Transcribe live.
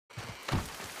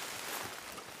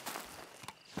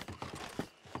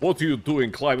What are you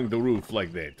doing climbing the roof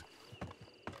like that?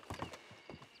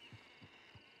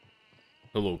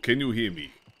 Hello, can you hear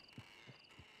me?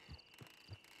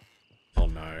 Oh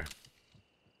no.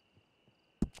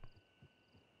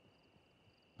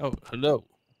 Oh, hello.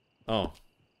 Oh.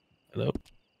 Hello.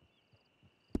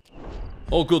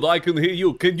 Oh good, I can hear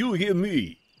you. Can you hear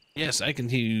me? Yes, I can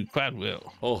hear you quite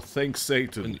well. Oh, thanks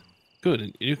Satan. Good,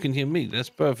 and you can hear me. That's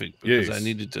perfect, because I Yes.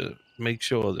 needed to make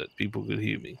sure that people could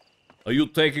hear me. Are you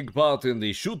taking part in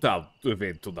the shootout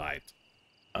event tonight?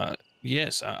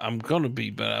 Yes, I'm gonna be,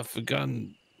 but I've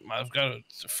forgotten. I've got a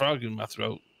frog in my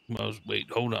throat. Wait,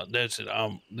 hold on. That's it.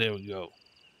 There we go.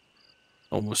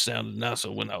 Almost sounded nicer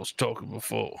when I was talking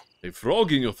before. A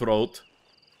frog in your throat?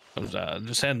 I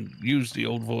just hadn't used the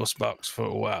old voice box for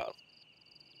a while.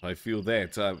 I feel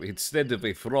that. Instead of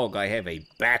a frog, I have a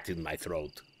bat in my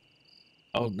throat.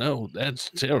 Oh no,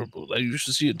 that's terrible. You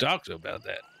should see a doctor about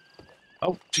that.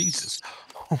 Oh Jesus!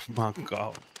 Oh my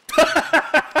God!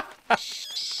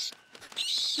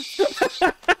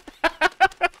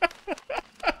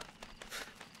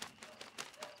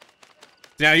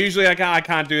 Now, usually I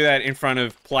can't do that in front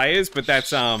of players, but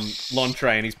that's Lontre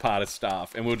and he's part of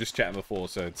staff, and we were just chatting before,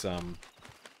 so it's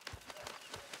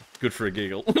good for a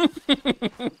giggle.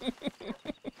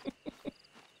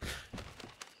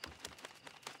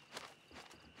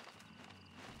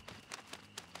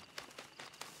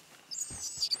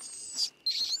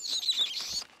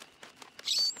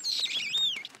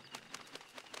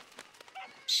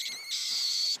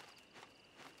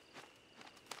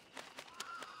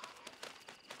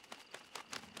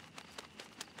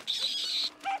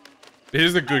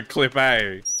 Here's a good clip,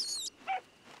 eh?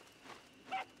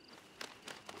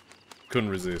 Couldn't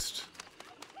resist.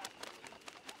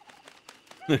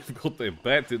 They've got their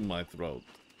bat in my throat.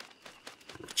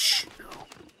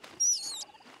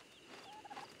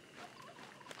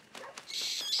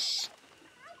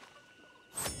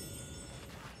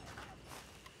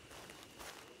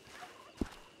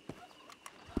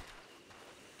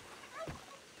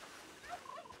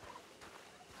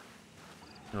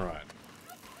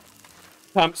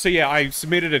 Alright. So yeah, I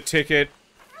submitted a ticket.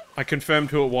 I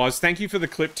confirmed who it was. Thank you for the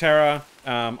clip, Terror.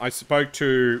 I spoke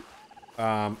to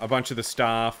a bunch of the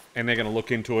staff, and they're going to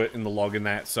look into it in the log and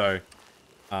that. So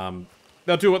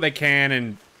they'll do what they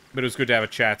can, but it was good to have a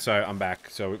chat. So I'm back.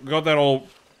 So we got that all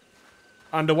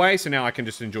underway. So now I can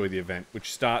just enjoy the event,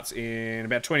 which starts in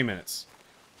about 20 minutes.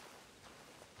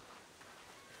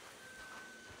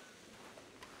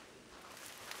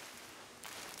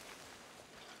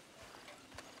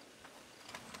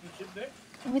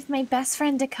 With my best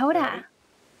friend Dakota.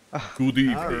 Good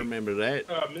evening. I remember that.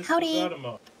 Howdy.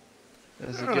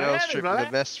 There's a girls trip with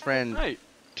her best friend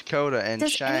Dakota and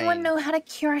Does Shane. anyone know how to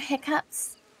cure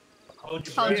hiccups? Hold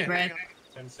your breath.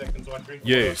 10 seconds, I drink.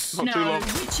 Yes. Not too long.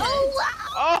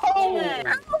 Oh,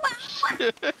 wow.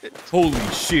 Holy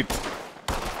shit.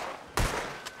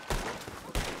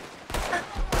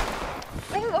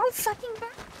 I'm fucking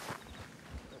back.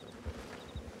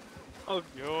 Oh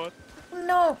god.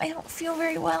 No, I don't feel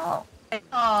very well.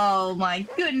 Oh my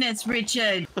goodness,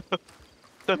 Richard.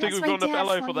 Don't think we've got enough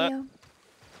aloe for that.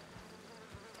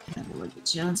 Have a look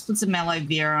at you. Let's put some aloe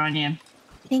vera on you.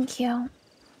 Thank you.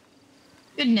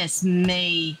 Goodness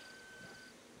me.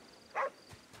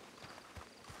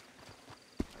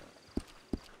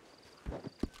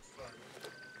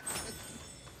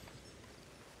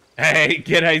 Hey,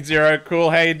 g'day Zero.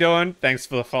 Cool, how you doing? Thanks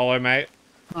for the follow, mate.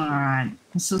 Alright.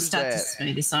 We'll start to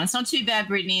smooth this on. It's not too bad,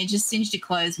 Brittany. It just singed your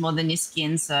clothes more than your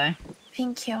skin, so.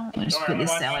 Thank you. I'll just put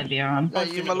this aloe vera on.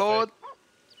 Thank you, my lord.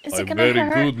 Is it I'm gonna very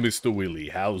hurt? good, Mr. Willie.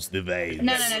 How's the vein?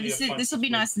 No. This will be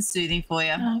nice and soothing for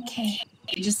you. Okay.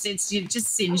 You just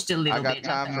singed a little I got bit.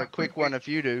 time for a quick one if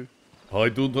you do. I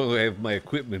do not have my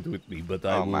equipment with me, but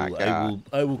I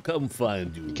will come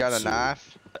find you. You got a soon.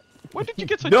 knife? When did you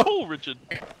get so No. tall, Richard?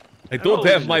 I don't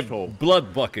have my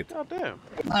blood bucket. Oh damn.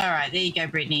 Alright, there you go,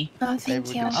 Brittany. Oh, Maybe thank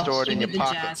we you. can store it in Give your me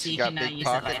the jar pockets. so You you got can, big use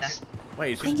it later. pockets.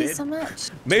 Wait, is Thank he you dead? so much.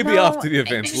 Maybe No, after the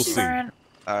event, I we'll just see. weren't-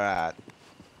 Alright.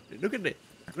 Look at it.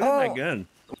 Look at my gun.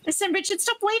 Listen, Richard,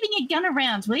 stop waving your gun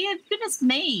around, will you? Goodness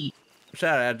me.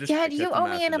 Sorry, I just. Dad, picked you up a owe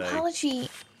knife me an today. apology.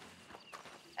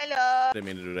 I didn't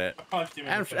mean to do that. I'm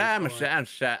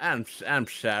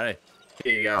sorry.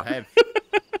 Here you go. Have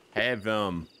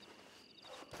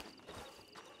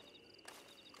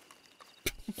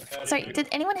Sorry, did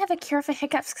anyone have a cure for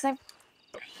hiccups? Because I've...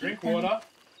 Drink water.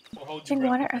 Drink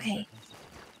water? Okay.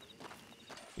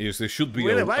 Yes, there should be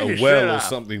Wait, a why is it well shut or up?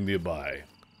 something nearby.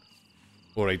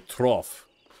 Or a trough.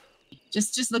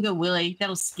 Just look at Willie.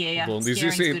 That'll scare you. Hold on,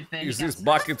 Scaring's good for is this hiccups.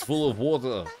 bucket full of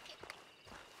water?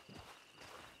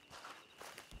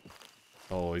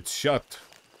 Oh, it's shut.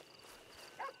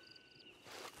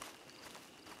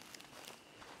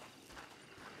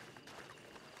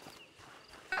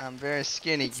 I'm very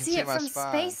skinny. You can can see see it my from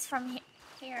spine. space from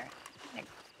here. Like,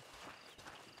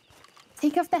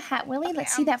 take off the hat, Willie. Okay,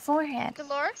 Let's see that forehead.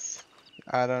 Dolores?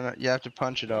 I don't know. You have to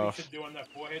punch it off. do on that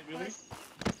forehead, Willie?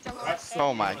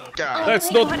 Oh my god.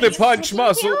 That's not the punch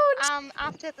muscle.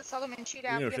 After the Solomon shootout,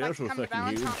 Yeah, you're like Cheryl come to fucking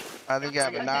huge. Valentine. I think I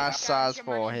have a nice size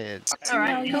forehead. All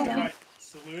right. No, you don't.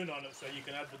 Saloon on it so you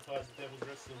can advertise the Devil's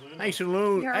Rest Saloon. Hey,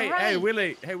 Saloon. You're Hey, right.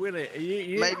 Willie. Hey,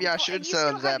 Willie. Maybe I should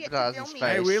sell his advertising space.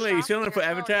 Hey, Willie, you selling it for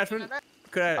advertisement?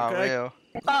 Could I I will.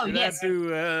 Oh, could yes. I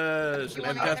do some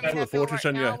advertisement for the fortress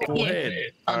on your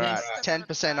forehead? Alright,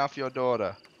 10% off your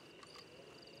daughter.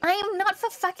 I am not for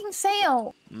fucking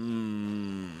sale.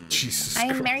 Jesus I am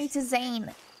Christ. married to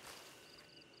Zane.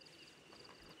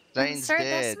 Zane's Sir,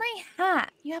 dead. that's my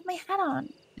hat. You have my hat on.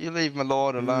 You leave my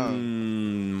lord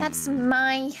alone. That's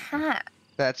my hat.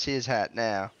 That's his hat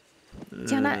now.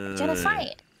 Do you wanna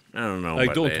fight? I don't know. I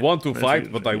about don't that. want to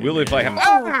fight, but I will if I have.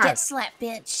 Oh, get slapped,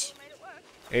 bitch.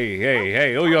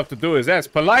 Hey! All you have to do is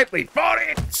ask politely for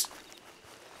it.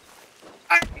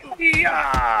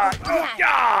 Yeah,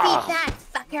 beat that,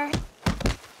 fucker.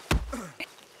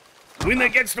 Winner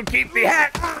gets to keep the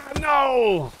hat. Ah,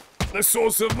 no, the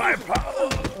source of my power.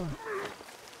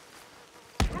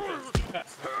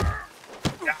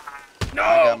 No,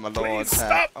 I got my please lord's hat.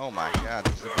 stop. Oh my god,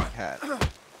 this is a big hat.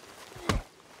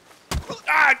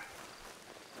 Ah!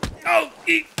 No,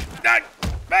 eat that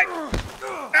back.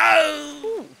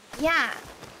 No. Yeah.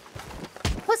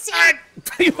 Pussy. Ah,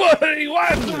 you already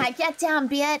won. Yeah, get down,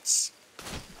 bitch.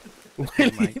 Oh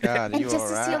my god, are And you just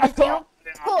to seal alright? the deal.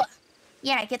 Oh.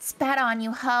 Yeah, get spat on,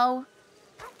 you hoe.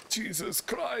 Jesus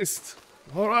Christ.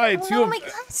 All right, Oh no, my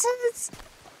glasses.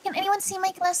 Can anyone see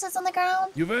my glasses on the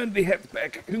ground? you've earned the hat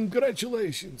back.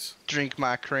 Congratulations. Drink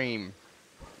my cream.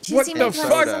 Do you What see the my glasses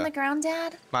fuck? on the ground,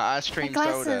 Dad? My ice My cream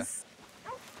soda. glasses.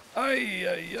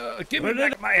 Give me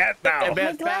back my hat now.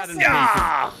 My glasses.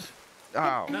 Yeah.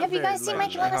 Oh, Have you guys seen my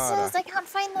Lord, harder. glasses? I can't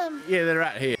find them. Yeah, they're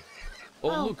right here. Oh,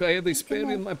 Oh, look, I had a spare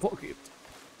goodness. in my pocket.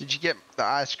 Did you get the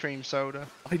ice cream soda?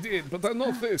 I did, but I'm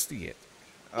not thirsty yet.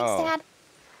 Thanks, Oh. Dad.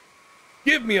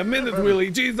 Give me a minute,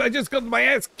 Willie. Jeez, I just got my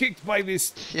ass kicked by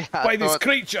this Yeah, this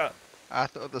creature. I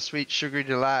thought the sweet sugary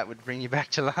delight would bring you back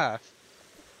to life.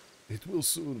 It will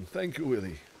soon. Thank you,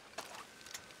 Willie.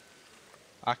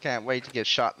 I can't wait to get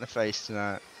shot in the face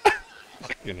tonight.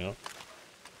 You know.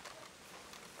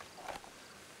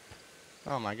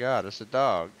 Oh my god, it's a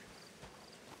dog.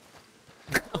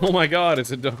 Oh my god,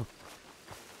 it's a dog.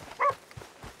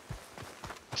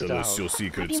 Tell us your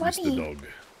secrets, Wubby, Mr. wubby. Dog.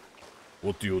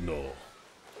 What do you know?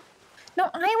 No,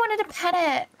 I wanted to pet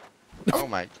it. Oh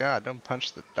my god, don't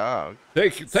punch the dog.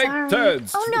 Take Sorry.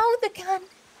 turns. Oh no, the gun.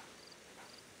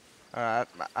 Alright,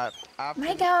 I've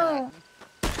My go.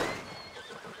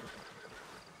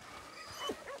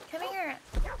 Come here.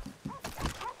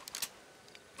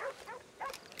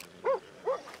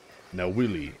 Now,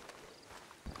 Willie,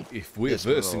 if we're Yes,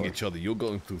 my versing lord. each other, you're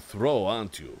going to throw,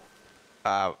 aren't you?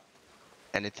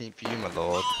 Anything for you, my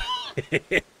lord.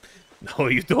 No,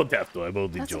 you don't have to. I'm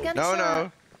only That's a joking. good No, shot.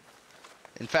 no.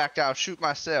 In fact, I'll shoot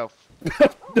myself,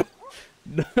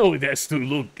 No, it has to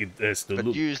look. It has to but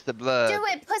look. use the blood. Do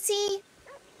it, pussy.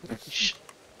 Shh.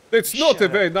 It's not Shut a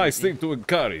up, very nice Piggy. thing to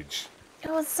encourage.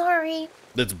 Oh, sorry.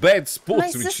 That's bad My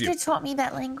sportsmanship. sister taught me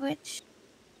that language.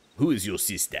 Who is your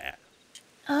sister?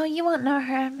 Oh, you won't know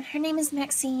her. Her name is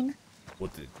Maxine.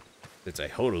 What? That's a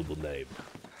horrible name.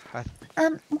 Why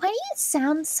do you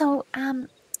sound so,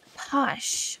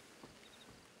 posh?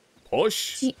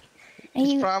 Posh? Do you, are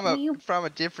He's you, from are a you, from a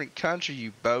different country,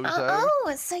 you bozo.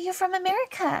 oh, so you're from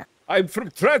America. I'm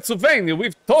from Transylvania.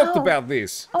 We've talked Oh. about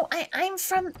this. Oh, I'm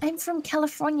from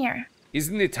California.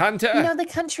 Isn't it Hunter? You know, the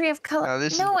country of color. No,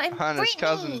 this no, is I'm Hunter's Brittany.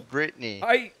 cousin,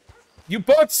 Brittany. You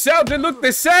both sound and look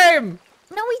the same.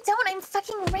 No, we don't. I'm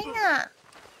fucking Ringer.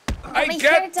 I my hair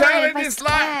can't tell dyed in by this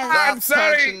life. Spaz. I'm Stop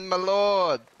sorry. punching my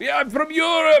lord. Yeah, I'm from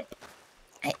Europe.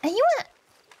 Are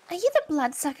you the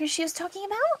bloodsucker she was talking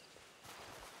about?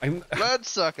 I'm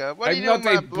Bloodsucker. What are you not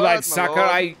doing a with my blood, my bloodsucker.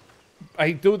 lord?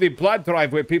 I do the blood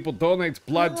drive where people donate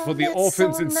blood Oh, for the that's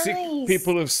orphans so and sick nice.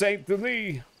 people of Saint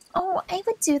Denis. Oh, I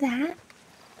would do that.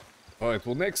 All right.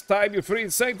 Well, next time you're free in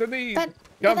Saint Denis, But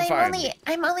come I'm find me.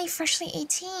 only freshly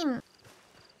 18.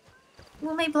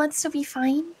 Will my blood still be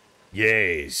fine?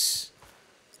 Yes.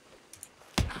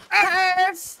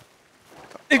 Perf!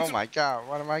 Oh my god,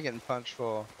 what am I getting punched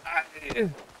for?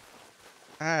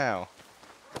 Ow.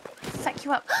 Fuck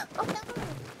you up. Oh no!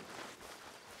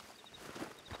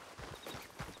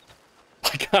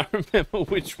 I can't remember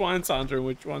which one's Hunter and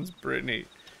which one's Brittany.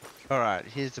 Alright,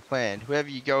 here's the plan. Whoever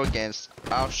you go against,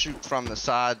 I'll shoot from the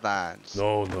sidelines.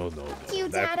 No.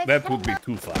 That would be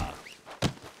too far.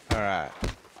 Alright.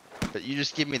 But you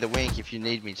just give me the wink if you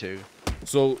need me to.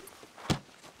 So,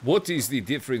 what is the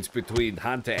difference between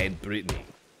Hunter and Brittany?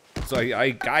 So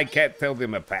I can't tell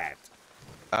them apart.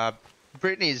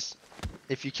 Brittany's,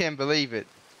 if you can believe it,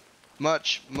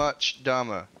 much, much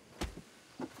dumber.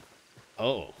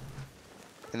 Oh.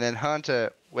 And then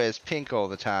Hunter wears pink all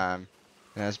the time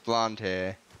and has blonde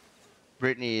hair.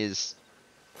 Brittany is...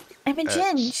 I'm a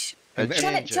ginge. A Do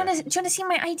you want to see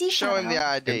my ID? Show him the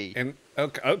ID. And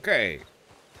okay.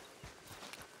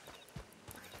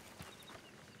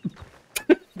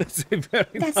 That's a very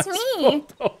That's nice me.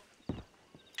 photo.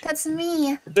 That's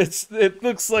me. It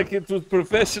looks like it was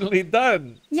professionally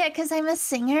done. Yeah, because I'm a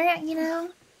singer, you know?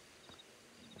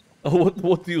 Oh,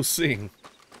 what do you sing?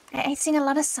 I sing a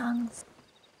lot of songs.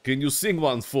 Can you sing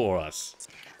one for us?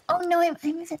 Oh no, I'm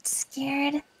a bit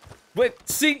scared. But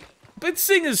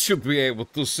singers should be able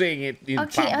to sing it in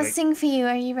Okay, public. I'll sing for you.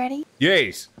 Are you ready?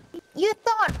 Yes. You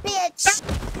thought, bitch!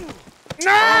 No!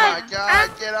 Oh my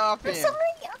god, get off him!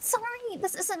 I'm sorry.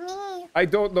 This isn't me. I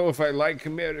don't know if I like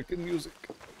American music.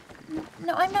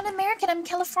 No, I'm not American. I'm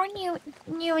California.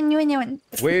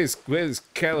 Where's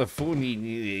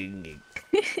California?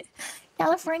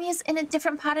 California's in a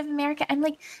different part of America. I'm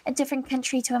like a different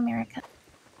country to America.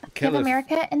 You have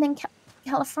America and then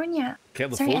California.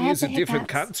 California's a different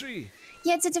country?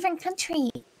 Yeah, it's a different country.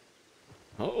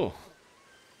 Oh.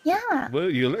 Yeah. Well,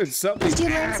 you learned something. Did you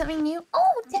learn something new?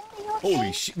 Oh, Dad, are you okay?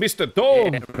 Holy shit, Mr.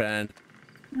 Dome! Yeah, friend.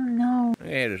 Oh, no.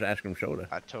 Yeah, just ask him shoulder.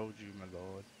 I told you, my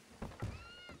lord.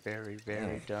 Very,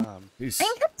 very dumb. I'm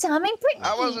not dumb. I'm Brittany.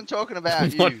 I wasn't talking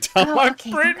about you. Not dumb, Oh, I'm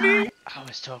okay, Brittany. I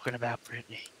was talking about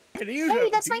Brittany. Hey,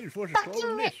 that's my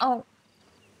fucking name. Oh,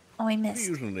 I missed.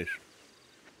 Using this.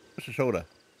 What's the soda?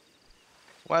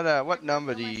 What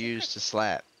number do you use to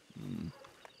slap?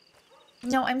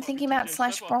 No, I'm thinking about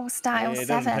slash bro style Yeah, it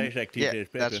doesn't 7. taste like Yeah, TJ's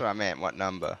that's pepper. what I meant. What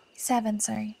number? 7,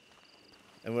 sorry.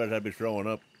 And what I'd be throwing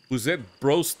up. Was that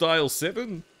Bro Style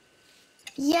 7?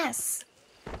 Yes.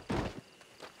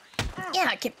 Yeah,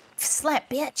 I can slap,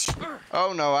 bitch.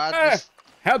 Oh no, I just...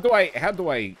 How do I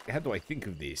think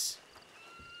of this?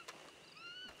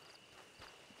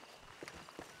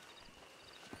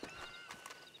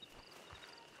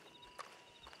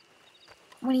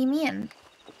 What do you mean?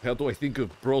 How do I think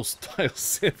of Bro Style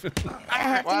 7?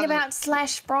 Think about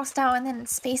slash bro style and then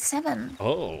space 7.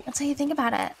 Oh. That's how you think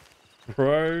about it.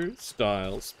 Bro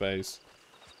Style space.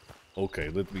 Okay,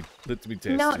 let me test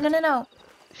No, it. no.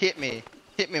 Hit me,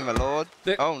 my lord.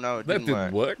 Oh no, it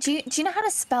didn't work. Do you know how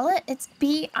to spell it? It's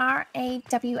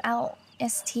BRAWLSTY.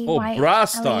 Oh, bra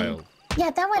style. Yeah,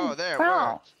 that one. Oh, there it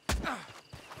bra. worked.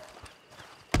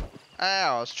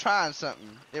 Ow, I was trying something.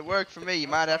 It worked for me. You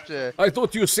might have to... I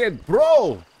thought you said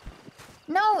bro.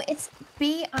 No, it's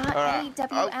BRAWL.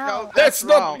 Oh, no, That's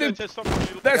wrong. not the, that's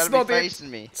You gotta not be it.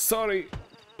 facing me. Sorry.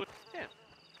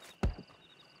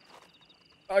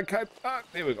 I can't.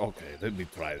 There we go. Okay, let me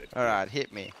try it. Alright,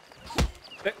 hit me.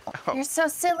 You're so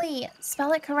silly.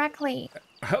 Spell it correctly.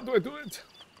 How do I do it?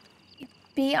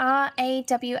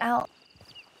 BRAWL.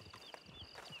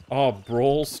 Oh,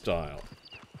 brawl style.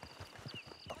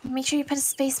 Make sure you put a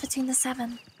space between the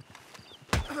 7.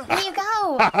 There you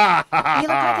go. You look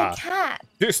like a cat.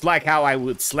 Just like how I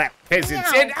would slap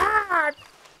peasants Meow. and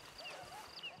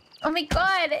Oh my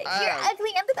god, you're ugly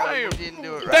and You didn't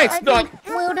do it right. That's not.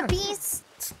 wildebeest.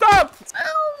 Stop!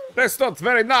 Oh, That's not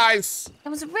very nice. that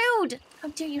was rude. How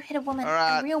dare you hit a woman,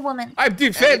 Alright. a real woman. I'm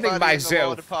defending Anybody in the law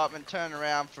myself. department, turn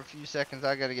around for a few seconds.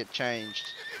 I gotta get changed.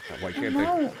 Why can't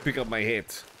No. I pick up my head?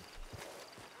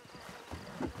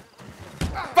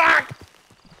 Fuck!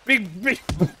 Big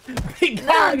No,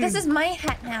 gun! this is my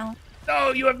hat now.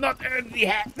 No, you have not earned the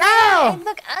hat. I No!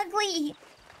 look ugly.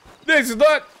 This is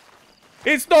not.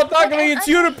 It's not ugly. I'm It's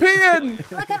ugly. European.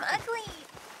 Look, I'm ugly.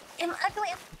 I'm ugly.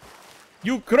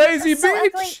 You crazy I'm so bitch!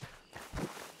 ugly.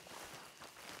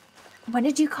 What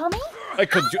did you call me? I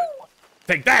could. Ow!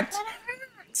 Take that. That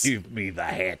hurts. Give me the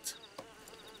hat.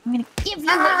 I'm gonna give you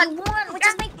what you want, which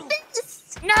is my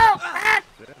fist. No!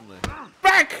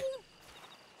 Back!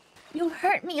 You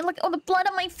hurt me. Look at all the blood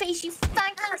on my face, you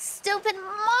fucking stupid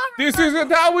mom. This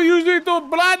isn't how we usually do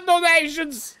blood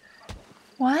donations.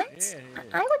 What?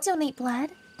 I would donate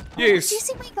blood. Yes. Do you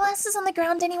see my glasses on the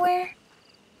ground anywhere?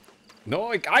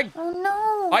 No, Oh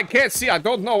no. I can't see. I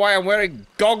don't know why I'm wearing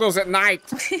goggles at night.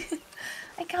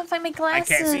 I can't find my I glasses.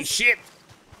 can't see shit.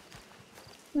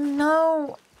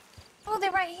 No. Oh,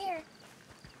 they're right here.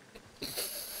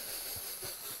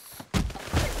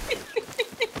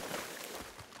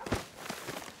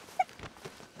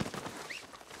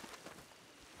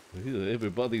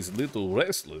 Everybody's a little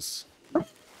restless.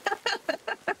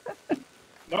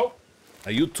 Nope.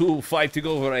 Are you two fighting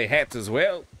over a hat as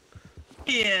well?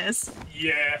 Yes.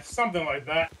 Yeah, something like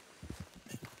that.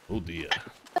 Oh dear.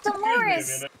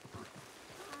 Dolores!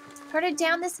 Put her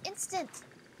down this instant.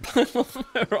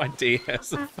 Her idea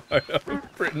has a photo of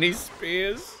Britney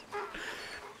Spears.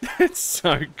 That's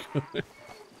so good.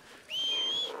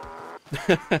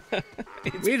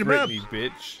 It's Beat 'em Britney, up.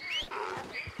 bitch.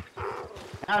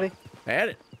 Howdy. Had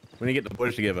it. When you get the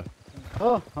boys together.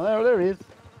 Oh, well, there he is.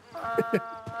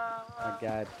 Oh,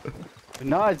 God.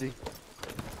 Noisy.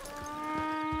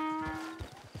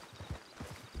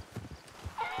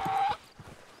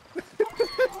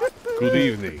 Good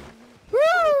evening.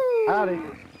 Howdy.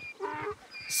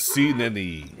 Seen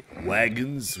any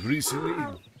wagons recently?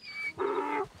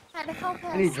 Dad, help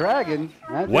us. Any dragons?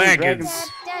 I haven't seen Wagons.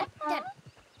 Dad,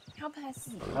 help us.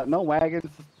 dragons. No wagons,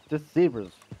 just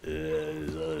zebras.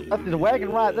 That's the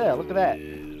wagon right there. Look at that.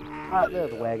 Right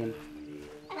there's a wagon.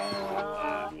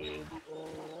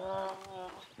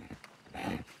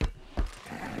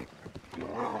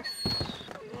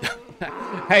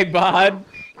 Hey, bud.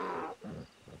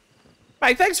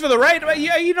 Hey, thanks for the raid. Are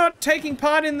you not taking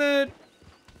part in the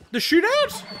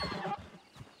shootout?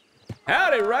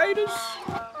 Howdy, raiders.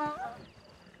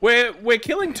 We're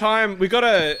killing time. We got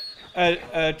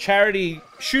a charity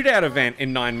shootout event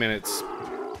in 9 minutes.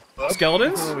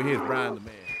 Skeletons? Over here is Brian the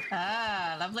man.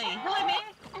 Ah, lovely. Hello, Mayor.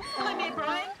 Hello, Mayor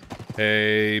Brian.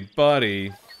 Hey,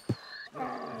 buddy.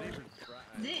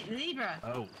 Zebra.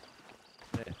 Oh.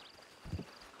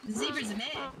 The zebra's a mayor.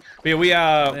 Yeah, we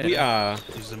are.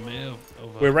 He's a male.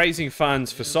 We're raising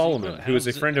funds for Solomon, who is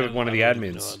a friend of one of the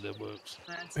admins,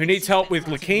 who needs help with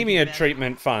leukemia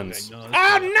treatment funds.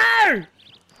 Oh no!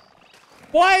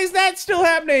 Why is that still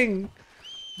happening?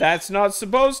 That's not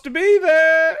supposed to be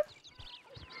there.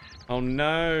 Oh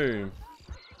no.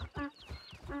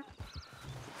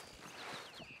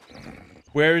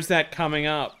 Where is that coming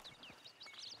up?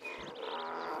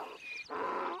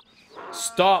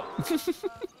 Stop.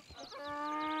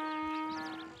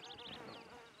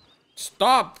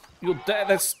 Stop!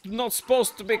 That's not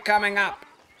supposed to be coming up.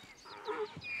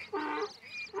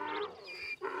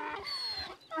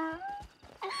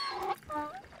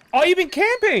 Oh, you've been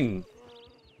camping!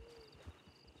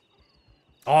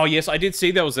 Oh, yes, I did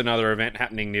see there was another event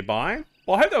happening nearby.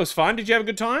 Well, I hope that was fun. Did you have a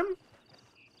good time?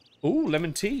 Ooh,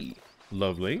 lemon tea.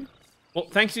 Lovely. Well,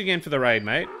 thanks again for the raid,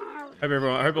 mate. I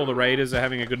hope all the raiders are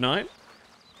having a good night.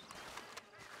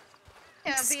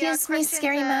 Excuse me,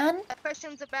 scary man.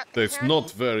 Questions about That's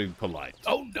not very polite.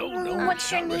 Oh, no.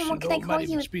 What's your name? What can I call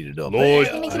you? Lord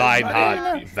Let me make it- Leinhart, no, no,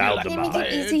 no. Let me Valdemar.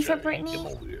 make it easy for Brittany.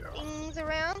 things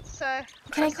around, so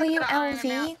Can I call you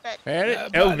LV?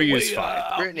 LV is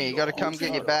fine. Brittany, you gotta come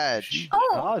get your badge.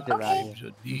 Oh,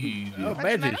 okay. Oh,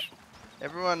 badges.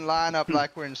 Everyone line up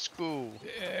like we're in school.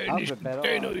 You can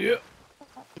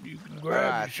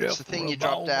Alright, it's the thing you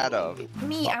dropped out of.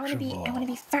 Me, I wanna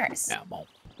be first.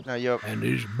 No, you're and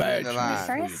this in badge the Me line.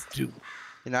 first? You're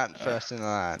not first in the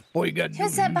line. Boy, you got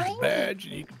Who's that behind me? badge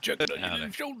and you can check it on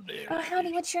your shoulder there. Oh,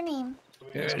 howdy, what's your name?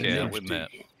 Yeah, with Matt.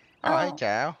 Oh, hey,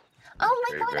 Cal. Oh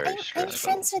my Very, god, very I'm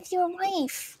stressful. friends with your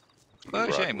wife.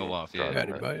 Oh, shame, my wife, yeah.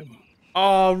 Howdy, babe.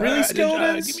 Oh, really, Give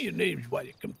Skeletons? me your names while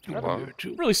you come through Wow. here,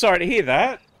 too. Really sorry to hear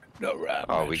that. No, right,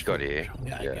 Oh, man. we got here.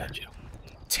 Yeah, I Yeah. got you.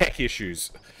 Tech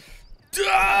issues.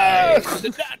 Hey, the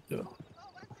doctor.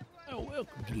 Oh,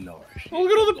 welcome to Lars. Oh,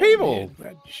 look at all the people.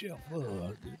 Grab yourself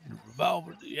the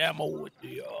revolver, the ammo with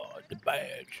the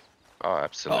badge. Oh, Oh,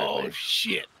 absolutely.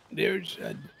 shit. There's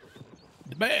the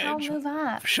I'll badge. move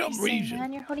up. For some Listen, reason.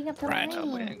 man, you're holding up the Right. Oh,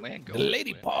 line. we ain't The going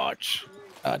lady anywhere. parts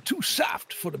are too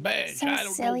soft for the badge. So I don't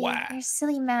know silly. why. You're a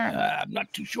silly man. I'm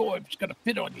not too sure if it's gonna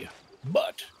fit on you,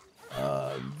 but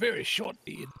very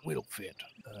shortly it will fit.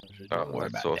 So don't Oh, worry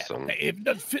that's about awesome. that. If it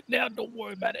doesn't fit now, don't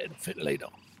worry about it. It'll fit later.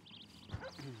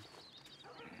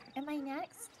 Am I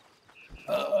next?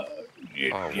 Yeah, Oh,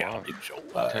 yeah, wow. I think so.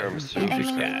 Tiramisu. And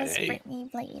this my guy, name is hey, Brittany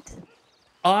Blade.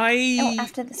 Oh, I...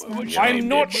 after this one. what's Yeah. I'm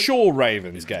not sure,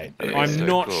 Ravensgate. That is I'm so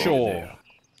not cool. sure.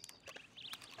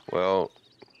 Well,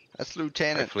 That's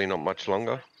Lieutenant. hopefully not much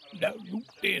longer. No,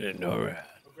 Lieutenant, all right.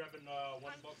 We're grabbing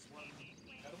one box,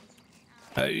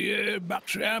 one Yeah,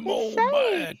 box of ammo,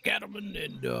 Say. cattleman,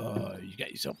 and you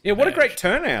got yourself. Yeah, what a great badge.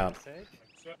 turnout.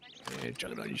 Yeah,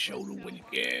 chuck it on your shoulder when you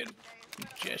can. Your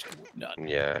chest and whatnot.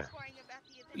 Yeah.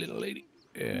 Little lady.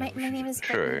 Yeah. My name is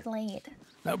True. Brittany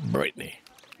Blade. Brittany.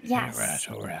 Yes.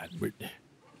 All right, Brittany.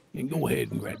 You can go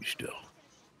ahead and grab your stuff.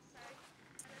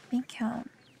 Thank you.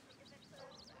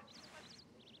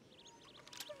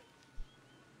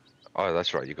 Oh,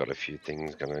 that's right. You got a few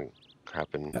things gonna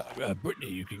happened.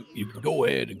 Brittany, you can go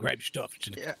ahead and grab your stuff. It's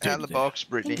in the Out of the box,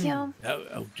 Brittany. Thank you.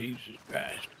 Oh, Jesus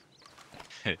Christ.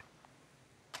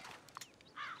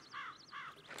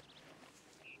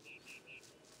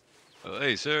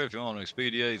 Hey, sir, if you want to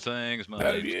expedite things, my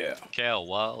name's Cal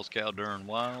Wiles, Cal Durn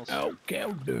Wiles. Oh,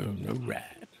 Cal Durn, all right.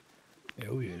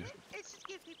 Oh, yeah.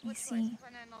 I see.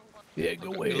 Yeah,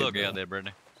 go Good ahead. look out there,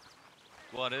 Brittany.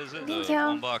 What is it? Thank you.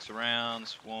 One box of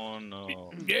rounds, one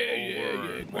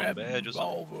Yeah. Grab a badge or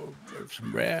something? revolver, grab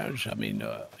some rounds. I mean,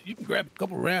 you can grab a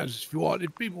couple rounds if you want.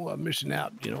 If people are missing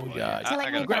out, you know, I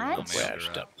gotta grab grab some rounds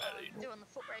stuff.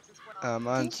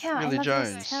 Mine's Thank you. Billy I love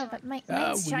Jones. this too, but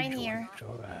mine's shinier.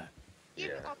 All right. Yeah.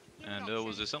 And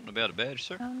was there something about a badge,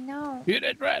 sir? Oh no. Yeah,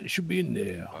 that's right. It should be in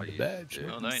there on the badge.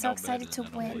 No, I'm there ain't so no excited badges to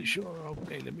in there. win. Sure.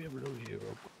 Okay, let me have a look here.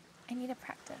 I need to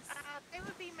practice. There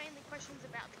would be mainly questions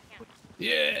about the count.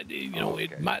 Yeah, you know,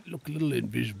 it might look a little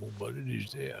invisible, but it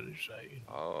is there. Let's say.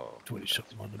 Oh. 20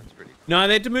 something on them. No,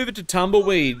 they had to move it to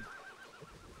Tumbleweed.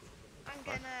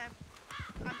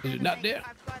 Is it not there?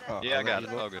 Yeah, I got it.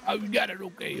 All good. Oh, you got it.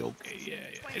 Okay. Yeah.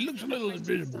 It looks a little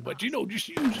invisible, but you know, just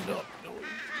use it up.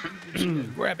 You know,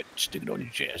 just grab it, stick it on your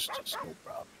chest. It's no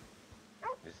problem.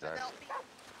 Is that?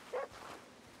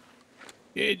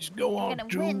 Yeah, just go on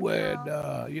through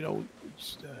and you know,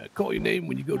 just, call your name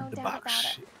when you go to the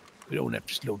box. We don't have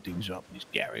to slow things up.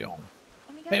 Just carry on.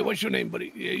 Hey, what's your name,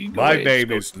 buddy? Yeah, you go My ahead,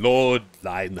 name is Lord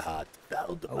Leinhart.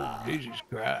 Valdemar. Oh, Jesus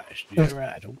Christ. Yeah,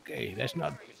 right. Okay, that's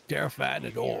not terrifying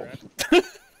at all.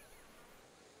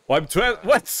 Well,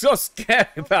 what's so scary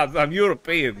about? I'm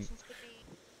European.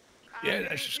 Yeah,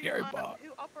 that's the scary part.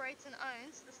 Who operates and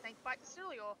owns the Snakebite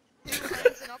Distillery, or who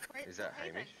owns and operates Is that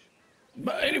Hamish?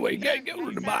 But anyway, go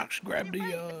to the box, grab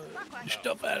the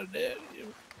stuff out of there.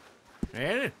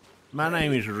 Yeah. My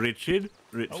name is Richard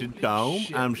Dome.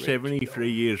 I'm 73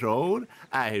 years old.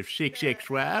 I have 6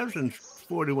 ex-wives and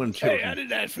 41 children. Hey, I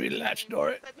didn't ask for your life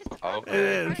story.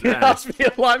 Okay. You asked me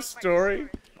a life story.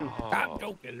 I'm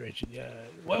joking, Richard.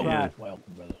 Welcome, brother.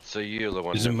 So you're the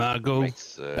one Is it my go?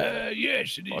 makes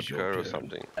Yes, it is vodka your or turn.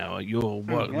 something. Now, you're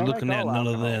looking at none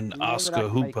other than Oscar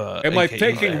Hooper. Am I aka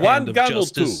taking the one Hand of gun or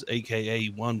Justice, two? aka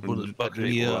One Bullet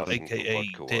Buccaneer, aka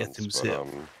Death himself.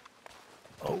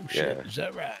 Oh, shit. yeah. Is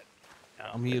that right?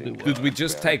 I'm here to... Did we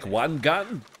just take one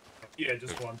gun? Yeah,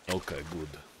 just one. Okay, good.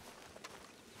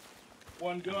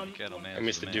 One gun. Cattleman,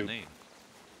 Mr. Duke.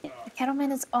 The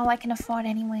cattleman is all I can afford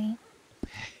anyway.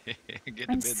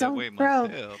 I'm so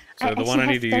broke. So the one I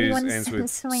need to use ends with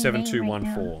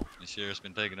 7214. The sheriff's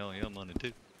been taking all your money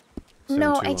too.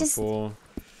 No, I just... 7214.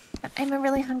 I'm a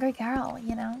really hungry girl,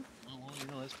 you know? Well, you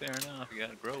know, that's fair enough. You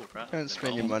gotta grow, right? Don't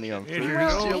spend your money on food.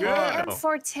 Well, I'm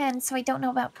 4'10", so I don't know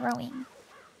about growing.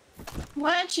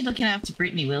 Why aren't you looking after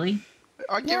Brittany, Willie?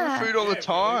 I give her food all the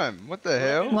time. What the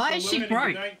hell? Why is she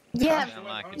broke? Yeah,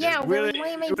 Really, why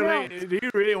am I broke? do you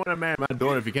really want to marry my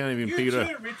daughter if you can't even feed her?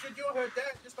 Richard, you heard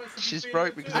that? Just by She's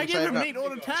broke because I I'm give her saving meat all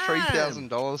the up time.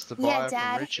 $3,000 to buy Yeah, her from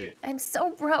Dad. Richard. I'm so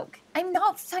broke. I'm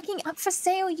not fucking up for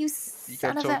sale, you You son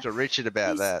gotta of a... talk to Richard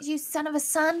about that. You son of a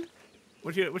son.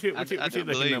 What's your looking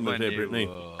numbers there, Brittany?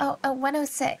 Oh,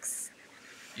 106.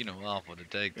 You know, awful to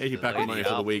take. Here's your pocket money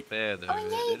for the week. Oh,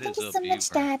 yay, thank you so much,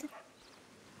 Dad.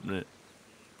 Right.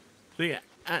 So yeah,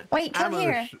 Wait, come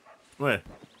here. What?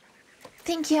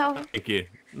 Thank you. Thank you.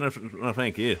 No,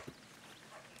 thank you.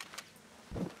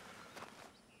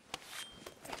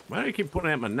 Why do you keep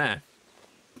pulling out my knife?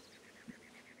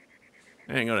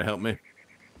 That ain't gonna help me.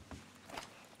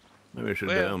 Maybe I should.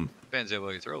 Depends on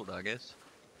what you throw it, I guess.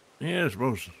 Yeah, I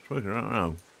suppose I don't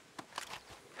know.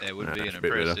 That would be an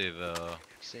impressive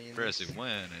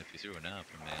win if you threw a knife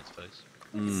in a man's face.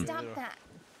 Stop that.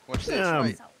 Watch this, Yeah,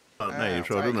 wait. no,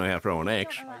 so I don't know how to throw an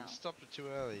X. You stopped it too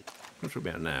early. What's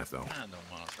about a knife, though? I don't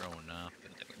want to throw a knife,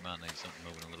 but I think we might need something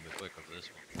moving a little bit quicker for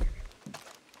this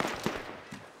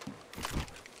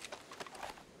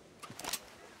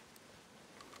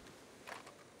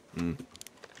one.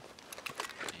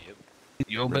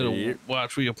 You better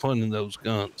watch where you're pointing those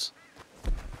guns.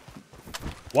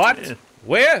 What? Yeah.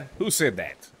 Where? Who said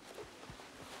that?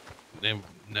 Never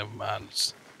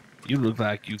mind. You look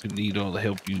like you can need all the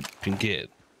help you can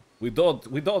get. We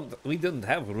didn't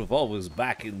have revolvers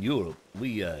back in Europe.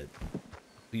 We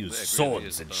use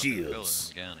swords and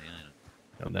shields.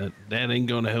 No, that ain't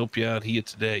gonna help you out here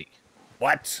today.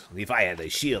 What? If I had a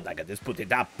shield, I could just put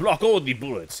it up, block all the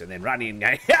bullets, and then run in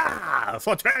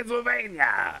for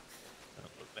Transylvania.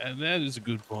 That is a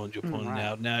good point you're pointing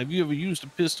out. Now, have you ever used a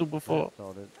pistol before?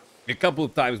 A couple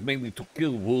of times, mainly to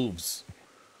kill wolves.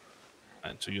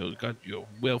 And so you're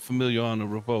well familiar on a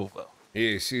revolver.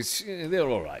 Yes, they're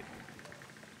all right.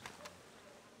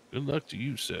 Good luck to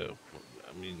you, sir.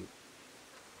 I mean,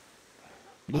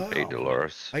 Hey,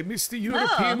 Dolores. I missed the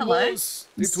European hello. wars.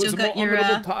 You It still was a got more your,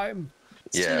 honorable time.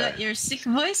 Still Yeah. got your sick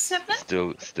voice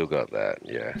happening? Still got that.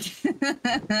 Yeah.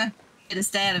 Better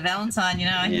stay out of Valentine, you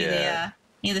know. I hear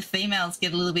Yeah. the females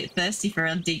get a little bit thirsty for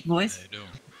a deep voice.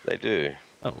 They do.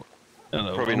 Oh,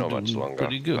 hello. Probably I'm not much doing longer.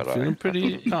 Pretty good. but Feeling I pretty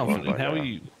think you'll be fine confident. by How are now.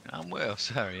 you? I'm well.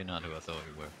 Sorry, you're not who I thought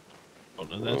you were. Oh,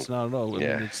 no, that's not at all. I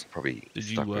Yeah, mean, it's, probably did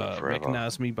you stuck with it forever.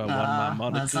 recognize me by one of my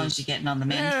Well, as long as monikers? you're getting on the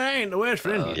mend. Yeah, ain't the worst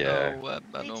friend. Yeah. No,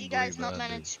 I Did don't you guys believe not I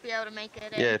do. manage to be able to make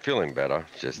it? Yeah, feeling better.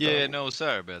 Just Yeah, no,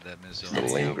 sorry about that, Miss. the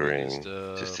lingering,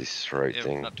 just this throat yeah,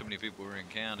 thing. Not too many people were in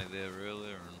county there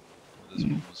earlier, and this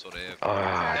one was sort of after.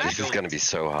 Ah, this is going to be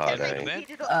so hard, eh?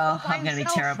 Oh, I'm going to be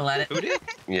terrible at it. Who did?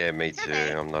 Yeah, me too.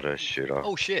 I'm not a shooter.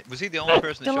 Oh shit! Was he the only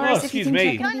person that showed Dolores, up? if you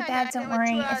think you're gonna be bad, don't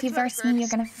worry. If you verse me, you're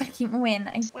gonna fucking win.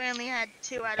 We only had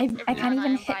 2 out I of I can't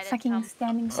even hit fucking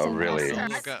standing still. really? Oh,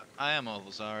 look, I am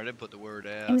awful sorry. I didn't put the word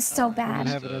out. I'm so We bad.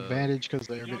 have an advantage because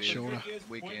they're a bit shorter.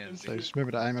 So just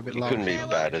remember to aim a bit You lower. couldn't be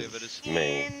bad as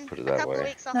me, put it that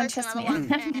way. No, trust me,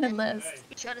 I'm a good list.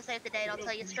 Be sure to save the date. I'll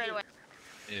tell you straight away.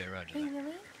 Yeah, Roger. Hey,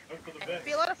 really? It'd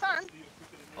be a lot of fun.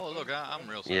 Oh, look, I'm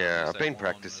real sorry. Yeah, I've Say been one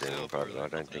practicing, myself, but I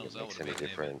don't nothing think else, it I makes would've any been there,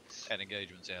 but difference. Had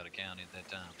engagements out of county at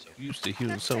that time, so. Used to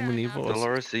hear so many voices.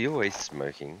 Dolores, are you always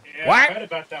smoking? Yeah, I heard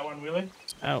about that one, Willie.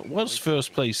 What's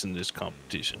first place in this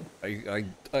competition? I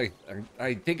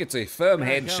think it's a firm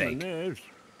handshake.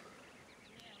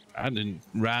 I didn't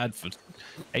ride for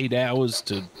 8 hours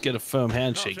to get a firm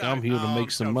handshake. I'm here to make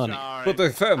some money. But a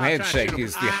firm handshake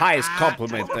is the highest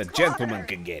compliment a gentleman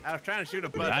can get. I was trying to shoot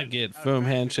a I mean, I get firm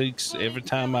handshakes every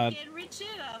time I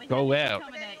go out.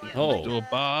 Oh. To a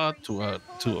bar,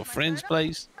 to a friend's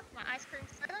place.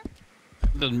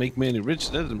 Doesn't make me any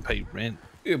rich. Doesn't pay rent.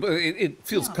 Yeah, but it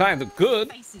feels kind of good.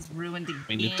 Ruined I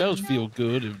mean, it does feel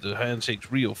good if the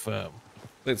handshake's real firm.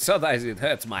 But sometimes it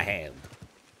hurts my hand.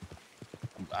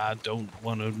 I don't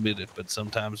want to admit it, but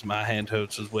sometimes my hand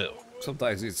hurts as well.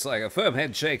 Sometimes it's like a firm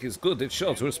handshake is good, it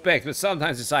shows respect, but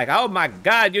sometimes it's like, oh my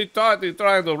god, you thought you were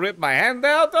trying to rip my hand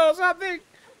out or something?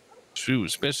 True,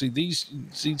 especially these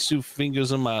two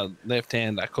fingers on my left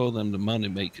hand, I call them the money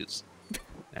makers.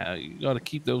 Now, you got to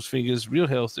keep those fingers real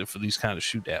healthy for these kind of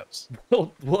shootouts.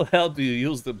 What hell do you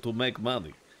use them to make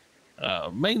money?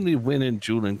 Mainly winning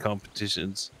dueling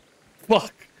competitions.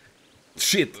 Fuck.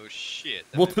 Shit. Oh shit.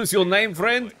 What was your name,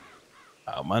 friend?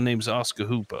 My name's Oscar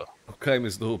Hooper. Okay,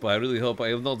 Mr. Hooper, I really hope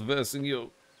I am not versing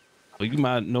you. Well, you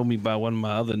might know me by one of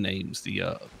my other names,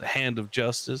 the Hand of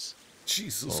Justice.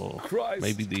 Jesus or Christ.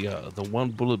 Maybe the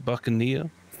One Bullet Buccaneer.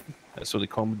 That's what they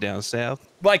call me down south.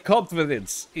 My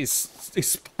confidence is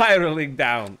spiraling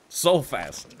down so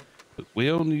fast. But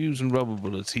we're only using rubber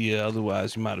bullets here,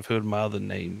 otherwise you might have heard my other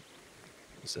name.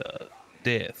 It's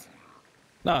Death.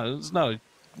 No, it's not a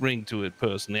ring to it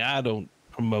personally. I don't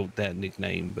promote that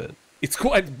nickname, but it's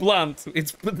quite blunt.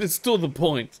 It's to the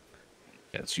point.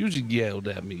 Yeah, it's usually yelled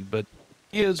at me, but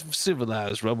here's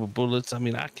civilized rubber bullets. I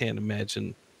mean, I can't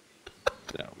imagine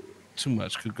too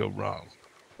much could go wrong.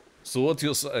 So what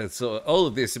you so all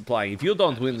of this implying, if you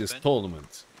don't win this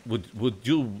tournament, would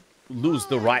you lose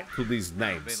the right to these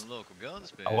names?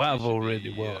 Oh, I've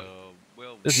already won.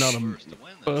 There's not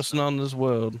a person on this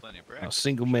world, a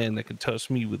single man that can touch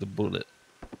me with a bullet.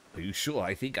 Are you sure?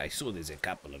 I think I saw there's a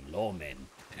couple of lawmen,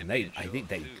 and I think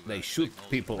they shoot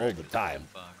people all the time.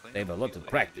 They have a lot of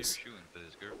practice.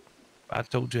 If I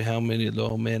told you how many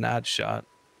lawmen I'd shot,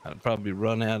 I'd probably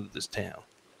run out of this town.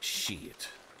 Shit.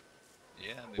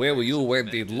 Where were you when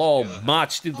the law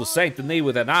marched into Saint Denis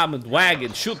with an armored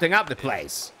wagon shooting up the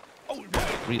place?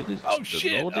 Really? Oh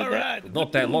shit! All right.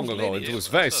 Not that long ago. It was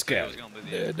very scary.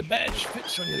 The badge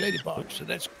fits on your ladybug, so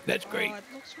that's great. It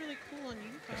looks really cool on you.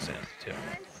 That sounds terrible.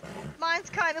 Mine's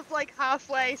kind of like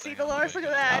halfway. See, Dolores, look at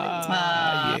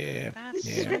that. Yeah.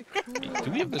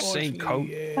 Do we have the same coat?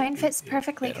 Mine fits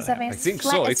perfectly because I have I think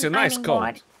so. It's a nice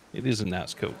coat. It is a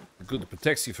nice coat. Good,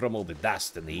 protects you from all the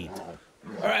dust and the heat.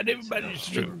 All right, everybody,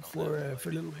 just for a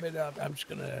little bit. I'm just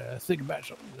gonna think about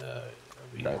something.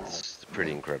 That's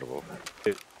pretty incredible.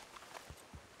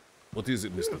 What is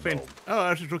it, Mr. Dome? Oh, I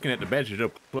was just looking at the badges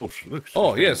up close. Looks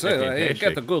Oh, yes, fantastic.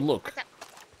 get a good look.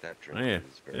 Yeah,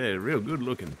 real good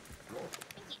looking.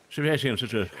 Especially on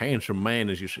such a handsome man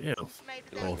as yourself.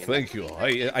 Oh, thank you.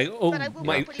 I owe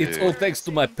it's all thanks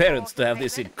to my parents to have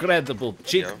this incredible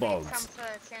cheekbones.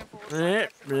 I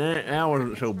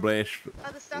wasn't so blessed.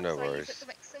 No worries.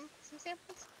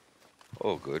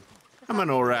 All good. I'm an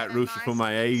alright rooster for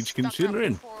my age,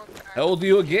 considering. How old are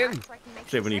you again?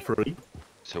 73.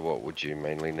 So what would you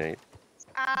mainly need?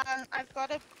 I've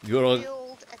got a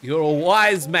You're a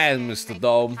wise man, Mr.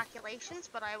 Dome. calculations,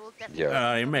 but I will get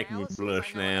Yeah. You're making me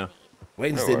blush now.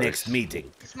 When's No the worries. next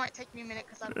meeting? This might take me a minute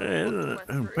because I've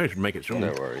Probably should make it soon.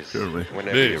 No worries. Surely.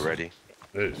 Whenever Yes. you're ready.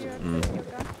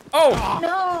 Oh!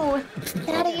 No!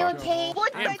 Dad, are you okay?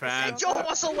 What made the jaw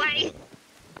was away?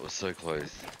 We're so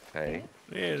close. Hey.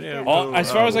 Yeah. Oh,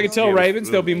 as far as I can tell, Ravens,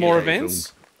 there'll be more Yeah,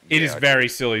 events. It is I very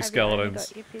silly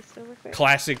skeletons.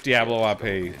 Classic Diablo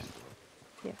RP.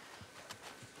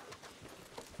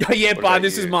 Yeah, What Bud, about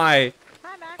this is you? my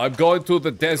I'm going to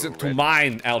the desert to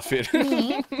mine outfit.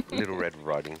 Me? Little Red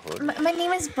Riding Hood. My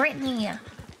name is Brittany.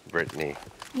 Brittany.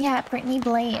 Yeah, Brittany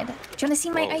Blade. Do you want to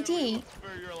see my Whoa. ID?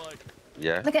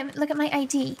 Yeah? Look at my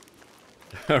ID.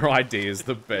 Her ID is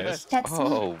the best. That's me.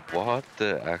 Oh, what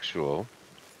the actual?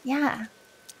 Yeah,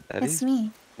 That that's is.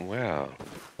 me. Wow.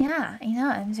 Yeah, I know.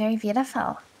 I'm very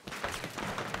beautiful.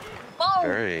 Whoa!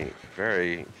 Very,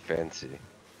 very fancy.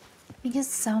 Thank you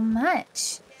so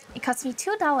much. It cost me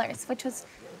 $2, which was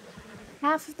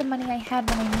half of the money I had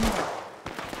when I needed it.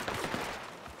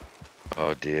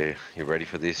 Oh dear. You ready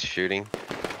for this shooting?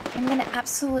 I'm gonna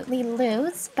absolutely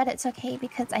lose, but it's okay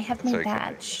because I have It's my okay.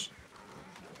 badge.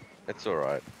 It's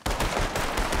alright.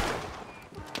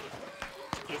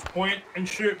 Just point and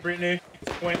shoot, Brittany.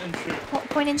 Just point and shoot.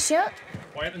 Point and shoot?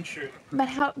 Point and shoot. But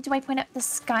how do I point at the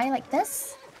sky like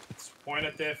this? Point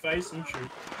at their face and shoot.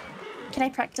 Can I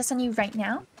practice on you right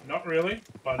now? Not really,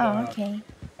 but Oh, okay.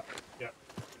 yeah.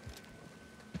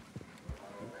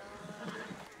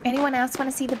 Anyone else want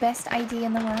to see the best ID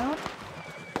in the world?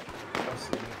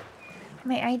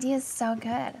 My ID is so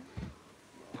good.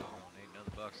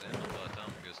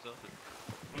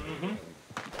 Mm-hmm.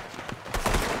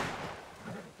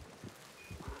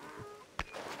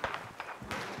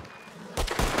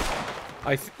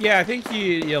 I think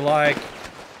you like.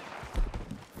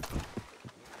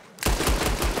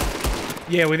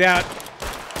 Yeah, without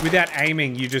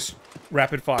aiming, you just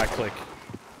rapid fire click.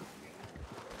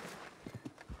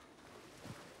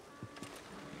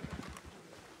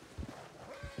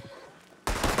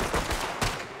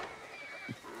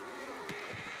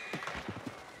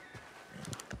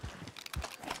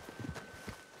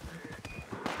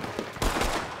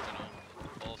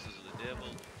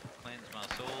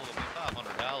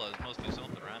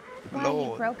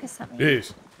 Wow, you broke us something.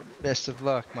 Yes. Best of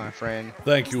luck, my friend.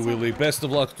 Thank you, Willie. Best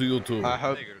of luck to you too. I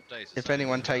hope if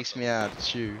anyone takes me out,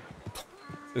 it's you.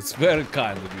 It's very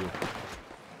kind of you.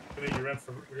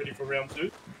 Ready for round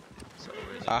two?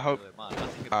 I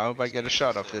hope I get a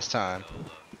shot off this time.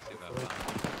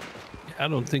 I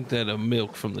don't think that a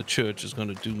milk from the church is going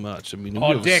to do much. I mean, have you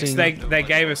Oh, ever Dex, seen they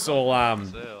gave us all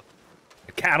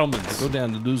cattlemen's. Go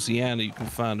down to Louisiana, you can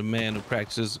find a man who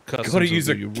practices customs Gotta use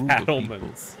of a the Yoruba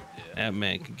cattleman's. people. That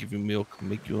man can give you milk,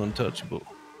 make you untouchable.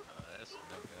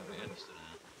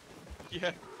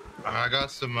 Yeah. I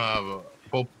got some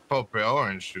pulpy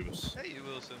orange juice.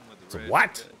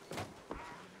 What?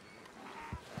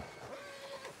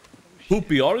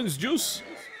 Poopy orange juice?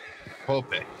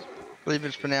 Pulpy. I believe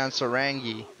it's pronounced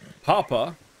Orangi.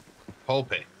 Papa.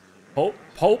 Pulpy.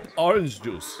 Pulp orange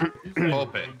juice.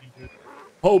 Pulpy.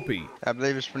 Popey. I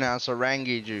believe it's pronounced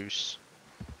Orangi juice.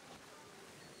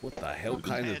 What the hell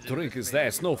kind of drink is that?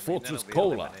 It's no Fortress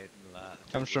Cola.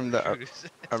 Comes from the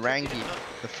Orangi,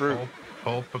 the fruit.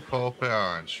 Pulpy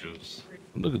orange juice.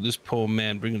 Look at this poor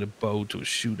man bringing a bow to a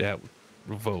shootout with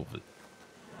revolver.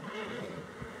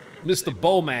 Mr.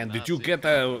 Bowman, did you get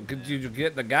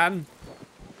the gun?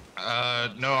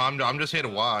 No, I'm just here to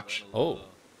watch. Oh.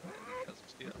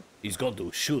 He's going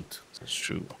to shoot. That's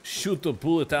true. Shoot a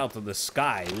bullet out of the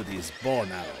sky with his bow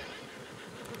and arrow.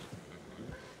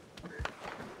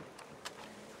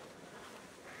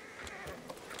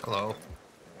 Hello.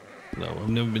 No, I've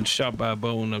never been shot by a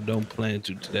bow and I don't plan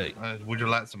to today. Would you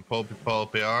like some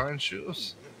pulpy orange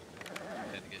juice?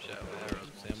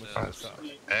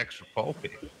 Extra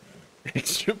pulpy.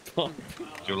 Extra pulpy.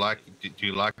 Do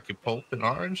you like your pulp and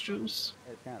orange juice?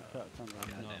 I'm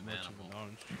not much of an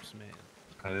orange juice man.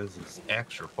 That is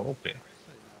extra pulpy.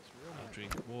 I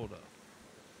drink water.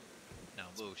 No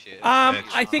bullshit.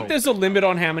 I think there's a limit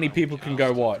on how many people can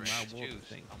go watch. I want to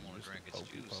drink its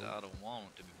juice. I don't want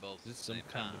it to be both at the same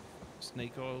time.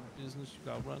 Snake oil business you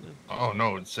got running? Oh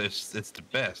no, it's the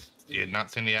best. You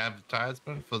not seen the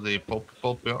advertisement for the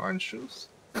pulpy orange juice?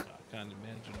 I can't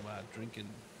imagine why drinking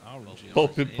orange juice.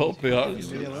 Pulpy orange.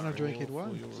 Yeah, when I drink it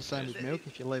once, it's the same as milk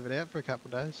if you leave it out for a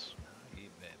couple of days. You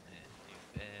bad man. You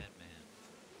bad man.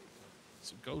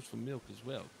 So it goes for milk as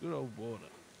well. Good old water.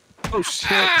 Oh shit!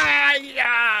 Ah,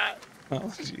 yeah. Oh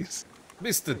jeez.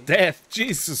 Mr. Death,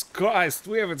 Jesus Christ,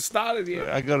 we haven't started yet.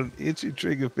 I got an itchy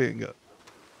trigger finger.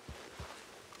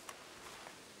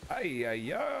 Ay.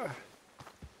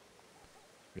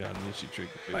 Got an issue trick.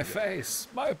 My face,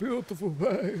 my beautiful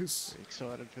face.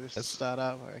 Excited for this to start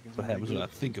up. I reckon. What happens when I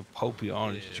think of pulpy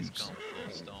orange juice?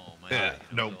 Yeah,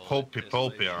 no, pulpy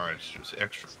orange juice,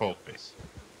 extra pulpy.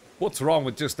 What's wrong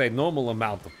with just a normal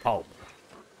amount of pulp?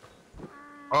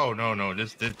 Oh no,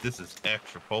 this is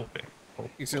extra pulpy.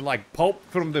 Is it like pulp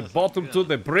from the bottom to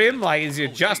the brim? Like, is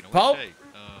it just pulp?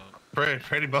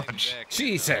 Pretty much.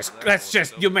 Jesus, that's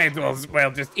just, you may as well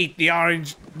just eat the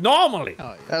orange normally.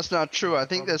 That's not true. I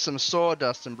think there's some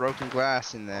sawdust and broken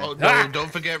glass in there. Oh no, don't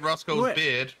forget Roscoe's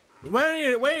beard.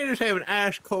 Why don't you just have an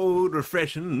ice cold,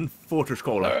 refreshing Fortress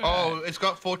Cola? Oh, it's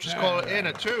got Fortress Cola in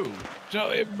it too. So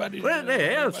everybody. What the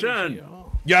hell, son?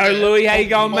 Yo, Louis, how you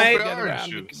going, mate?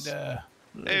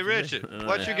 Hey, Richard,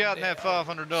 what you got in that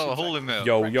 $500 holy milk?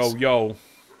 Yo.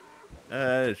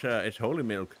 It's holy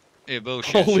milk. Yeah,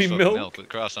 bullshit. Holy it's milk? milk with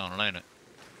cross on it, ain't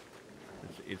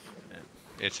it?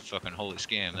 It's a fucking holy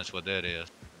scam. That's what that is.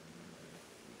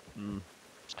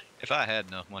 If I had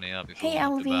enough money, I'd be Hey,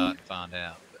 fool enough to buy it Alvy. and find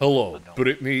out. Hello,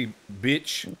 Brittany,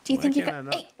 bitch. Do you think you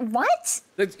could? Hey, what?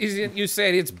 Isn't you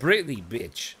said it's Brittany,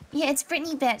 bitch? Yeah, it's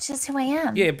Brittany, bitch. That's who I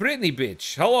am. Yeah, Brittany,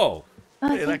 bitch. Hello.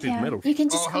 Oh, thank you. You can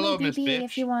just call me Miss BB Bitch.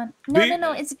 if you want.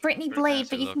 No, it's Brittany Blade,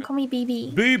 but you can call me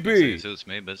BB. BB. Suits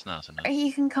me, but it's nice enough. Or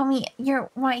you can call me your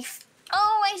wife.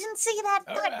 Oh, I didn't see that.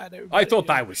 But I thought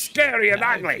I was scary and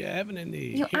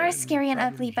ugly. you are scary and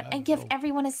ugly, but I give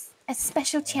everyone a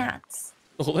special chance.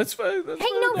 Oh, that's fine. That's Hey,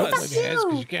 no, fine. fuck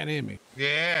you. You can't hear me.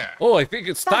 Yeah. Oh, I think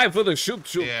it's time for the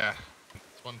shoot. Yeah.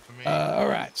 It's one for me. All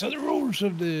right. So the rules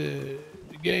of the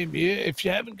game here: if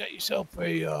you haven't got yourself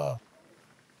a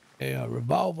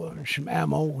revolver and some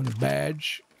ammo and a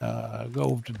badge, go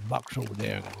over to the box over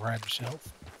there and grab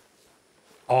yourself.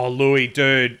 Oh, Louis,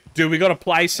 dude, we got to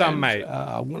play some, mate.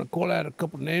 I'm gonna call out a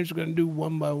couple names. We're gonna do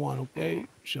one by one, okay?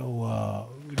 So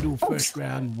we do a first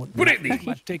round. It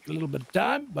might take a little bit of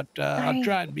time, but I'll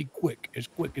try and be quick as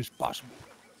possible.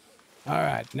 All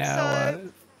right, now.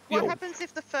 What happens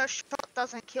if the first shot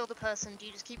doesn't kill the person? Do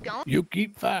you just keep going? You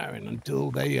keep firing until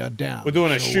they are down. We're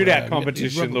doing a shootout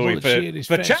competition, Louis,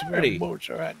 for charity. Bullets,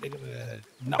 all right, they're gonna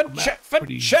knock 'em out For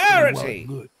pretty charity.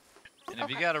 well, good. And if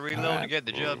you got to reload to get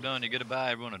the job done, you got to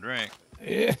buy everyone a drink.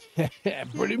 Yeah,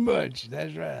 pretty much.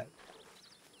 That's right.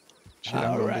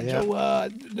 All right. So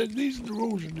these are the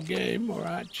rules of the game. All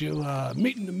right. You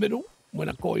meet in the middle when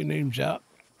I call your names out.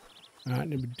 All right.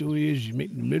 Number 2 is you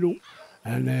meet in the middle,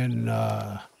 and then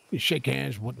you shake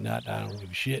hands, whatnot. I don't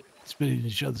give a shit. Spit in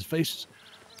each other's faces.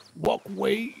 Walk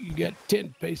away. You got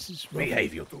 10 paces.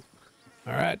 Behave, you two.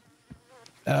 All right.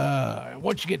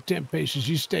 Once you get 10 paces,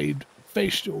 you stayed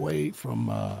faced away from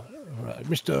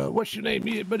Mr. What's your name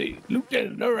here, buddy?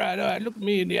 Lieutenant. All right. Look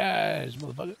me in the eyes,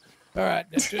 motherfucker. All right.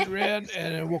 Now turn around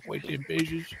and then walk away 10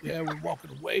 paces. Yeah, we're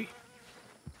walking away.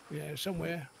 Yeah,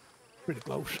 somewhere pretty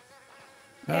close.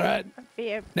 All right.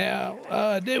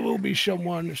 Now, there will be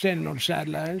someone standing on the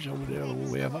sidelines over there or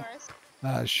wherever,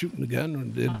 shooting the gun,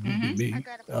 and it'll be me.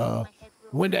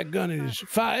 When that gun is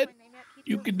fired,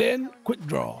 you can then quick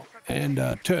draw and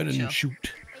turn and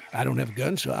shoot. I don't have a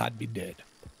gun, so I'd be dead.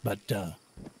 But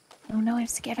Oh no, I'm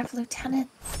scared of Lieutenant.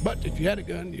 But if you had a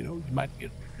gun, you might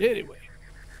get anyway.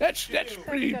 That's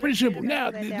pretty simple.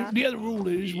 Now the other rule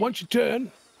is once you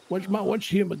turn,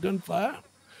 once you hear my gunfire,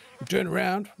 you turn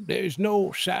around. There is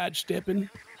no sidestepping.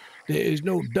 There is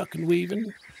no duck and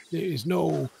weaving. There is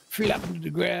no flapping to the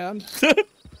ground.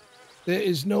 There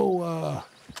is no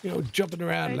jumping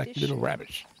around like little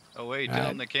rabbits. Oh wait, tell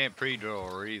them they can't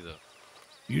pre-draw either.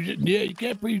 You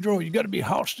can't pre-draw. You got to be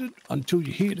hosted until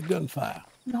you hear the gunfire.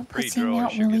 No pussing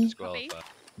out, Willie.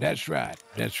 That's right.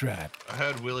 I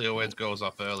heard Willie always goes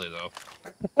off early though.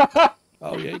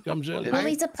 Oh yeah, he comes early.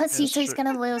 Willie's a pussy, so he's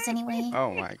gonna lose anyway.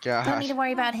 Oh my god. Don't need to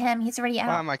worry about him. He's already Why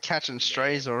out. am I catching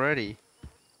strays already?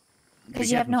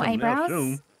 Because you have no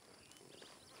eyebrows.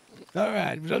 All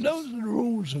right. So those are the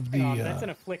rules of the. That's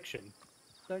an affliction.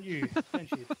 Don't you?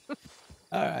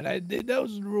 All right.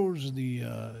 Those are the rules of the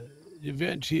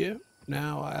event here.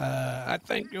 Now, I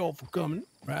thank you all for coming.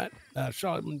 Right.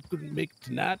 Solomon couldn't make it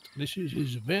tonight. This is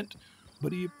his event,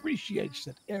 but he appreciates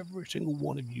that every single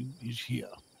one of you is here,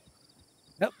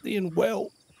 healthy and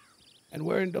well, and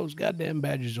wearing those goddamn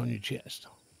badges on your chest.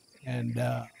 And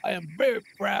I am very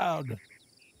proud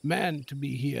man to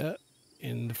be here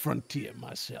in the frontier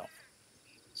myself.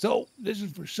 So this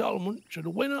is for Solomon. So the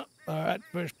winner, all right,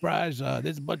 first prize,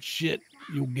 there's a bunch of shit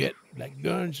you'll get, like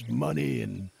guns, money,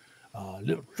 and a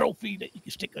little trophy that you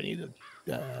can stick on either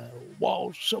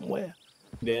walls somewhere.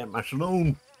 Yeah, my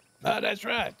saloon. That's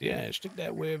right. Yeah, stick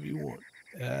that wherever you want.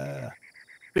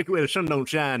 Pick where the sun don't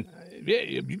shine. Yeah,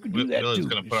 you can do that too.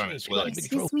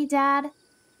 Excuse me, Dad.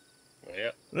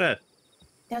 Yeah.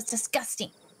 That's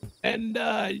disgusting. And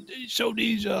so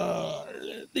these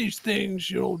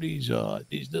things, you know, these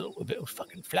little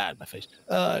fucking fly in my face.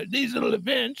 These little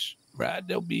events, right?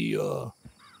 They'll be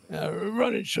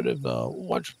running sort of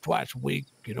once or twice a week.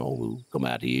 You know, we'll come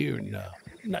out here and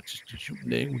not just a shooting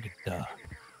thing. We get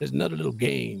there's another little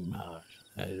game.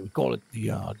 We call it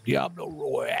the Diablo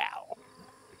Royale.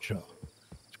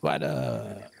 It's quite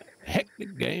a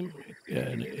hectic game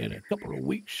in a couple of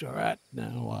weeks. All right,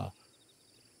 now.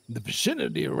 The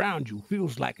vicinity around you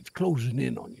feels like it's closing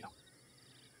in on you.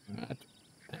 Right?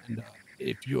 And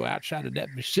if you're outside of that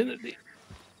vicinity,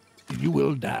 you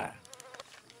will die.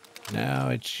 Now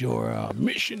it's your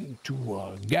mission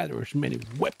to gather as many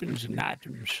weapons and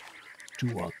items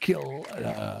to kill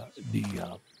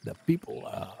the people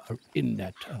in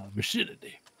that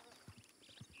vicinity.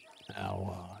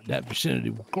 Now that vicinity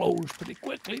will close pretty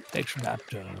quickly. It takes about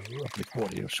roughly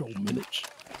 40 or so minutes.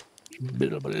 It's a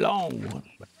bit of a long one,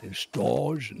 but there's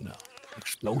stores and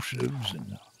explosives,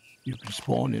 and you can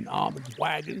spawn in armored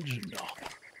wagons and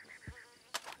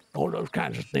all those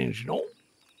kinds of things, you know.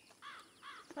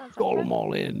 Call them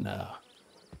all in. Now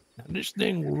this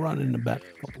thing will run in about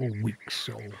a couple of weeks,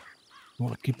 so you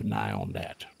want to keep an eye on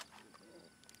that.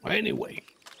 Well, anyway,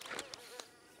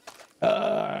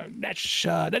 that's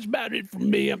about it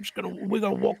from me. We're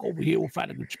gonna walk over here. We'll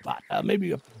find a good spot.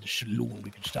 Maybe up at the saloon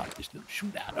we can start this little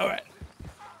shootout. All right.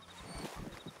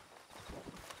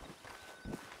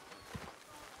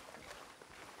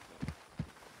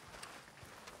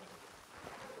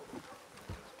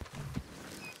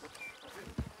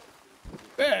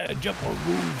 Yeah, jump on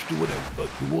roofs, do whatever the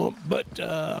fuck you want, but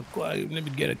let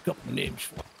me get a couple names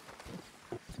for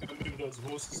you. Move those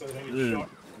horses so they don't get shot.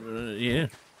 Yeah.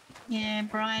 Yeah,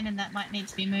 Brian, and that might need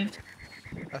to be moved.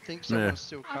 I think someone's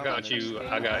still coming. I got you,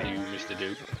 Mr.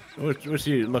 Duke. What's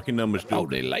your lucky numbers, Duke? Oh,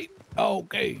 they late?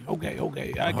 Okay. I can,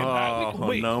 we can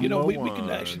wait. You know, we can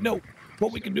actually know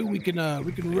what we can do. We can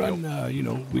run. You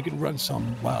know, we can run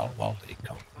some while they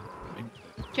come.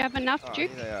 Do you have enough,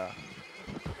 Duke? Yeah.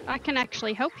 I can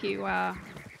actually help you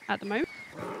at the moment.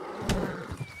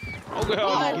 Oh,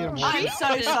 God. I'm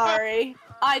so sorry.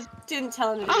 I didn't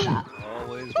tell him to do that.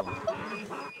 Always one.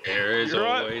 There is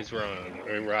always one.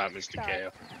 Right, Mr.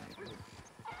 Cal.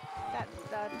 That's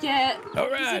done. Yeah. All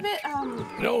right. It's a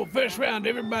bit, You know, first round,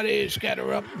 everybody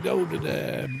scatter up, go to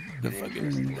the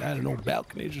fucking, I don't know,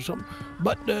 balconies or something.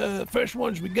 But the first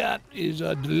ones we got is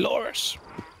Dolores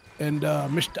and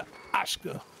Mr.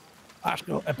 Oscar.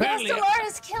 Apparently, Yes,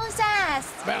 Dolores, kill his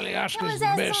ass. Apparently, Kill Oscar's his the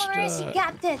ass, best Dolores. You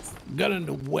got this. gun in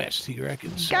the West, he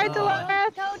reckons. Go, Dolores.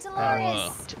 Go,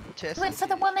 Dolores. Do it for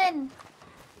the woman.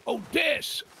 Oh,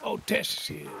 Tess is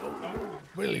here. Oh,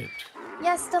 brilliant.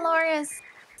 Yes, Dolores.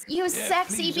 You Yeah,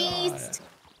 sexy please, beast.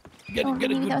 Get a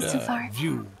maybe that was too good far.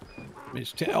 view,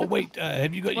 Miss Tess. Oh, wait,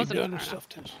 have you got your gun and stuff,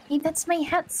 Tess? Hey, that's my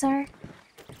hat, sir.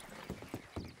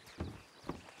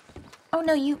 Oh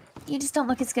no, you just don't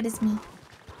look as good as me.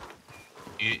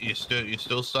 You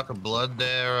still sucking blood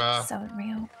there, So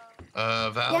real.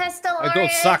 Val? Yes, Dolores. I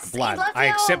don't suck blood. We love I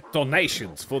you. accept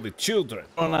donations for the children.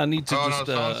 Well, I need to Oh, no, just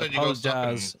someone said you go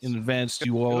apologize in advance to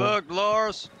you all. Look,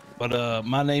 Lars. But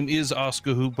my name is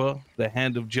Oscar Hooper, the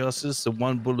Hand of Justice, the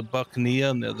One Bullet Buccaneer,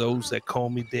 and there are those that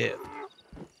call me Death.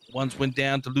 Once went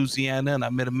down to Louisiana, and I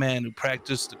met a man who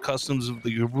practiced the customs of the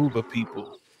Yoruba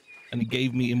people, and he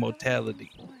gave me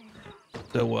immortality.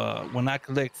 So when I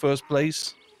collect first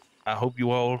place, I hope you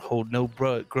all hold no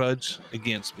grudge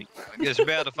against me. I guess we're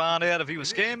about to find out if he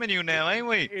was scamming you now, ain't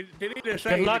we? Did he just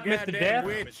say Good luck, he's a Mr. goddamn Death.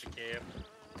 witch?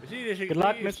 Good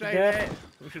luck, Mr. Death.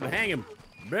 We should hang him.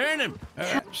 Burn him. All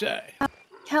right, so,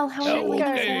 Cal, how are you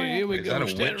okay, here we Is go. that a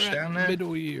Stand witch right down in there? the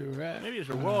middle here, right? Maybe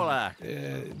it's a warlock.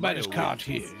 By this cart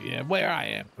here, yeah, where I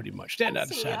am, pretty much. Stand out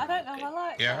the see, side. I don't know my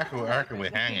life. Yeah, I reckon we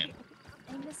hang him.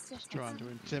 Trying to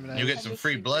intimidate. You get some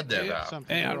free blood there, Yeah, Val.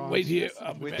 hang on, wait here.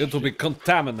 I'll be back. It will be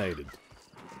contaminated.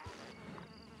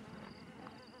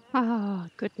 Oh,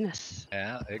 goodness.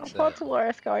 Yeah, I'll exactly. put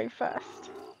Dolores going first.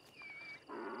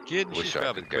 Kidding, Wish she's I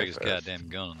probably could the go biggest first. goddamn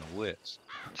gun in the West.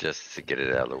 Just to get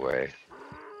it out of the way.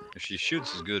 If she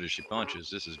shoots as good as she punches,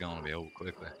 this is going to be over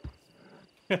quickly.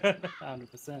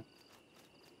 100%.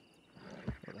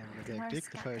 Dick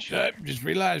the first I just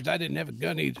realized I didn't have a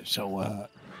gun either, so,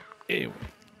 anyway.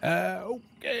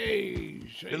 Okay.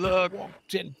 So Good luck. Walk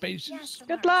 10 paces.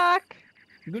 Good luck.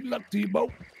 Good luck to you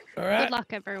both. All right. Good luck,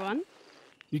 everyone.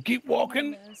 You keep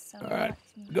walking. All right.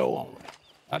 Go on.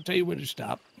 I'll tell you when to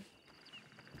stop.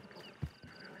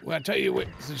 Well, I'll tell you when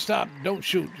to stop. Don't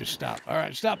shoot. Just stop. All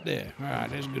right. Stop there. All right.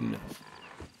 That's good enough.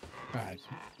 All right.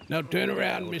 Now turn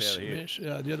around, miss.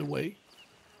 The other way.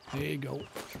 There you go.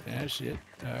 That's it.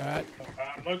 All right.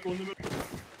 Local in the middle.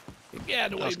 Get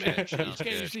out of the way, man. Nice Can't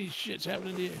catch. see shit's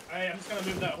happening here. Hey, I'm just gonna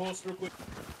move that horse real quick.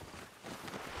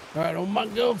 All right, on my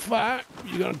gunfire,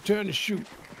 you're gonna turn and shoot.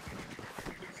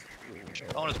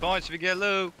 Bonus points if you get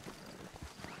loot.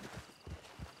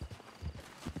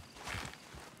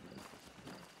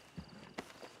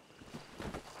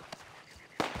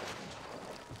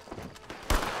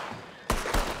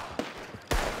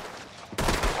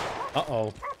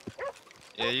 Uh-oh.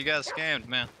 Yeah, you got scammed,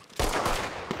 man.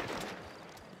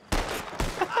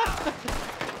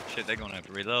 Shit, they're gonna have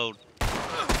to reload.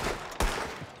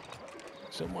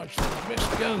 So much for the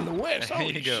best gun in the West. There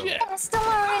Holy you go. shit. Yes,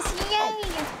 Dolores,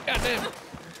 yay! Goddamn.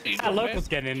 Our locals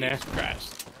getting in there.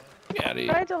 Christ. Get out of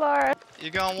here. Hi, Dolores.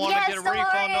 You're gonna want to get a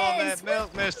refund on that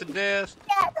milk, Mr. Death.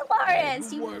 Yeah,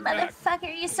 Dolores, you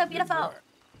motherfucker, you're so beautiful.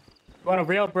 Want a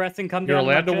real breath and come You're down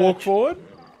allowed my to walk church? forward?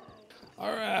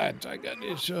 All right, I got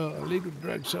this illegal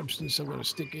drug substance I'm gonna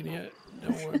stick in here.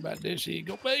 Don't worry about this. Here you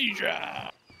go, Beja.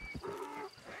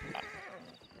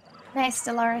 Nice,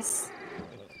 Dolores.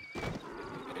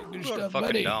 Good What a stuff, fucking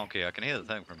buddy. donkey. I can hear the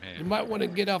thing from here. You might want to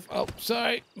get off. Oh,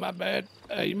 sorry, my bad.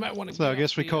 You might want to. So I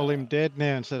guess we call him dead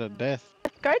now instead of death.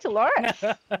 Go, Dolores.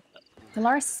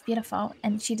 Dolores is beautiful,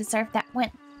 and she deserved that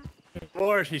win.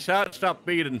 Boris, he stop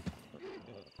beating.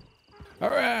 All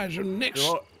right, so next.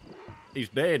 He's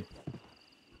dead.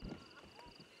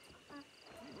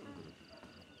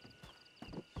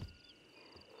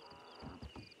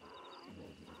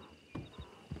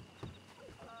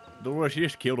 Dolores, you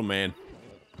just killed a man.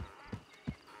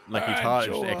 Like his heart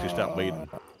Alright, so, actually stopped beating.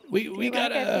 We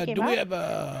got do we have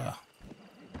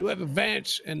a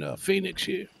Vance and Phoenix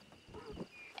here?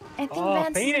 I think Oh,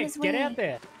 Vance Phoenix, is get out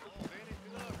there.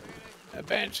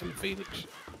 Vance and Phoenix.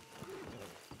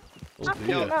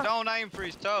 Yo, don't aim for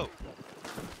his toe.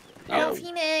 Oh,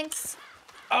 Phoenix.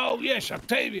 Oh yes,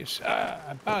 Octavius.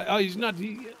 Oh, he's not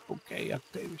here yet. Okay,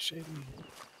 Octavius. Save me.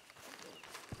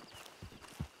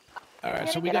 All right,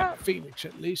 so we got Phoenix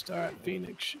at least. All right,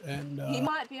 Phoenix and. He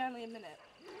might be only a minute.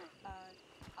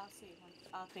 I'll see.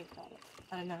 I'll think about it.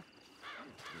 I don't know.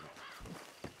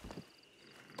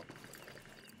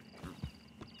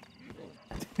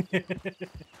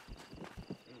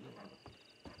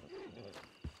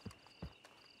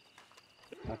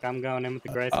 Look, I'm going in with the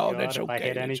grace Oh, of God. that's If I okay,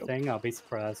 hit that's anything, I'll be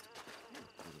surprised.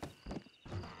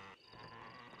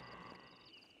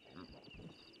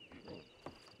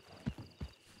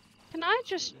 Can I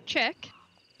just check?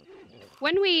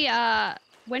 When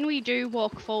we do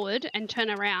walk forward and turn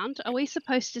around, are we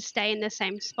supposed to stay in the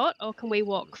same spot, or can we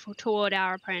walk toward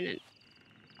our opponent?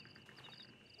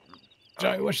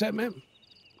 Sorry, what's that, ma'am?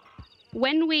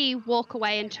 When we walk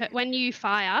away and when you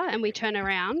fire and we turn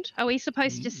around, are we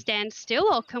supposed to stand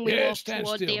still, or can we Yeah, walk stand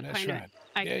toward still. the That's opponent?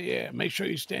 right. Yeah. Make sure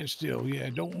you stand still. Yeah,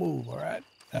 don't move. All right.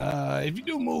 If you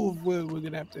do move, we're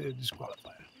gonna have to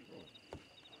disqualify.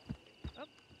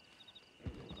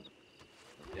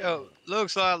 Yo,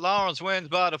 looks like Lawrence wins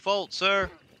by default, sir.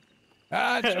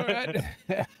 That's all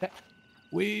right.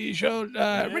 We showed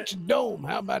Richard Dome.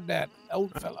 How about that,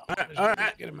 old fellow?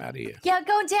 Let's get him out of here. Yeah,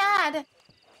 go, Dad.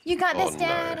 You got this, no.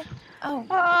 Dad. Oh.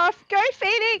 Oh, go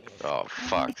Phoenix. Oh,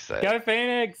 fuck's sake. Go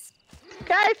Phoenix!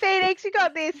 Go Phoenix, you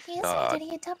got this. Yes, Uh, did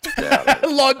he adopt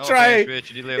Lord Trey,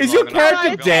 is your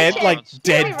character dead? Like,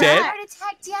 dead? Heart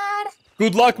attack, Dad.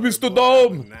 Good luck, Mr.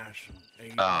 Dome.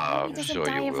 I'm Doesn't sure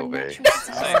die you of will be.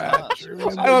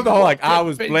 I love the whole, like, I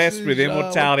was blessed with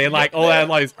immortality and, like, all that,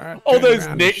 like, all those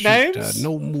nicknames.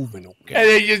 No moving, okay? And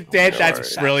then you're dead.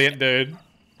 That's brilliant, dude.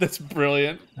 That's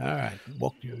brilliant. All right,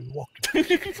 walk. Yeah,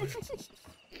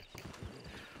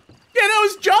 that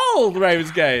was Joel,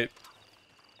 Ravensgate.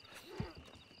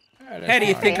 Right, How do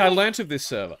you fine. think I learnt of this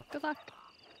server? Good luck.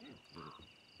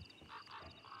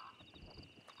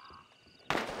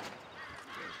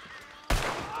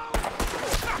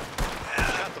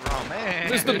 Oh,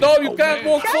 man. Mr. Dome, you can't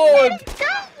walk forward.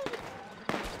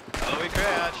 Oh, we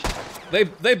crashed.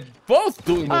 They both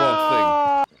doing the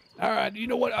wrong All right, you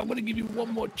know what? I'm gonna give you one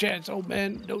more chance, old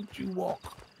man. Don't you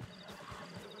walk.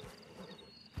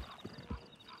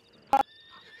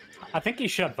 I think he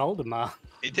shot Valdemar.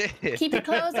 He did. Keep your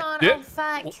clothes on. Yeah. Oh,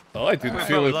 fuck. thing. Oh, I didn't We're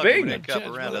feel a lucky when thing. they cup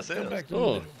around us.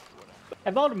 Oh, Hey,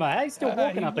 Valdemar, how you still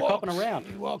walking he after walks. copping around?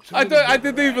 He walks. I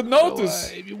didn't even notice.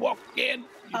 So, if you walk again, you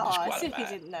Oh, as if disqualified.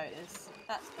 you didn't notice.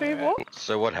 That's Do you walk?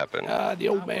 So what happened? The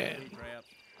old man.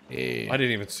 Yeah. I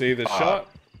didn't even see the shot.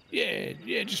 Yeah,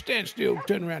 just stand still,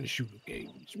 turn around and shoot, okay?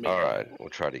 It's me. All right, we'll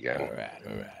try it All again.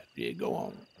 right. Yeah, go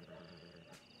on.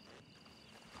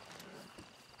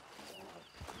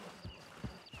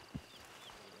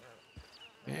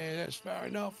 Yeah, that's fair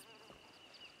enough.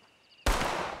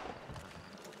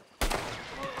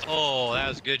 Oh, that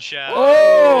was a good shot.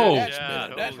 Oh! Good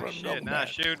shot. Holy shit, nice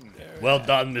shooting. Well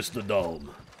done, Mr.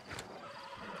 Dome.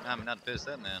 I'm not to piss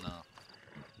that man off.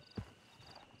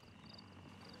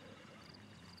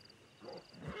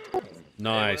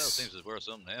 Nice. Seems it's worth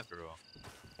something after all.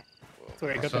 That's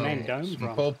where I got the name Dome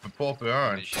from. Pulpy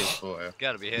orange for you.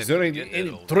 Gotta be happy. Is there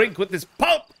any drink with this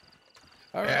pulp?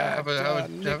 All right, have a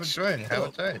drink. Have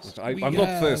a taste. I'm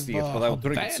not thirsty yet, but I'll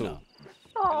drink it soon.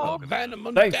 Oh, Vanna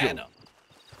Thank you. Montana.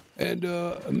 And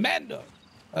Amanda.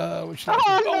 Which no,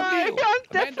 O'Neill. don't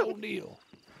Amanda O'Neill.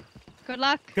 Good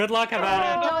luck. Good luck,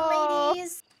 Havana. Go,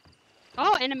 ladies.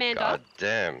 Oh, and Amanda. God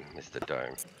damn, Mr.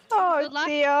 Dome. Oh Good luck.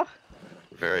 dear.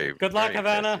 Very. Good luck, very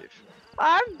Havana.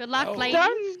 impressive. Good luck, Oh.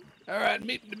 ladies. All right,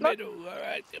 meet in the middle. All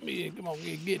right, come here. Come on,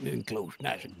 get in close,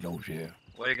 nice and close here.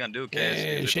 What are you gonna do, Cass?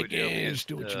 Yeah, shake hands,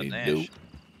 do what you need to do.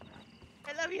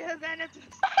 I love you, Havana.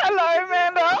 Hello,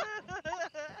 Amanda.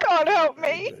 God help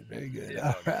me. Very good.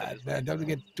 All right, now don't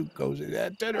get too cozy.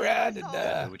 Turn around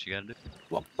and What you gotta do?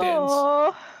 walk dance.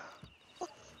 Oh.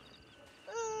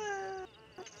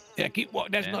 Yeah, keep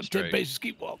walking. That's Dance not 10 straight. paces.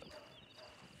 Keep walking.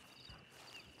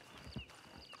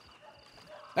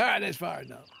 All right, that's far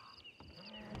enough.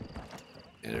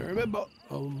 And remember,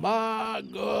 oh my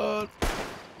God.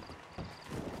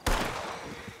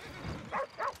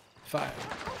 Fire.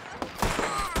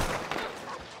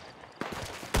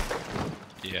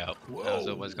 Yeah, I was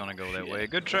always gonna go that way.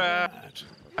 Good try.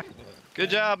 Good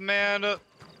job, Amanda.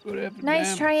 Good effort, Nice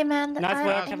ma'am. try, Amanda. Nice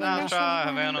work, Nice try,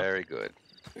 Havana. Very good.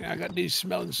 I got these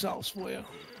smelling salts for you.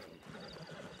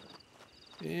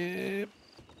 Yep.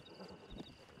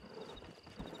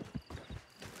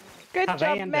 Good job,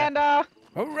 Havana. Amanda.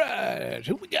 All right,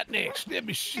 who we got next? Let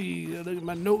me see. Look at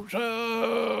my notes.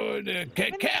 The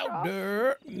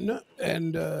K0R8Z.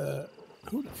 And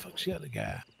who the fuck's the other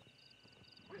guy?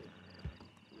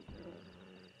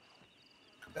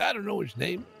 I don't know his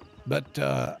name, but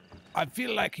I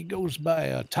feel like he goes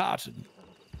by Tartan.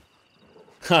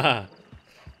 Haha.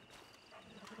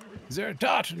 Is there a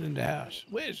Tartan in the house?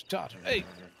 Where's Tartan? Hey.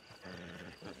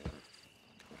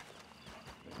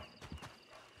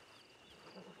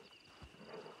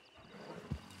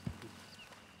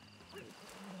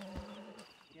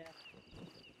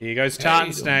 Here goes Tartan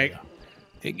Hey, Snake.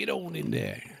 Hey, get on in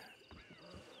there.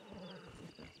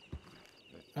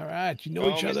 All right, you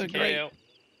know each other. Great.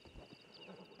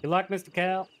 Good luck, Mr.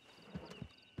 Cal.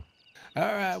 All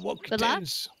right, walk your Good luck.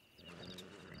 dance.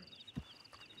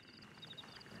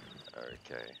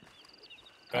 Okay.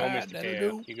 Go, All right, Mr. that'll K.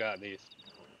 do. You got this.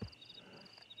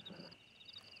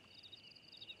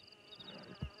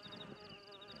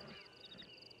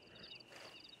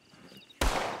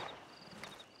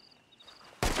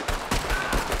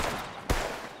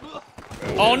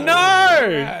 Oh no!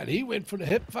 Right, he went for the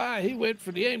hip fire. He went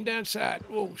for the aim down side.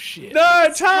 Oh shit! No,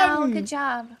 Wow, Tartan! good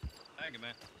job. Thank you,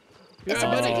 man. It Yeah,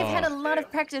 sounds like buddy. you've had a lot of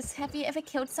practice. Have you ever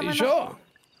killed You someone sure?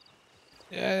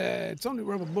 Yeah, it's only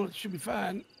rubber bullets. Should be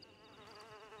fine.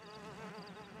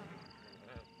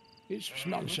 Here's some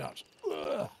smelling shots.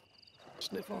 Ugh.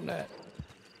 Sniff on that.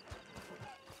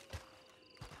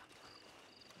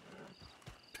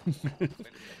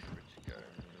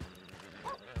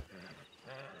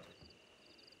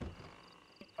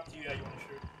 Up to you how you want to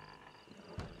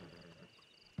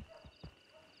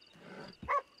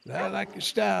shoot. I like your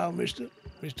style, Mr.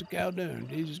 Caldoon.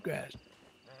 Jesus Christ.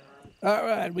 All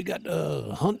right, we got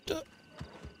Hunter.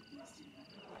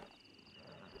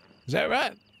 Is that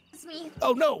right? It's me.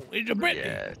 Oh no, it's a Brittany.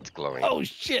 Yeah, it's glowing. Oh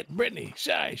shit, Brittany.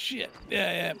 Sorry, shit.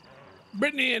 Yeah.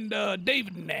 Brittany and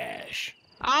David Nash.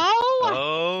 Oh!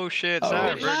 Oh shit,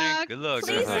 sorry, Good Brittany. luck. Good luck.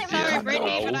 Please Good luck. let me Sorry, know. Brittany,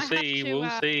 but we'll I have see. to, We'll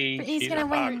see. Brittany's She's gonna a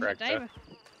win. firecracker. David.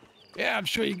 Yeah, I'm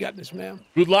sure you got this, ma'am.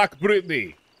 Good luck,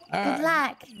 Brittany. All Good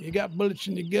luck. You got bullets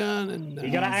in your gun and.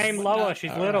 You gotta aim lower.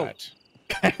 She's all little. right.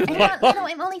 I'm not little.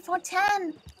 I'm only 4'10".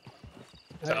 Is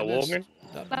that a Walkman?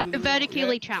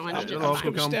 Vertically challenged. I'm just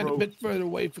gonna stand a bit further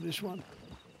away for this one.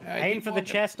 All right, Aim keep for the walking.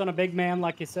 chest on a big man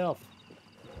like yourself.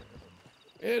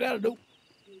 Yeah, that'll do.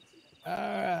 All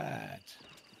right.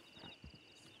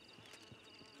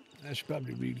 I should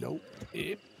probably reload.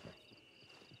 Yep.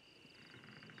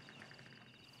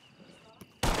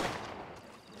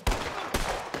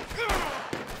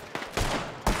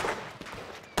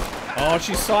 Oh,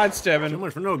 she's sidestepping. So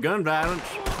much for no gun violence.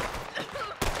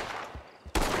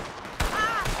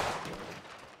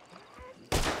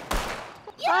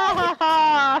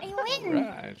 I win.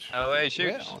 Right. Oh, hey,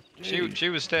 Well, she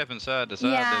was stepping side to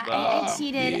side. Yeah, there, I Bob.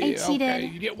 cheated. I Yeah, cheated. Okay,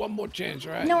 you get one more chance,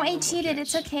 all right? No, You get I one more cheated.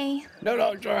 It's chance. okay.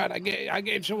 No, it's all right. I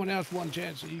gave someone else one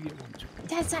chance, so you get one too.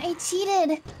 I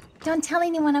cheated. Don't tell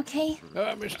anyone, okay? All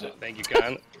right, mister. Thank you,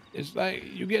 Kyle. It's like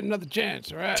you get another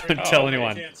chance, all right? Don't tell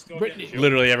anyone. Brittany.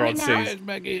 Literally everyone Right now? sees.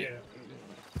 Back in.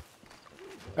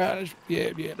 All right,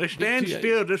 yeah. Let's stand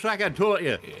still, just like I taught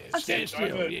you. Yeah, stand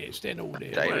still. Yeah, stand over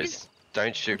there. David,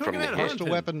 don't shoot from the hip. Hostile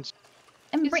weapons.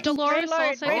 And Is Brittany, Dolores reload,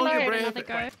 also reload. going to Hold your another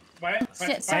go?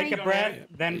 Take sorry. a breath,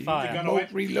 then fire.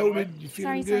 Both reloaded. You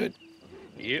Sorry, feeling good?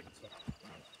 Yep.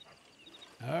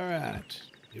 All right.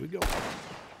 Here we go.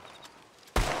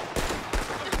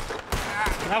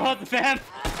 That wasn't them.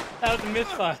 That was a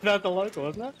misfire. That was the local,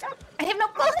 wasn't it? I have no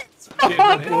bullets.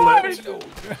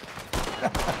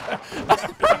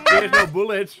 There's no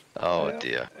bullets. Oh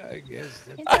dear. I guess.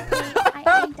 It's okay.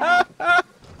 I died.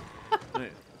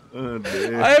 Oh,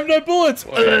 dear. I have no bullets.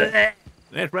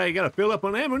 That's why you gotta fill up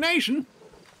on ammunition.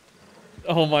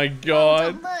 Oh my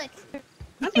god. Look.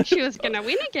 I think she was going to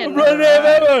win again. Run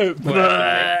out of ammo.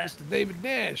 Mr. David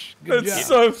Nash. Good That's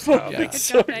job. so funny. Yeah. Good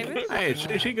So job, David. Hey,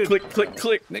 she could click, click,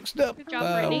 click. Next up, Good job,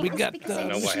 Brittany. we got Because I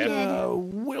cheated. Mr.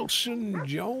 Wilson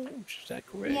Jones. Is that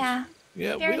correct? Yeah.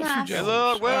 Yeah, Fair Wilson enough. Jones. Hey,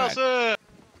 look, All right. Wilson.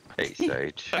 Hey,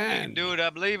 Sage. You can do it. I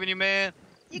believe in you, man.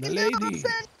 The lady,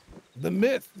 the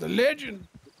myth, the legend,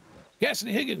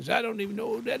 Cassidy Higgins. I don't even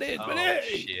know who that is, but Oh,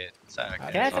 hey. shit. Sorry.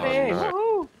 Cassidy.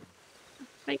 Oh, Woohoo.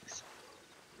 Thanks.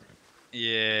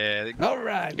 Yeah. All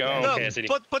right. Go on, Look, Cassidy.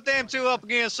 put them two up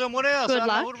against someone else. Good I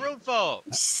luck. know who to root for.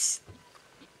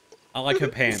 I like her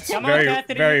pants. Come on, Very,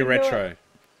 Cassidy, very you can do retro.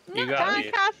 You Come got on,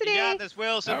 it. Cassidy. You got this,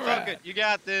 Wilson. All Fuck right. it. You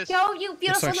got this. Go, you Looks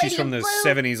beautiful like she's lady from in the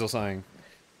blue. 70s or something.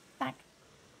 Back.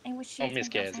 I wish she Oh, was Miss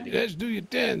my girlfriend. Cassidy. Let's do your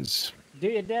tens. Do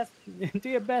your best. Do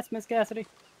your best, Miss Cassidy.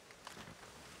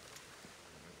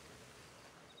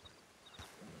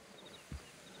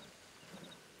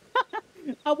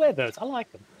 I'll wear those. I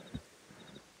like them.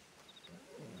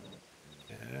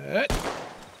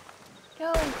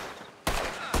 Go.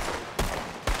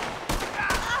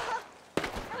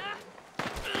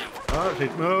 Oh,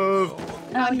 she's moved.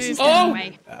 Oh, moved she's out of the gone.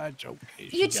 way. That's okay.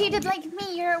 You cheated like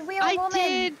me. You're a real I woman.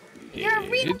 did. You're a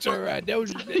real It's all right. That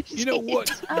was, you know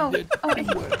what? Oh,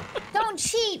 don't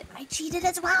cheat. I cheated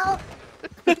as well.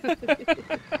 Good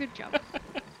job.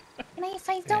 Can I have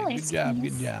 $5? Good job.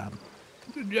 please? Good job.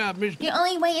 Good job, Miss. The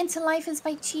only way into life is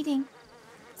by cheating.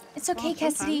 It's okay,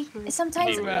 Cassidy.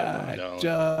 Sometimes, All right.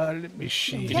 Let me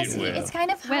see. Cassidy, here. it's kind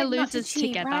of We're hard not to losers cheat,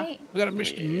 together. right? We got a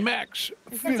Mr. Max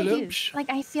That's like, Phillips. like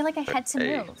I feel like I had to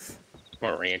Hey. move.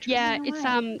 Or ranch. Yeah, You know it's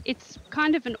what? it's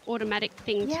kind of an automatic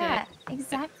thing Yeah,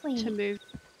 exactly. to move.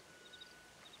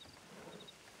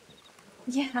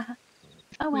 Yeah.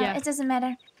 Oh well, Yeah. it doesn't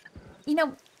matter. You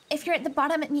know, if you're at the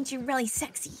bottom, it means you're really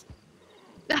sexy.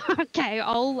 Okay,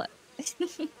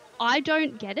 I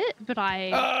don't get it, but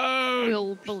I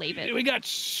will believe it. We got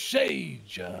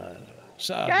Sage. Go,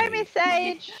 Miss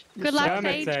Sage. Good luck, Go,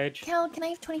 Miss Sage. Sage. Kel, can I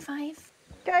have 25?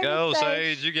 Go, Miss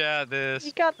Sage. You got this.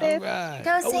 You got this. Right.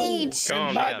 Go, Oh, Sage. Come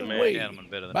on, by man. the way, Gentleman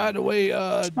better than by me. the way,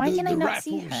 Why the, can I the not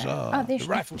see rifles, her? Oh, there the she-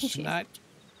 rifles here she is. tonight.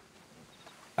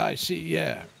 I see.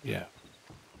 Yeah.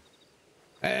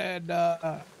 And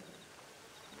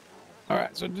all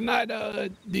right. So tonight,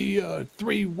 the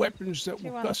 3 weapons that You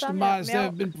were want some? customized Yeah,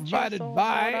 have been milk, provided juice, or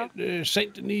by water? the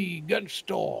Saint Denis gun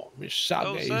store, Miss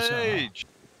Go, Saga's. Sage.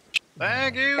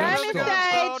 Thank you. Go, Let's Miss go. Sage.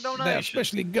 Oh, They're donation.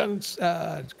 especially guns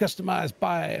customized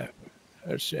by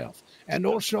herself. And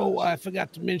also, I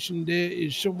forgot to mention there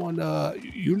is someone,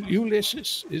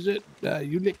 Ulysses, is it?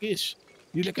 Ulysses?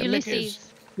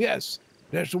 Ulysses. Yes,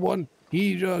 that's the one.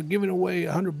 He's giving away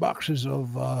 100 boxes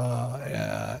of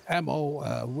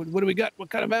ammo. What do we got? What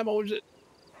kind of ammo is it?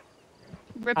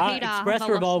 Repeater. Express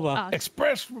revolver.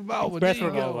 Express revolver. Express there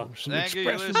you go. revolver. Some Thank you,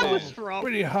 express Ulysses. I was revolver. wrong.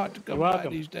 Pretty hard to come You're by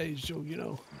welcome. these days, so you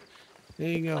know. There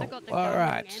you go. got the All gun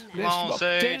right. again Come Let's on, look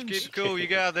Sage. tens. Keep it cool. You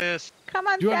got this. Come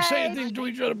on, Do you want to say Sage. anything to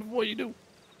each other before you do?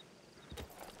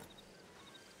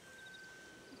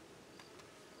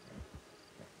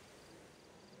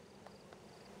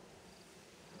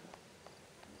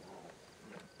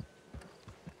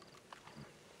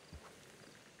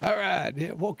 All right,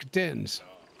 yeah, walk your tens.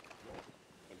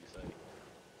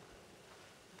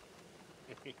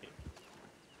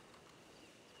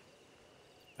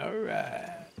 All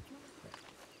right.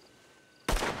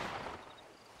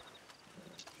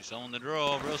 She's on the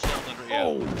draw. Real on the draw.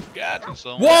 Oh, God. She's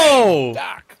on- Whoa!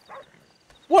 Doc.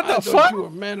 What the I thought fuck? you were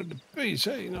a man of the piece.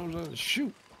 Hey, he knows how to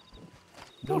shoot.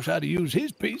 Knows how to use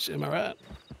his piece, am I right?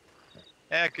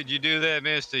 How could you do that,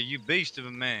 mister? You beast of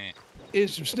a man.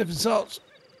 Here's some sniffing salts.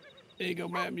 There you go,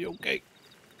 ma'am. You okay?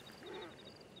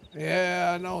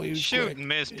 Yeah, I know. He was Shooting, quick.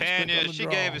 Miss He was quick on Pena. the She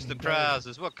draw. gave us the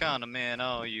prizes. What kind of man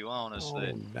are you, Oh,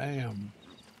 honestly? damn.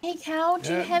 Hey, Cal,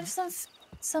 do you Yeah. have some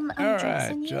All drinks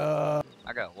in right. you?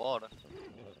 I got water.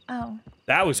 Oh.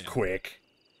 That was quick.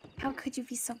 How could you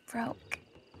be so broke?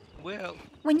 Well,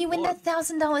 When you win that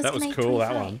 $1,000, That was can I cool,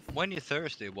 that 25? one. when you're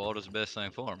thirsty, water's the best thing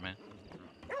for it, man.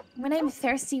 When I'm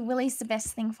thirsty, Willie's the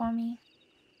best thing for me.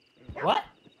 What?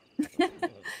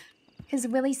 Because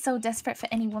Willie's so desperate for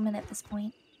any woman at this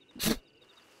point.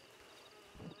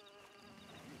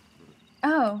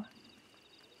 Oh.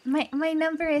 My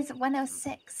number is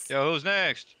 106. Yo, who's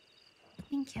next?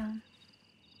 Thank you.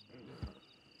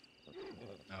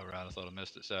 Oh, right, I thought I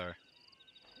missed it, sorry.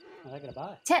 I gotta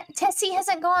buy. Tessie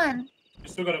hasn't gone. You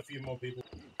still got a few more people.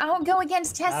 I'll go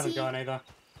against I haven't Tessie. gone either.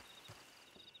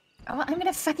 Oh, I'm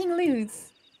gonna fucking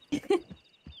lose.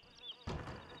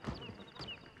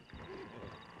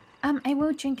 I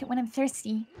will drink it when I'm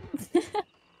thirsty.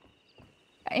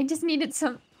 I just needed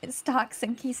some stocks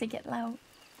in case I get low.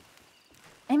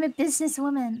 I'm a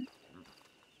businesswoman.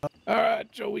 All right,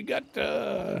 so we got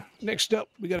next up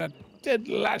we got a Ted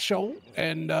Lasso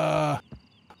and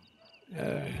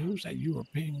who's that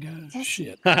European guy?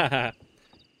 Shit. Hey,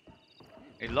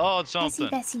 Lord something.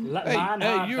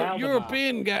 Hey, you're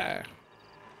European guy.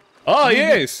 Oh,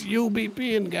 yes.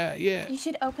 UBPN guy, yeah. You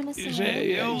should open a Is saloon. that-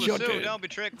 yeah, Yo, it's your Sue, turn. don't be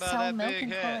tricked by Sell that milk big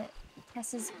and call hat. it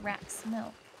Tess's Racks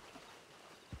Milk.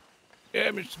 Yeah,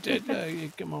 Mr. Ted, yeah,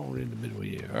 come on in the middle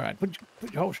here. All right, put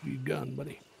your horse to your gun,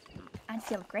 buddy. I'd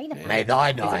feel great about May it.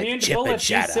 thy knife chip and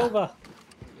shatter. Silver.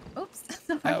 Oops.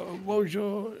 What was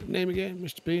your name again,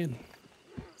 Mr. Bean?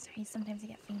 Sorry, sometimes I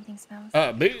get fainting spells.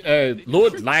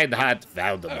 Lord Leinhart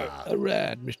Valdemar. All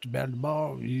right, Mr.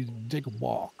 Valdemar, you take a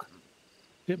walk.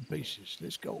 10 paces,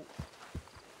 let's go.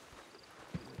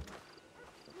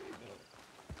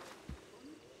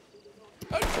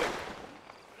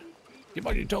 Keep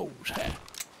on your toes.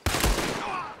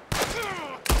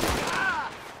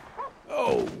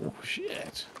 Oh,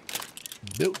 shit.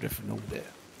 Built different over there.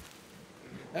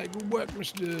 Hey, good work,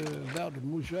 Mr.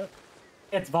 Valdemar.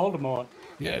 It's Voldemort.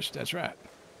 Yes, that's right.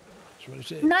 That's what I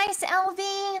said. Nice,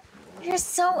 LV. You're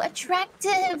so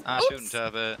attractive. I Oops. shouldn't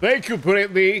have it. Thank you,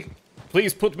 Brittany.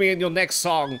 Please put me in your next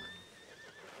song.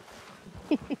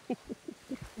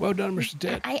 Well done, Mr.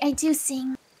 Ted. I do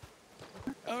sing.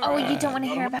 Oh, you don't want to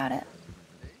hear about it.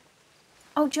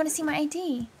 Oh, do you want to see my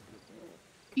ID?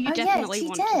 You Oh, definitely yes,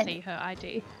 want you to did. see her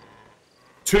ID.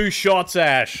 2 shots,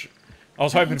 Ash. I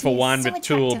was hoping for Indeed, 1, so but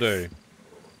 2 will do. attractive.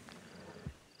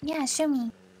 Yeah, show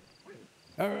me.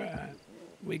 All right,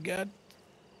 we got.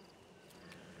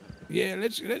 Yeah,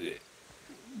 let's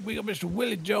we got Mr.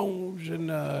 Willie Jones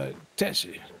and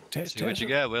Tessie. See what you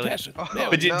got, Willie. Tessa.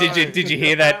 But did you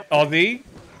hear that, Ozzy?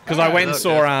 Because I went and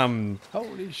saw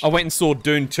Holy shit. I went and saw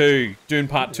Dune 2, Dune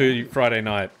Part 2 Friday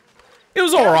night. It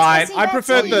was alright. Tessie, I that's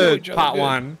preferred you. the Each other part good.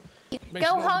 1. Makes Go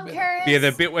it all better. honkers. Yeah,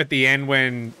 the bit at the end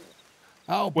when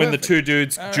Oh, the perfect. 2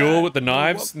 dudes All duel right. with the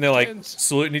knives and they're like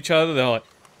saluting each other. They're like,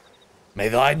 May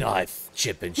thy knife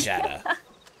chip and shatter.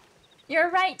 You're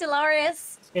right,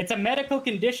 Dolores. It's a medical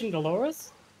condition,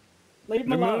 Dolores. Leave him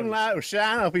The alone. moonlight will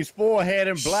shine off his forehead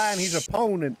and blind his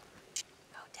opponent.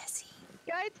 Oh, Tessie.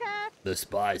 Go, Tess. The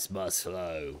spice must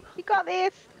flow. You got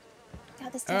this.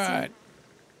 Got this, All Tessie. right.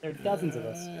 There are dozens of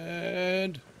us.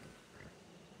 And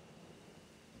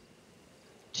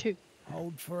 2.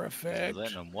 hold for effect.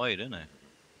 Letting them wait, isn't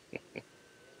it?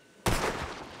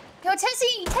 Go,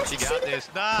 Tessie. Tessie, She shoot got it. this.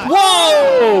 Nice.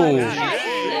 whoa!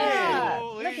 Yeah.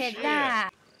 Holy Look at shit.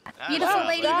 that. That's Beautiful not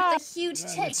lady bad. with the huge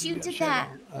tits. You did that.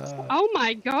 Oh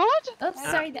my god! Oops,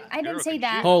 sorry. I didn't say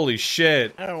that. Holy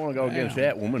shit. I don't want to go against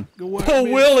that woman. Good work, Poor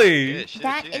Miss. Willie. Yeah, shit,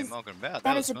 That she ain't is- mucking about.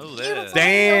 that was is a smooth beautiful- as.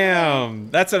 Damn.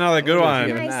 That's another good She one.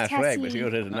 has a Nice, nice swag, but she Tessie.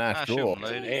 also has a nice Nice draw. shooting,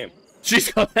 lady. Damn.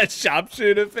 She's got that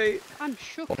sharpshooter feet. I'm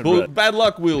shook. Well, bad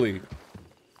luck, Willie.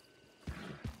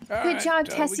 All Good right, job,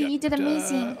 we Tessie. got, You did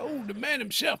amazing. Oh, the man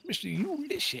himself, Mr.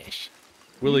 Ulysses.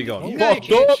 Willie got Ulysses.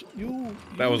 fucked up. You,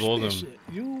 That was Ulysses. awesome.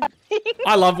 You,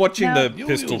 I love watching No. the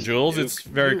pistol duels. It's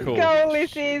very cool. Go,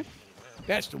 Ulysses.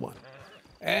 that's the one.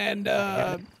 And Good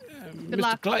Mr.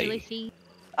 luck, Clay. Ulysses.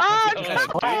 Oh, That's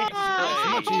come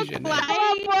on. much easier now.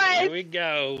 Come on, Here boys. we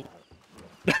go.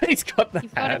 He's got the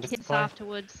You've got hat. to kiss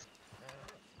afterwards.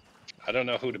 I don't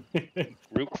know who to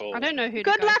root for. I don't know who to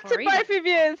Good go luck for to either. both of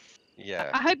you.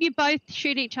 Yeah. I hope you both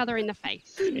shoot each other in the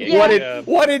face. Yeah,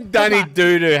 What did Dunny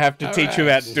do to have to teach you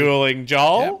about dueling,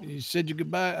 Joel? Yep, you said your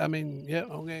goodbye. I mean, yeah,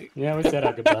 okay. Yeah, we said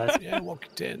our goodbyes. Yeah, walk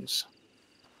your tens.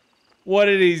 What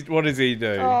does he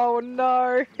do? Oh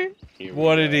no.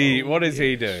 What does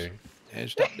he do? And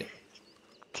stop there.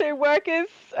 2 workers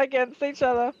against each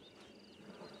other.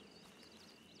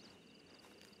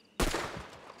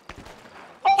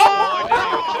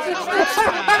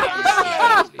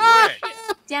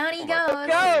 Down he goes.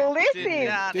 Go, Did him.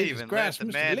 Not even let the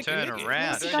man turn around.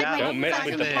 Yes, you got my Don't mess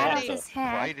fucking with hat off him. his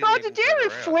head. Oh, did you ever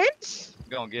flinch?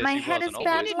 Gonna guess My he head wasn't is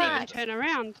bad always luck. bad. Turn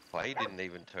around. Clay didn't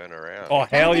even turn around. Oh,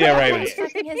 hell yeah, Raven.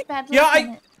 Fucking his bad Yeah, luck in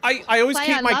it. I always Clay,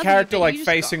 keep I my love you, character but like you just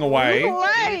facing got away,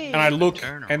 Clay. and I look,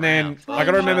 and then I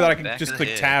gotta remember that I can just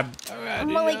click tab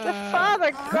Malik, the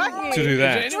father got you. to do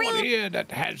that. Is there anyone here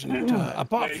that hasn't,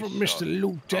 apart from Mr.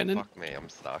 Lieutenant? Fuck me, I'm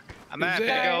stuck. I'm happy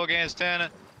to go against Tanner.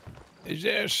 Is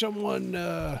there someone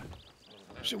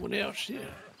else here?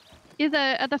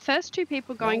 Are the first two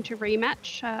people going to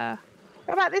rematch?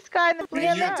 What about this guy in the blue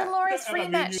Yeah, let shirt? Dolores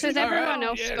rematch. So has everyone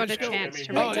else yeah, got a let's go. chance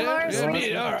to Let rematch? Dolores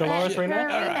rematch. Dolores Let her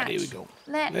rematch? All right, here we go.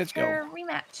 Let's go. her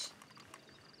rematch.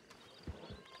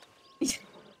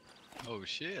 Oh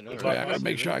shit! I gotta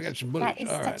make sure I got some bullets. That is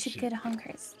All right, such a good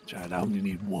hunkers. I only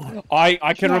need one. I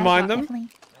can Yeah, remind them. definitely.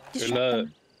 Just Good shut luck.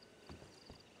 them.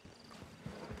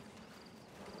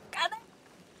 Got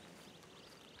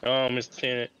it. Oh, Mr.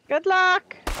 Tennant. Good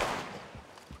luck.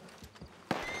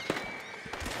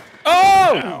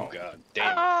 Oh! Oh, God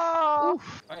damn. Oh.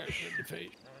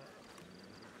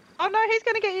 Oh no, he's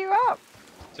gonna get you up.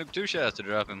 Took 2 shots to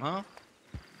drop him, huh?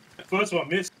 First one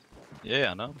missed.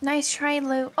 Yeah, I know. Nice try,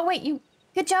 Lou. Oh wait, you.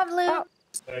 Good job, Lou. Oh.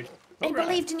 I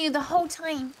believed in you the whole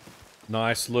time.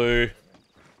 Nice, Lou.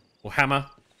 Or Hammer,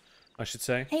 I should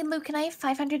say. Hey, Lou, can I have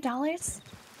 $500?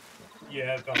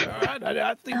 Yeah, All right,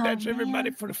 I think Oh, that's everybody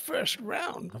man. for the first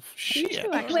round. You Shit.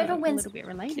 two actually Whoever look a wins, little bit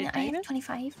related, can I have David.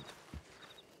 25?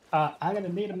 I'm gonna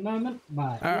need a moment.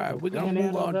 All right, we're gonna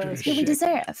move on to the Yeah, we second.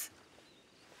 deserve.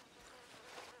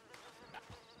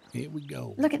 Here we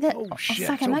go. Look at that. Oh Oh, shit!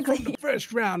 fuck, So I'm from ugly. the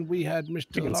first round, we had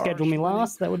Mr. You can Lars schedule me winning,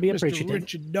 last. That would be Mr. appreciative.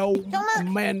 Richard Dome, Don't look.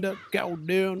 Amanda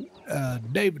Caldoon,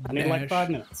 David I need like Nash, 5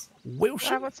 minutes.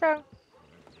 Wilson, What's wrong?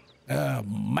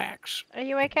 Max, Are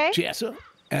you okay? Jessa,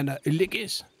 and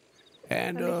Ilikis,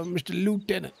 and Mr.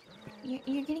 Lieutenant.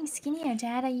 You're getting skinnier,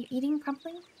 Dad. Are you eating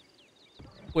properly?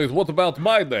 Wait, what about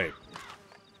my name?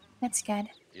 That's good.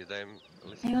 You them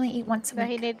I only eat once a No,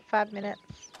 week. he needs 5 minutes.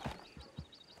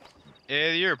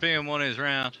 Yeah, the European one is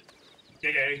round.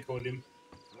 Yeah, he called him.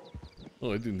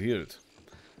 Oh, I didn't hear it.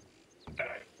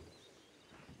 Alright.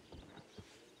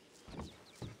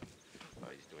 Oh,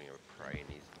 he's doing a pray and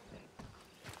he's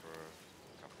for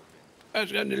a couple of minutes. I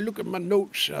was gonna look at my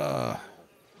notes.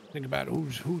 Think about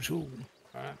who's who. All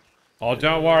right. Oh,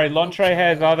 don't worry. Lontre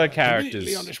has other Immediately on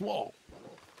characters. this wall.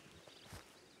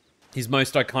 His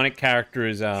most iconic character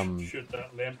is Shoot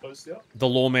that lamppost out. the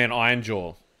lawman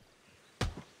Ironjaw.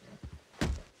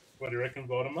 What do you reckon,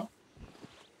 Valdemar?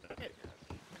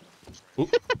 Ooh,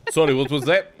 sorry, what was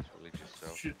that?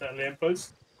 Shoot that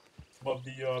lamppost above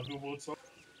the billboard sign.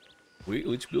 Wait,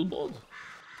 which billboard?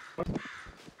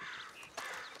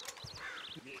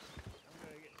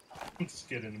 I'm just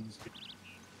kidding. I'm just kidding.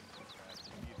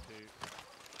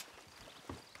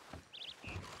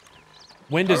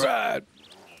 When does All right.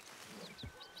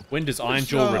 when does Let's,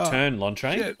 Ironjaw return,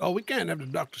 Lontre? Shit. Oh, we can't have the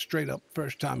doctor straight up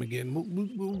first time again. We'll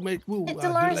Let Dolores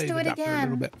delay do the it doctor a little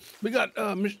again. bit. We got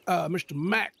Mr.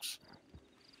 Max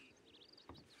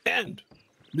and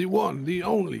the one, the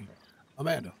only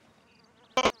Amanda.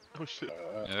 Oh shit.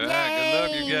 All right, good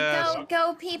luck, you Yay! guys.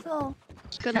 Go, people.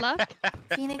 Good luck.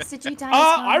 Phoenix, did you die? as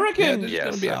I well? Yeah, reckon this is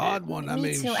gonna be a hard one. I Me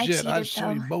mean, too, I shit, I cheated,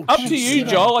 saw you though. both. Up cheat, to you, so I'm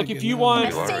Joel. Like, if thinking, you oh, want-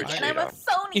 I'm You are a mistaken. I'm a cheater.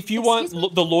 phony. if you want Excuse me?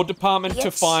 the law department to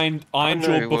Yes. find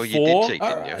Ironjaw no, well, you did before cheat,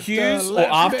 didn't you? Hughes or last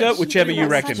after, best. whichever you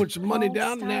Let's reckon. put some money Gold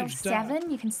down. star Now of it's time.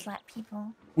 7, you can slap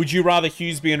people. Would you rather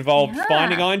Hughes be involved Yeah.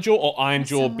 finding Ironjaw or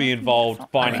Ironjaw be involved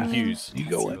finding Alright. Hughes? You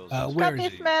go. Got Where is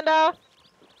this, he? Amanda.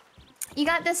 You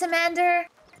got this, Amanda.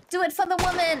 Do it for the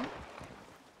woman.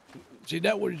 See,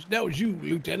 that was you,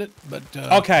 Lieutenant. But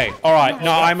Okay, all right.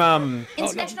 No, I'm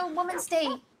International Women's Day.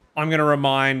 I'm gonna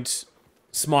remind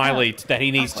Smiley that he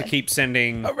needs to keep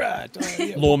sending All right.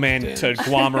 Yeah, lawmen to understand.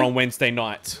 Guam on Wednesday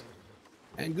nights.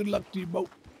 And good luck to you both.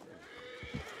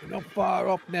 We're not far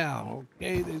off now.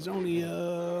 Okay, there's only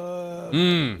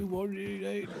 2 more,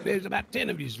 8, there's about 10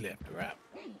 of you left. All right.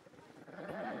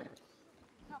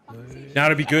 Now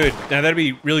that'd be good. Now that'd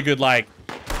be really good. Like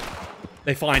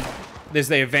there's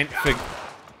the event for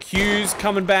Hughes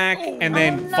coming back, and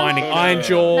then no. finding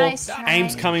Ironjaw. Nice try.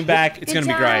 Ames coming back. It's Good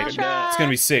gonna be great. job. It's gonna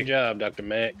be sick. Good job, Dr.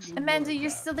 Max. Amanda, you're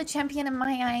still the champion in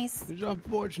my eyes. It's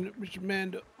unfortunate, Mr.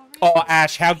 Amanda. Oh,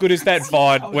 Ash, how good is that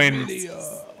VOD when Really,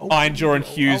 Ironjaw and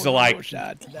Hughes are like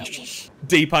side to that one.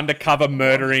 deep undercover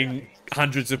murdering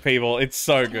hundreds of people? It's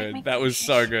so good. That was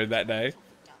so good that day.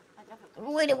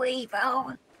 What a way,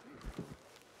 bro.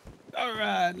 All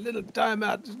right, little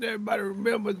timeout. Does everybody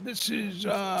remember this is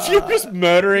You're just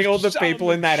murdering all the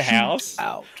people in that house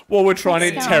Shootout. while we're trying to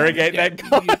Stop. interrogate that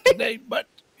guy. Today, but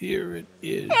Here it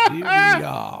is. Here we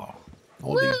are.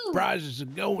 All these prizes are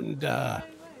going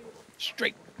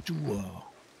straight to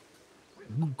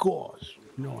good cause.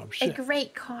 You know what I'm A saying?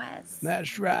 great cause.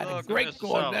 That's right. A great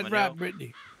cause. That's right,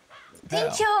 Brittany.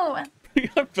 Thank you. I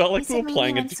felt like You we said were my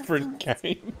playing name, a I'm so different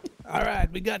game. All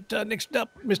right, we got next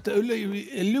up, Mr.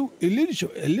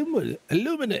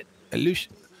 Illuminate,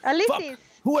 fuck,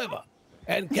 whoever,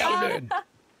 and Calvin.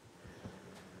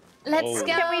 Let's go.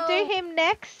 Can we do him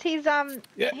next? He's Yeah.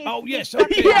 he's, Oh yes. he's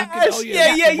Okay.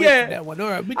 Yes, yeah. That one. All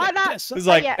right. We Oh, got no. Tessa. It's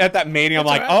like yeah. at that meeting, I'm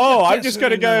That's like, all right. oh, I'm Yes, just yes,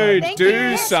 gonna go Thank do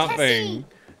you. something.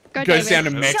 Go, Goes David. down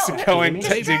to Mexico and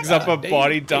digs up a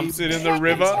body, dumps it in the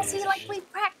river. Tessie, like we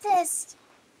practiced.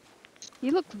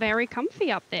 You look very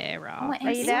comfy up there, Oh, I'm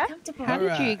Are you so there? comfortable. How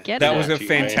did you get That it? was a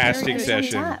fantastic Very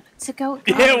session. up to go.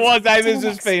 Yeah, it was. to the David's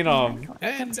next just been railing. on. Go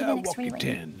And to the next walk your railing,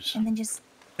 tens. and then just.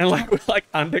 And like we're like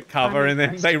undercover, and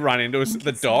then they run into us at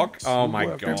the dock. Oh my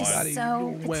Work, god! everybody.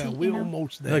 So Well, petite, we're you know?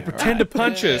 almost there. They pretend to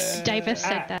punch us. Davis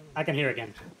said that. I can hear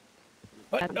again.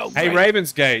 What? No, Hey, great.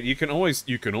 Ravensgate, you can always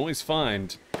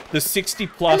find the 60+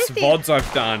 VODs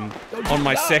I've done on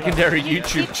my secondary You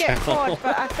YouTube did get caught, channel.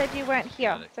 but I said you weren't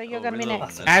here, so you're gonna be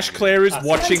next. Ash Clare is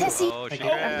watching. I said you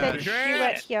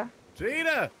weren't here.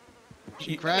 Tina!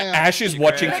 Ash is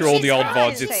watching through all the old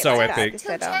VODs. It's so epic.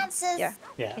 Two chances. Yeah.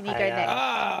 Yeah. Can you go next?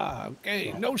 Ah,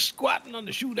 okay. No squatting on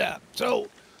the shootout. So.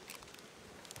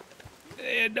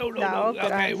 No. No,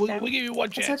 but I Okay, we'll understand. give you one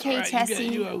It's chance. okay, All right, Tessie.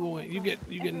 you get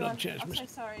another chance. I'm so Mr.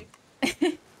 sorry.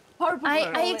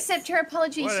 I accept her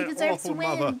apology. What She an deserves to awful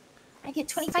win. mother. I get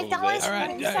 $25 All for right,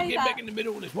 winning. get back in the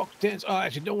middle. Let's walk the tents. Oh,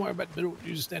 actually, don't worry about the middle.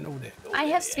 You just stand over there. I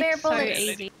have spare So bullets.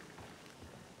 easy.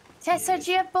 Tessa,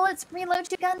 do you have bullets?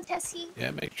 Reload your gun, Tessie.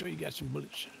 Yeah, make sure you got some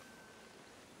bullets.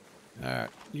 All right,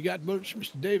 you got bullets,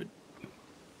 Mr. David.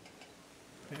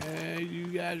 You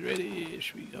guys ready?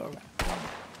 Yes, we all right.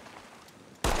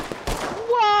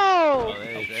 Whoa!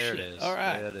 Oh, there it is. All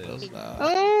right. There it is.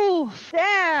 Oh,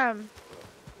 damn!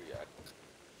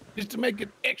 Just to make it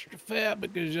extra fair,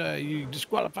 because you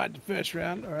disqualified the first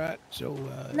round. All right, so.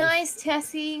 Nice,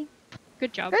 Tessie.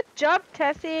 Good job. Good job,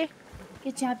 Tessie.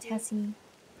 Good job, Tessie.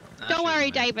 Don't worry,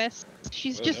 Davis.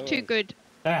 She's just too good.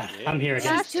 I'm here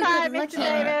again. Last try, Mr.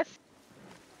 Davis.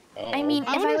 I mean,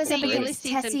 I if I wanna was up see against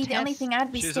Ulysses and Tessie, the only Tess. thing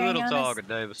I'd be She's a staring little at target,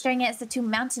 Davis. staring at is the two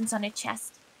mountains on her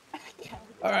chest.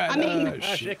 All right. I mean, I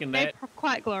shit. second they're that.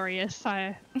 quite glorious.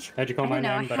 So How'd you call I my don't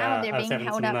know name? But how I they're was being having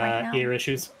held some up right now. ear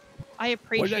issues. I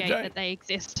appreciate say? that they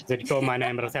exist. Said you called my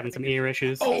name, but I was having some ear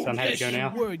issues, Oh, so I'm happy yes, to go you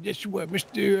now. were. Yes, you were,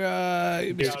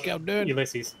 Mr. Calderon.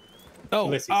 Ulysses. Oh,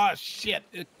 Ulysses. Shit.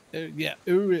 Yeah,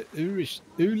 Ulysses.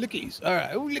 All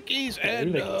right, Ulysses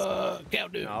and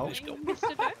Calderon. No. Let's go.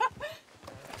 Mr. Doe?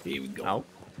 Here we go. No.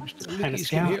 Mr. Kinda Ulysses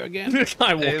scout. here again. The guy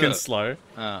Hey, walking look. slow.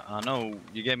 I know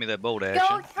you gave me that bolt action,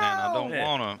 Go, and I don't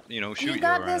Cal! want to, shoot you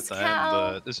got or this, anything, Cal.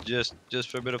 but this is just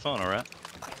for a bit of fun, all right?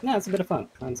 No, it's a bit of fun.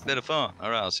 Bit of fun. All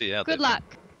right, I'll see you out Good there. luck.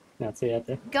 Now, see you out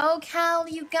there. Go, Cal.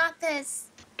 You got this.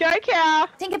 Go, Cal.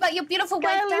 Think about your beautiful Go,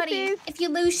 wife, Daddy. Ulysses. If you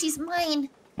lose, she's mine.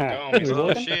 All Go, right. Mr.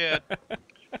 Oh, shit.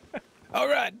 All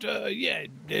right,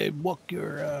 walk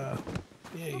your, yeah,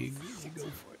 you go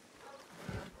for it.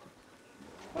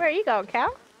 Where are you going,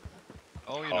 Cal?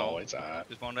 Oh, Oh, it's alright.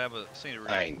 just wanted to have a scenery.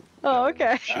 I ain't. Oh,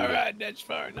 okay. All right, that's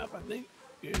far enough, I think.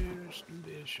 Yeah, let's do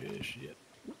this shit.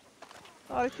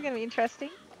 Oh, this is gonna be interesting.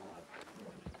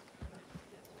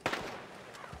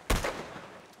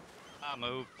 I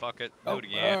move. Fuck it. Do Oh, it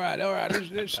again. all right.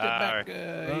 Let's step back.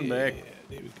 Run yeah, back.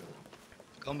 there we go.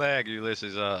 Come back,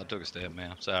 Ulysses. I took a step,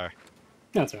 man. Sorry.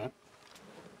 That's all right.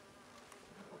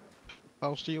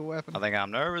 Holster your weapon. I think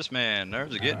I'm nervous, man.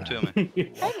 Nerves are getting to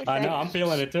me. I know, I'm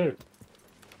feeling it too.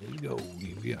 Here we go.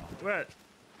 Here we go. What?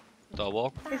 So I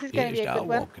walk. This is gonna be a start good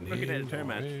one. walking. Looking Here at we the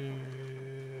termites.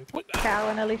 go. Cal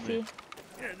and Ulysses.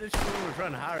 Yeah, this one was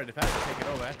running hard. If I had to take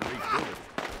it over, I have to rebuild it.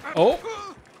 Oh,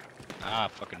 I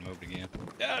fucking moved again. Oh,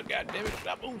 God damn it.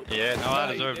 Stop moving. Yeah, no,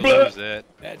 I deserve to Blah. lose that.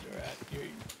 That's all right. Here you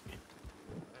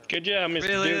Good job, Mr.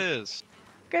 Really Duke. is.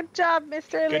 Good job,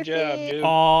 Mr. Good job, Ulysses. dude.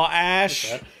 oh,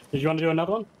 Ash. Did you want to do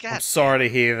another one? I'm sorry to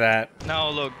hear that. No,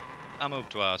 look, I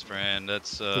moved twice, friend.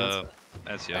 That's yours.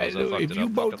 Hey, I look, fucked if it you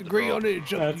up, both fucked up the agree draw. on it,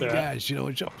 it's up That's to you all right. guys.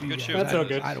 It's up to you Good guys. shoot. That's all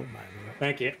good. I don't mind.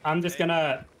 Thank you. I'm just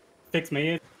gonna fix my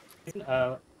ears. Let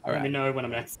me right. know when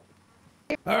I'm next.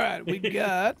 All right, we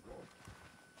got.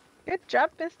 Good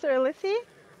job, Mr. Ulysses.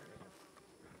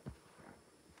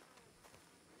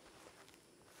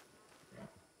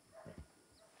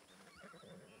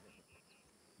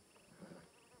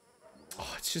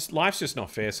 Oh, it's just life's just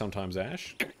not fair sometimes,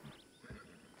 Ash.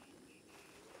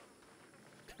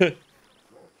 I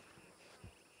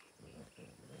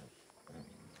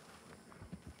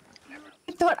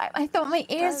thought my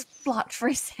ears blocked for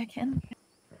a second.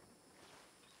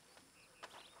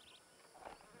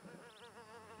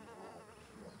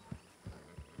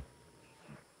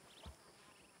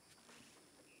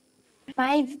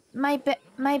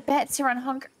 My bets are on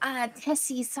hunger.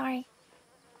 Tessie, sorry.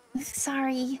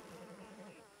 Sorry.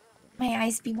 My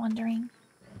eyes be wandering.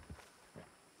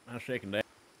 I'm shaking that.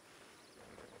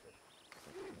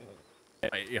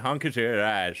 Your hunkers are your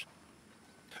eyes.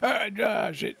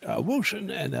 Wilson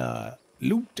and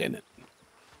Lieutenant.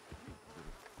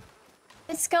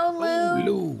 Let's go, Lou.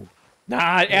 Lou.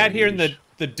 Nah, out here in the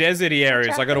deserty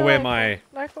areas, I gotta wear my...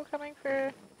 Local coming through.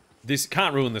 This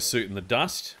can't ruin the suit in the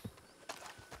dust.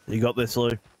 You got this,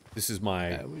 Lou. This is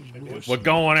my... We're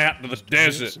going out to the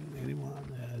desert.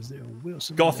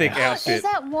 Gothic outfit. Is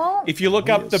that Walt? If you look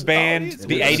up the band,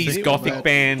 the 80s gothic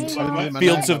band,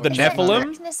 Fields of the Nephilim,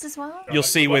 Darkness as well? you'll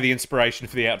see where the inspiration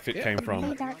for the outfit came Hey,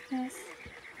 from. Darkness.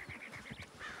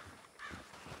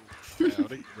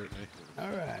 Howdy, Brittany. All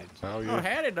right. How are you? Oh,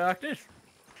 howdy, Doctor.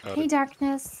 Hey,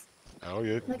 Darkness. How are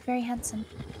you? You look very handsome.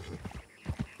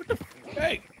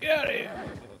 Hey, get out of here.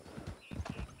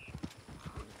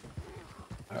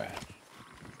 All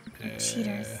right.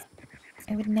 Cheaters.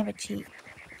 I would never cheat.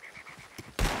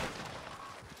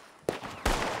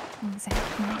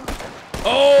 Exactly.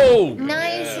 Oh!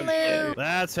 Nice, Lou.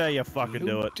 That's how you fucking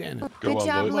do it. Good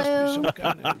job, Lou.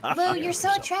 Lou, you're so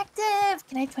attractive.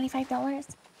 Can I have $25?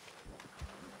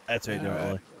 That's how you do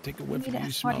it, Lou. Take a whiff Need of a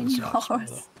these small sauce, $40.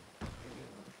 brother.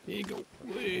 Here you go.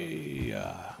 Hey,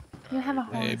 You have a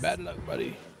horse. hey, bad luck,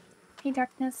 buddy. Hey,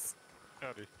 Darkness.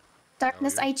 Howdy.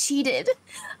 Darkness, I cheated.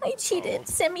 I cheated.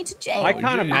 Send me to jail. I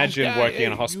can't imagine working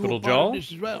in a hospital, Joel.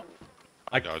 Well.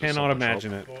 I cannot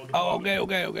imagine it. Oh,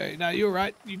 okay. Now you're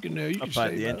right. You can paid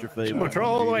the entry fee. Patrol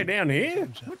all the way down here?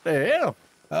 What the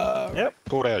hell? Yep.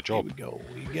 Called our job. Here we go.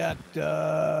 We got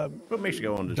What makes you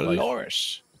go on this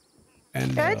Dolores.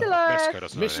 And Go,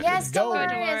 Dolores. Yes,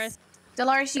 Dolores.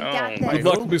 Dolores, you got this. Good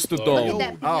luck, Mr. Look Dome.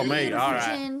 at that Oh, me. beautiful All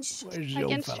right. ginge. Where's the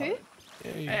old Against fella?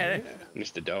 who? Yeah.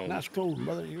 Mr. Dome. Nice clothes,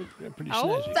 brother. You're pretty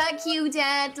Oh. snazzy. Fuck you,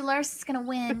 Dad. Dolores is gonna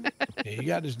win. Yeah, you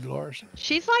got this, Dolores.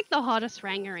 She's like the hottest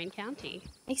ranger in county.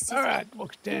 Excuse All me. right,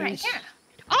 walk down. Right here.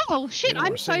 Oh shit!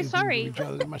 I'm so sorry.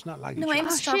 They must not like No, each I'm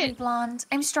other. strawberry shit. blonde.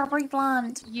 I'm strawberry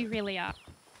blonde. You really are.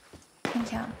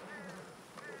 Thank you.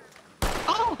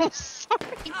 Oh,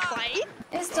 sorry, Clay.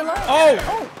 It's Dolores.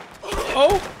 Oh!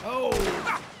 Oh! Oh!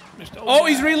 Oh,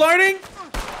 he's reloading?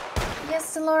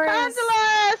 Yes, Dolores.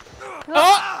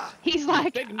 Oh! He's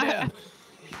like, Take him down.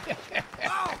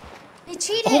 You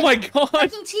cheated. Oh my god!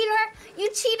 Fucking cheater. You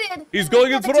cheated. He's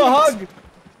going in for a hug!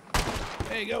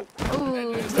 There you go.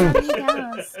 Ooh, sorry,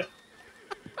 guys.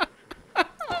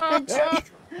 Good job.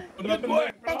 Good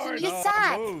boy. Becky, you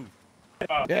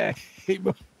suck. Yeah, he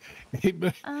moved.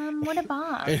 What a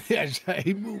boss.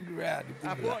 He moved around.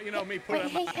 I thought, you know, me Wait, putting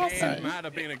hey, up my hand Cassie. might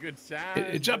have been a good sign.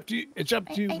 It's up to you. It's up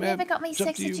to you, I ma'am. never got my It's up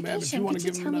sex to you, ma'am. If education. you want Could to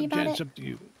you give tell him me another about chance, it? it's up to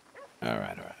you. All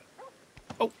right.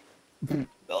 Oh.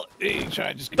 Oh, hey,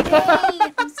 sorry, just Yay!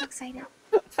 I'm so excited.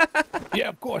 yeah,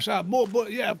 of course. More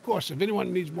bullets. Yeah, of course. If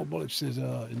anyone needs more bullets, there's in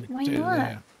the Why container not?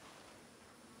 there.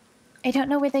 I don't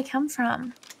know where they come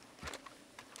from.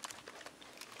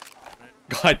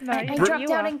 God, I dropped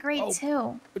out in grade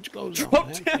 2. Put your clothes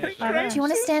Dropped on. down. Do you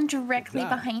want to stand directly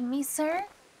behind me, sir?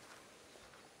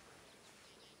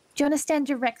 Do you want to stand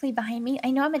directly behind me?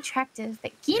 I know I'm attractive,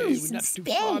 but give me We're some not too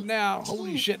space. far now.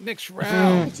 Holy shit! Next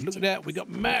round. Look at that. We got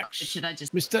Max. Should I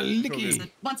just Mr. Licky.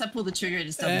 Once I pull the trigger, it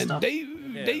just doesn't And stop.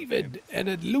 David and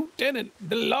a Lieutenant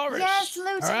Dolores. Yes, All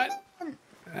right. Lieutenant.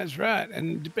 That's right.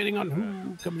 And depending on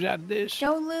who comes out of this.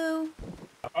 Go, Lou.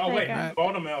 Oh, wait, Okay.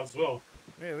 Valdemar as well.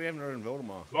 Yeah, we haven't heard of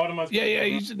Valdemar. Valdemar's Yeah,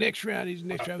 he's the next round. He's the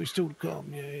next round. He's still to come.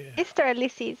 Yeah. Mr.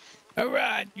 Ulysses. All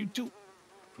right, you 2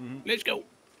 Let's go.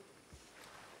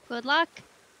 Good luck.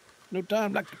 No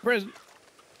time like the present.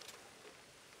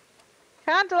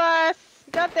 Come on, Dolores.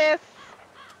 You got this.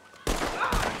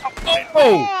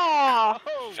 Oh!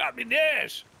 Shot me in the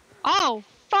ass. Oh,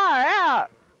 far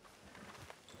out.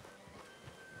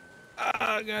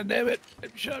 Ah, God damn it.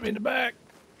 It shot me in the back.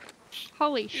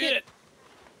 Holy shit.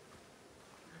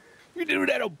 You did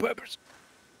that on purpose.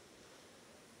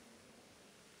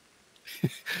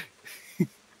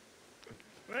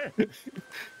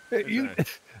 Hey, you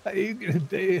can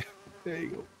there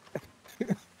you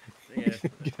go.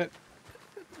 Yeah.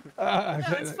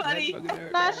 That's funny.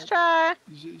 Nice try.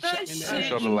 Nice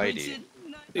shot a lady.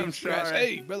 I'm sorry.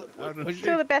 Hey, brother.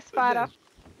 Still the best fighter.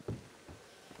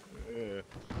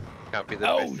 Can't be the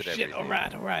Oh best at shit! everything. All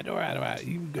right.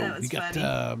 You go. That We was got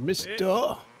funny.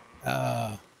 Mr.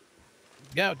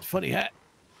 Guy with the funny hat,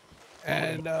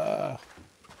 and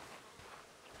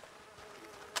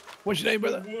What's your name,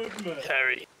 brother?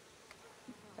 Harry.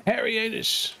 Harry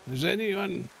Anus. Does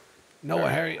anyone know a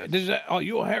Harry? Are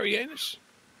you a Harry Anus?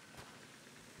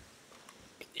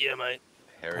 Yeah, mate.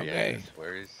 Harry Okay.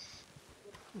 Anus,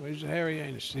 Where's the Harry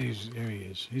Anus? There he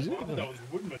is. He's That was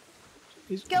Woodman.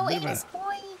 He's Go a bit of Anus, a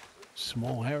boy.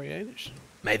 small Harry Anus.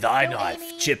 May thy Go, knife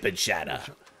Amy. chip and shatter.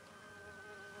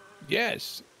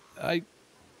 Yes.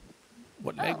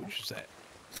 What language is that?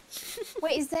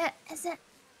 Wait, is that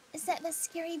the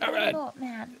scary All right. little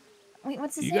man? Wait,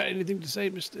 what's his You name? got anything to say,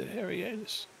 Mr. Harry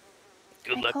Anus?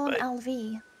 I call him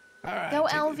LV. All right. Go,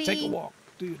 take, LV. Take a walk.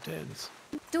 Do your tens.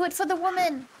 Do it for the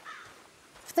woman.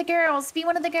 For the girls. Be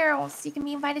one of the girls. You can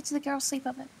be invited to the girls'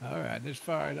 sleepover. All right, that's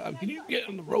fine. Can you get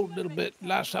on the road a little bit?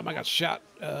 Last time I got shot,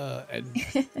 and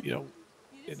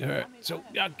it hurt. So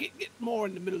get more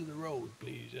in the middle of the road,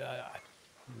 please.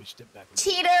 Let me step back.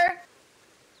 Cheater.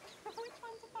 Which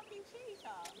one's a fucking cheater?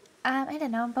 I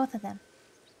don't know. Both of them.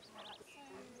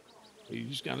 You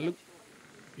just gotta look.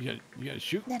 You gotta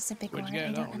shoot. That's a big What's one. I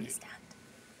going don't on? understand.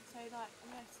 So like, smart.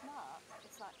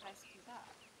 It's like basically that.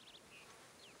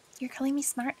 You're calling me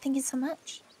smart? Thank you so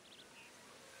much.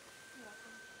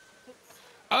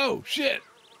 Oh shit!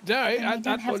 Sorry, And I we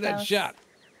don't have thought that those. shot.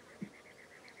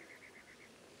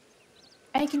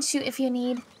 I can shoot if you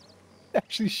need.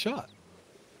 Actually shot.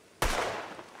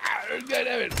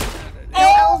 Oh!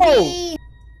 Oh!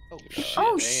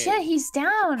 Oh shit, he's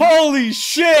down. Holy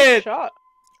shit!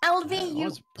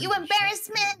 LV, you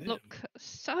embarrassment. Look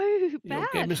so You bad.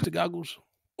 okay, Mr. Goggles?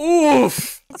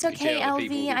 Oof! It's okay,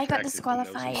 LV. I got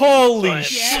disqualified. Holy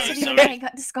shit! Cassidy and I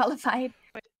got disqualified.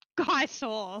 I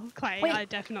saw Clay. Wait. I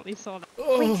definitely saw that.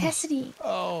 Wait, Cassidy.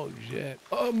 Oh shit!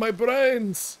 Oh, my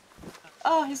brains.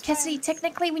 Oh, Cassidy,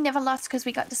 technically we never lost because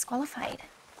we got disqualified.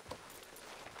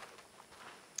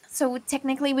 So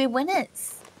technically we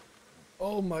winners.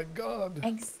 Oh my god.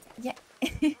 Yeah.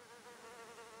 I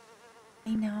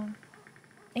know.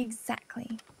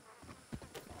 Exactly.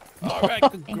 All right,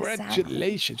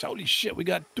 congratulations! Holy shit, we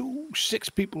got 6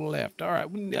 people left. All right,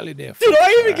 we nearly there. Did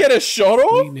I even get a shot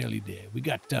off? We nearly there. We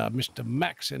got Mr.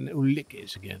 Max and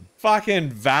Ulikis again. Fucking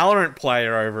Valorant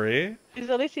player over here. Is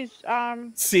Ulysses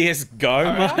CSGO All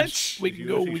right, much? We can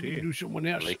go. We can do someone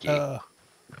else. Licky.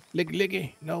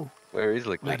 Licky. No. Where is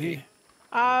Licky? Not here.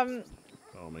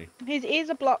 his ears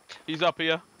are blocked. He's up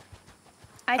here.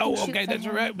 I can shoot okay, for that's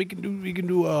him. all right. We can do. Mr.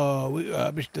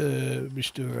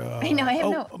 I know, I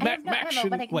have no- I have no Max ammo, and,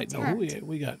 but I can wait, no, attempt.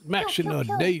 we got Max Kill, and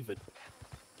kill. David.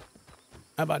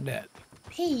 How about that?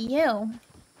 Hey, you.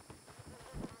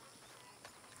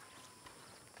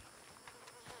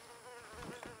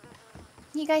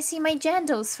 You guys see my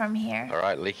jandals from here? All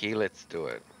right, Licky, let's do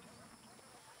it.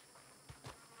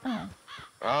 Oh.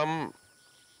 All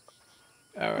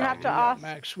right, have to we got ask-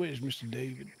 Max. Where's Mr.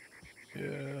 David?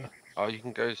 Oh, you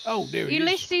can go. Oh, there he is.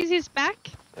 Ulysses is back.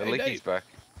 Oh, Hey, Licky's Dave. back.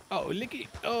 Oh, Licky.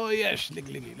 Oh, yes,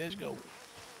 Licky. Let's go.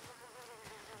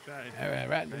 All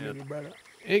right, in the middle, brother.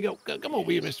 Here you go. Come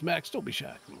over here, Mr. Max. Don't be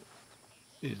shy. Come on.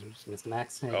 Miss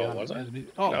Max. Oh, was I?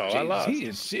 Oh, No, I Jesus, lost. he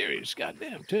is serious.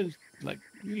 Goddamn. Turns like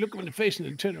you look him in the face and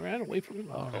then turn around away from him.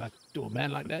 Oh, I do a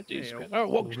man like that. Jesus Christ. All right,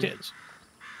 walk your tens.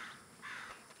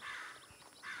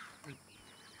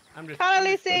 Come on,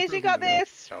 Ulysses, you got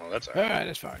this. Oh, that's All right,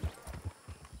 that's fine.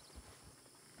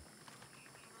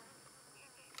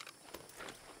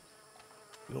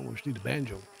 You almost need a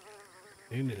banjo.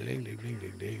 Ding, ding, ding, ding, ding,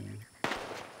 ding, ding.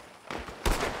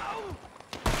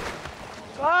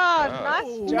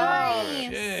 Oh, nice job.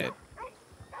 Shit.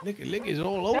 Licky's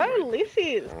all over. Go,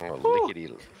 Ulysses. Oh,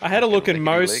 lickety. I had a look in Lickety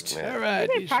most lick, man. All right. You've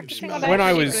been you should practicing smell on it.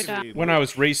 that. when I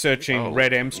was researching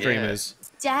RedM streamers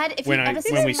Dad, if when you've ever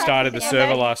seen when we me started the practicing,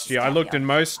 server I'm last year, I looked in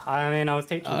most I mean, I was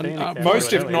teaching Phoenix.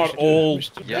 most if not all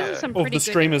Yeah. Some of pretty the good,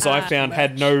 streamers I found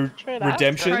had no True that.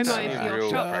 redemptions promo if you're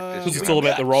Real shot. practice. because it's all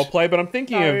about the role play. But I'm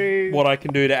thinking No. of what I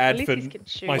can do to add for Ulysses can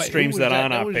shoot. my Wait, streams who was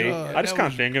that aren't that? That was, RP. I just that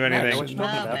can't was- think of that anything. was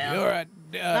Well, All right.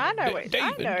 I know it. I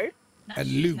David know. and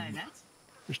Lou.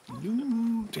 Mr.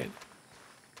 Lieutenant.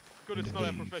 Good, it's not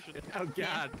our profession. Oh,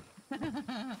 God.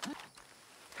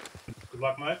 Good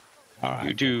luck, mate. All right.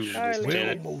 You too, All right, We're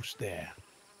Lieutenant. almost there.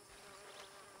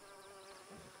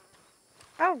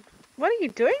 Oh, what are you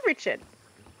doing, Richard?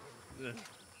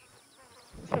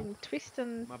 Some twist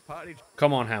and... My party.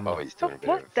 Come on, Oh, Hammer. he's doing better.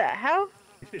 What the hell?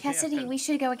 Cassidy, we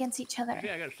should go against each other.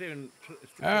 Yeah, I got 7.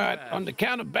 All right, on the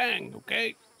count of bang,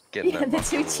 okay? Getting Yeah, that the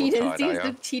muscle two all cheaters, tied, dude, eh? the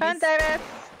Come cheaters. on, Davis.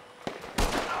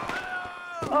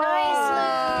 Shot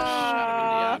him in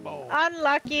the eyeball.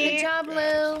 Unlucky. Good job,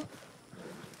 Lou.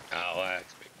 Oh, I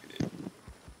expected it.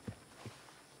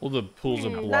 All the pools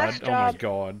of blood. Nice Oh my job.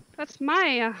 god. That's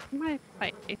my my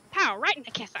plate. Pow! Right in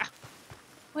the kisser.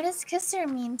 What does kisser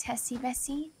mean, Tessie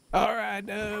Bessie? All right,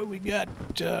 we got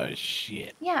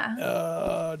shit.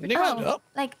 Yeah. Next up.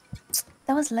 Like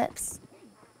those lips.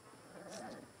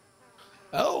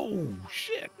 Oh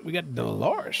shit, we got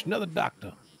Dolores, another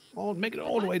doctor. Oh, make it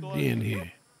all the way to the end here.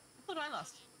 What I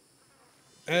lost?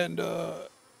 And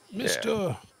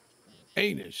Mr.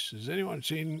 Anus. Has anyone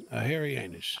seen a hairy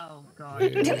anus? Oh God.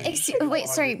 Wait,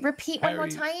 sorry. Repeat one more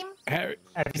time. Have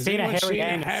you seen a hairy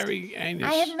anus?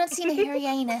 I have not seen a hairy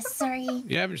anus. Sorry.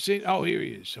 You haven't seen? Oh, here he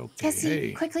is. Okay. Tessie,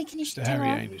 hey, quickly, can you Mr. turn hairy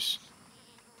on? anus.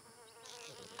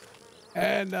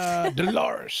 And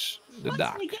Dolores, the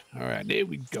doc. All right, there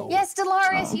we go. Yes,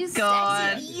 Dolores, you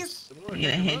God. sexy. I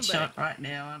get a headshot right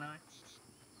now, aren't I?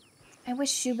 I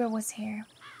wish Schuber was here.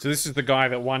 So this is the guy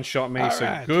that one-shot me, All so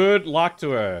right. good luck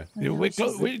to her. Yeah, we're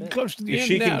close to the If end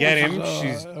she now. can get This him, is,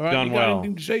 she's all right, done you got well.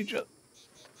 anything to say, Chuck?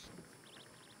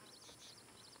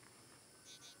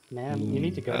 Man, you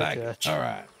need to go I to like it. church. All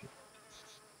right.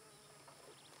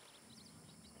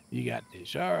 You got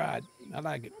this. All right. I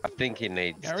like it. I think he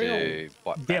needs Carry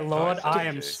to. Dear Lord, baptize I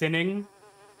am too. sinning.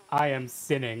 I am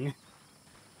sinning.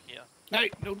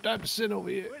 Hey, no time to sit over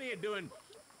here. What are you doing?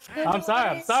 I'm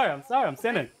sorry, I'm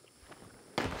sinning.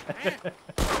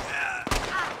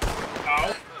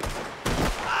 Ow.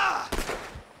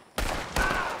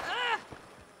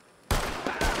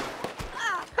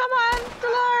 Come on,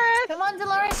 Dolores. Come on,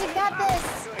 Dolores, you got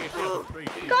this.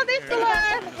 Got this, Dolores.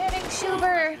 I'm hitting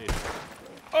Schuber.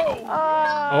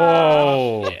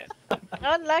 Oh.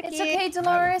 Unlucky. It's okay, I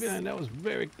Dolores. have a feeling that was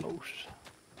very close.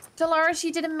 Dolores,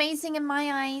 you did amazing in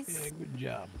my eyes. Yeah, good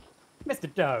job.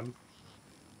 Mr. Dome.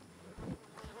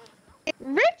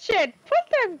 Richard, put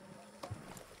them.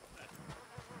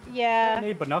 I Yeah.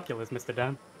 need binoculars, Mr.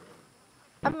 Dome.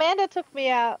 Amanda took me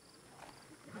out.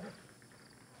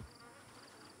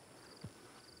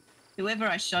 Whoever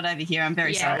I shot over here, I'm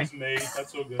very That sorry. was me.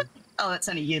 That's all good. Oh, that's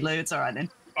only you, Lou. It's all right then.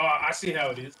 Oh, I see how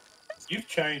it is. You've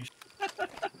changed.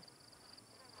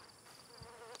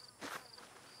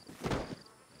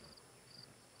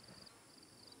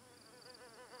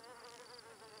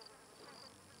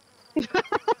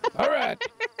 All right.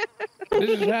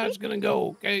 This is how it's gonna go.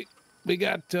 Okay, we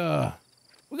got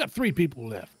 3 people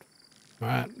left. All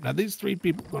right. Now these 3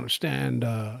 people are gonna stand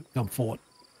come forward.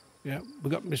 Yeah, we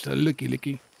got Mr. Licky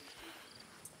Licky,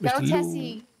 Go, Mr. Lou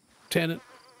Tessie. Tennant,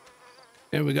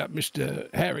 and we got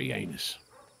Mr. Harry Anus.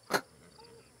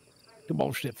 Come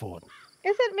on, step forward.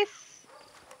 Is it Miss?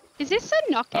 Is this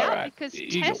a knockout? All right, Because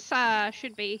you go. Tess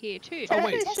should be here too. Oh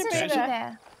wait, Tessa Tessa. should be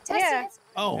there. Tessa,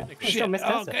 Oh Still shit. Miss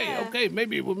Tessa. Okay,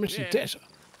 maybe it was Mr. Tessa.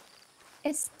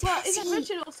 it's Well, isn't Tessie.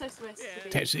 Richard also supposed to be?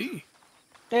 Tessie.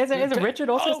 Isn't Richard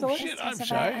also Oh still? shit, I'm Tessa,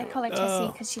 sorry. I call her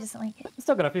Tessie because she doesn't like it.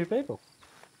 Still got a few people.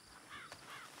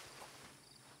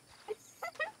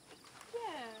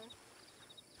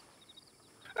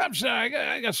 I'm sorry,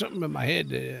 I got something in my head.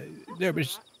 There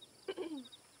was.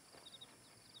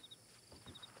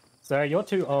 Sir, you're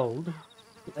too old.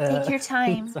 Take your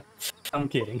time. I'm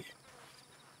kidding.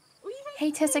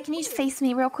 Hey, Tessa, can you face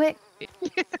me real quick?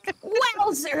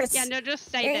 Wowzers! Yeah, no, just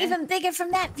stay You're there. even bigger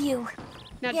from that view.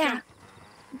 Now Yeah.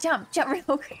 Jump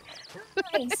real quick.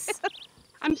 Nice.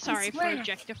 I'm sorry for swear.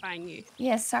 objectifying you.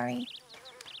 Yeah, sorry.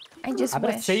 I just I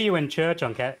better wish. see you in church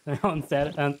on on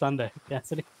Sunday,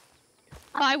 Cassidy.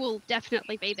 I will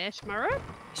definitely be there tomorrow.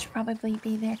 Should probably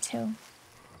be there too.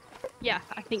 Yeah,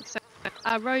 I think so.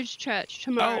 Rose Church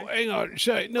tomorrow. Oh, hang on.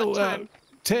 Sorry, no. What time?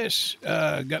 Tess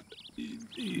got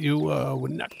you were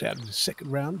knocked out of the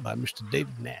second round by Mr.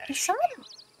 David Is Nash. someone?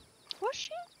 Was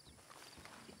she?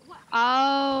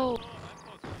 Oh.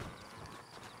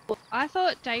 I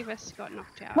thought Davis got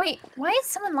knocked out. Wait, why is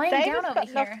someone lying Davis down over got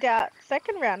here? knocked out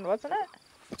second round, wasn't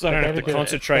it? So I don't have to David did it.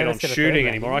 concentrate on Davis did a shooting third round,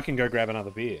 anymore. didn't I can go grab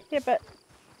another beer. Yeah, but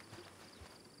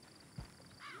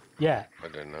Yeah. I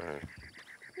don't know.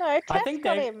 no, Tess think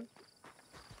got Dave- him.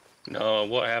 No,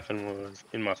 what happened was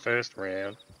in my first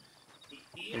round.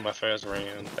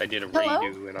 They did a Hello?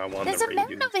 redo, and I won There's the a man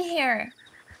redo. over here.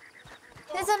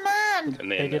 There's a man.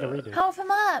 And They then, did a redo. Help him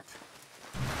up.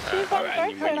 She's on and both when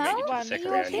you rounds. made it to the One. second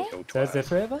You round, you okay? killed So is there twice.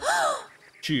 3 of us?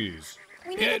 Choose.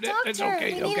 We need Yeah, a doctor. that's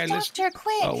okay. We need Okay, a let's. doctor,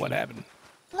 quick. Oh, what happened?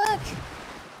 Look.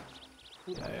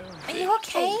 Are you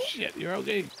okay? Oh shit, you're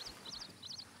okay.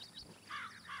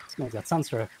 This man's got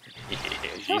sunstroke. Yeah,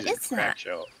 Who she's a is crack that?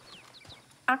 shot.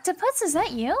 Octopus, is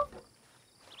that you?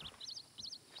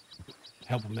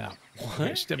 Help him out.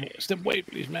 Hey, step away,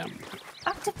 please, ma'am.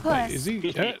 Octopus. Wait, is he?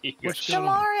 What's going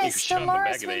on? Dolores, shot in the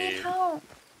Dolores, back of we the need head. help.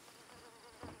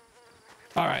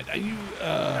 All right, are you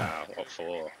What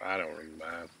for? I don't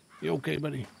remember. you okay,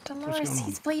 buddy? Dolores, going on?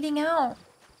 he's bleeding out.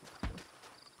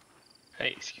 Hey,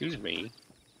 excuse me.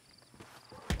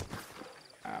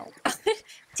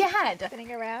 Dad.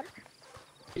 Spinning around.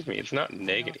 Excuse me, it's not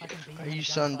negative. Are you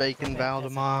sunbaking,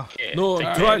 Valdemar? Yeah. No, take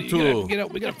I'm it. trying Get to.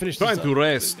 up. We gotta finish Trying this to up.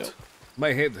 rest.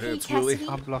 My head hurts, Willie.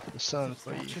 Cassidy? I'll block the sun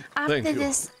for you. After Thank you.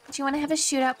 this, do you want to have a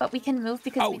shootout, but we can move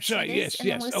because Oh, we sorry. cheaters, Yes, and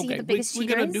then yes. we'll see who Okay, the biggest we're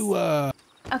cheater gonna is? do.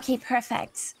 Okay,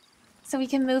 perfect. So we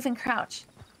can move and crouch.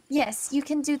 Yes, you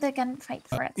can do the gunfight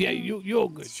for us. Yeah, you're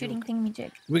good. Shooting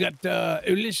thingamajig. We got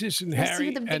Ulysses and Let's see Harry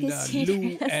who the and biggest Lou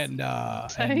cheater is.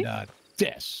 and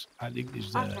Tess. I think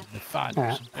is the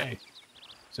finals. Okay.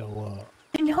 So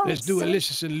I know, let's it's do so-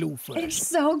 Ulysses and Lou first. It's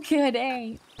so good,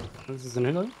 eh? This is an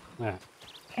Italy? Yeah.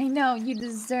 I know, you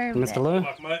deserve Mr. it. Lou?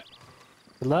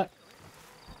 Good luck.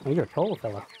 Oh, you're a tall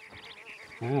fella.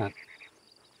 Yeah.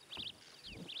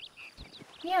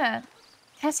 Yeah.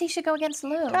 Cassie should go against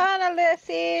Lou. Come on,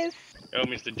 Ulysses. Oh,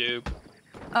 Mr. Duke.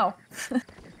 Oh.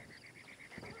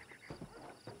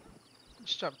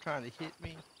 Stop trying to hit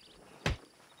me.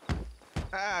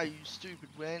 Ah, you stupid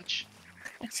wench.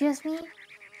 Excuse me?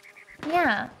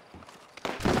 Yeah.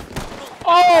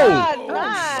 Oh!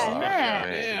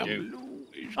 Nice.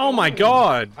 Oh my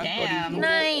god. Damn.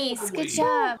 Nice. Good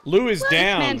job. Lou is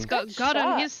down. Man's got God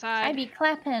on his side. I be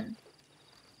clapping.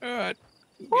 Alright.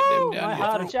 Woo, my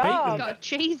heart is beating. God,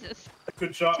 Jesus.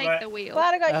 Good shot, Take mate. the wheel.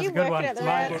 Glad I got That's you a good working one. at the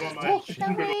My-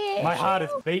 rest. My heart is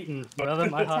beating, brother.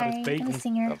 My heart Sorry, is I'm a beating.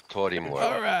 singer. I've taught him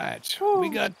well. All right. We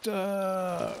got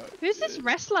Who's this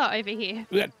wrestler over here?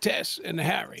 we got Tess and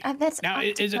Harry. That's Now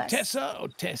is it Octopus. Tessa or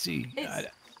Tessie? It's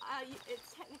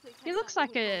technically. He looks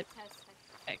like a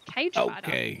cage fighter.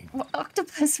 Okay. Well,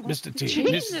 Octopus. Mr. T.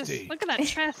 Jesus, Mr. T. look at that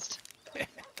chest.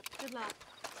 Good luck.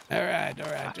 All right. Turn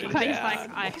it He's down. like,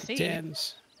 I see.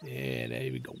 Tens. Yeah,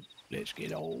 there we go. Let's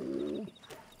get on.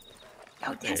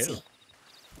 Go, Tessie.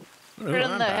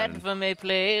 Turn the head for me,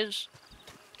 please.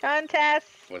 Contest.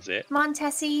 What's it? Come on,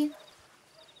 Tessie.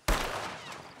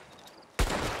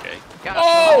 Okay.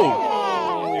 Oh!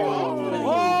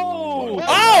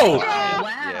 Oh!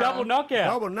 Double knockout.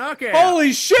 Double knockout.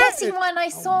 Holy shit! Tessie won, I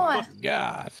saw it.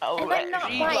 God. And I'm not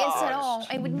biased at all.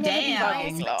 I would never be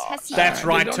biased, but Tessie That's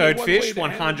won. right, There's only one way Toadfish. to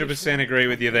handle 100% agree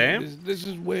with you there. This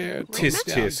is where it Tisk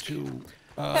comes down tisk. to,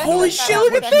 Holy shit,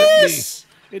 look at this!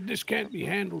 This can't be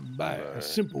handled by a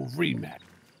simple rematch.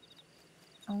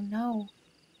 Oh, no.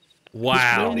 This can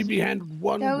Wow. only be handled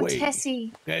one Go, way.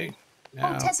 Tessie. Okay. Oh,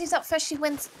 Now, Tessie's up first. She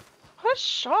wins. What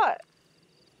shot?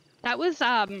 That was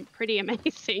pretty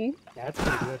amazing. Yeah, that's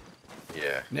pretty good.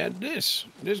 Yeah. now this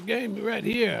game right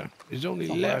here is only That's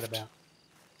what I'm worried left about.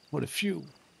 with a few.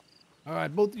 All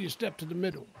right, both of you step to the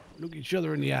middle. Look each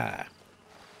other in the eye.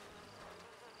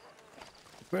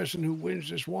 The person who wins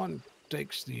this one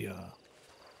takes the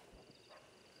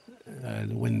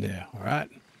win there. All right.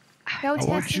 Go, I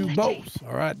want Tessie. you both.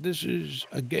 All right. This is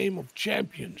a game of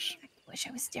champions. Wish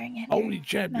I was staring at Only her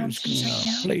champions can mountains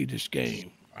right now. play this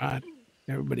game. All right.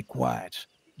 Everybody quiet.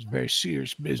 It's very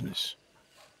serious business.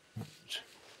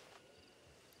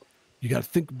 You got to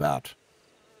think about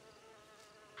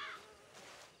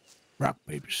rock,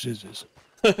 paper, scissors.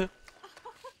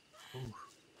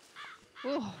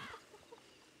 Ooh.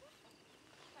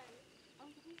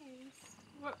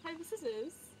 Rock, paper,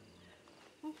 scissors.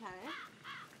 Okay.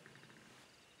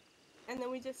 And then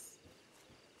we just.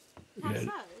 How Yeah.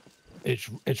 so?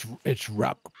 It's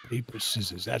rock, paper,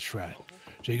 scissors. That's right.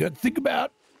 So you got to think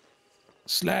about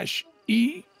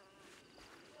 /E.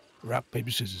 Rock,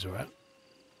 paper, scissors. All right.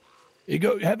 You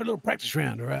go. Have a little practice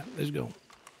round. All right. Let's go.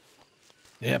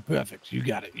 Yeah, perfect. You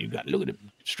got it. You got it. Look at it.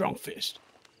 Strong fist.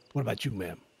 What about you,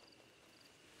 ma'am?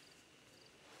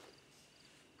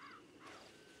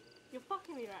 You're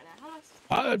fucking me right now.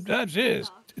 How do I? That's it.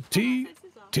 T/E.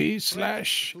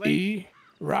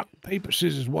 Rock, paper,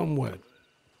 scissors. One word.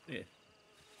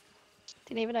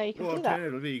 Didn't even know you could Well, do that.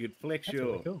 alternatively, you could flex That's your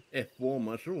really cool. F4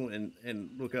 muscle and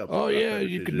look up. Oh rock, yeah, paper,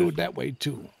 you can do scissors. it that way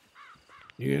too.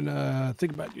 You can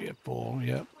think about your F4.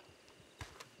 Yep.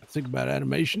 Think about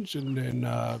animations and then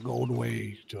go all the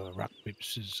way to rock, paper,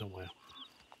 scissors somewhere.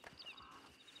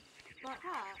 Like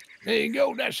that? There you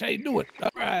go. That's how you do it. All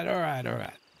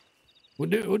right.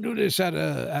 We'll do this out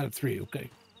of 3. Okay.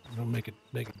 We'll make it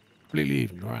completely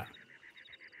even. All right.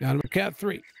 Now I'm gonna count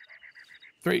 3.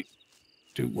 3,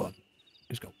 2, 1.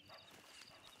 Let's go.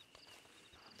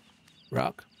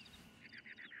 Rock.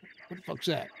 What the fuck's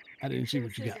that? I didn't see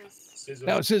what you got. Scissors.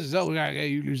 That was scissors. Oh, okay,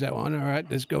 you lose that one. All right,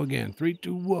 let's go again. 3,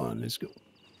 2, 1. Let's go.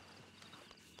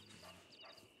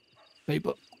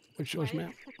 Paper. What's yours,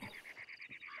 ma'am?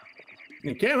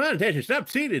 Come on, Tessie, stop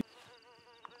seated.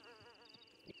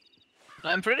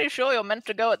 I'm pretty sure you're meant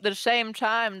to go at the same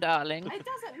time, darling. It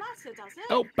doesn't matter, does it?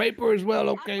 Oh, paper as well.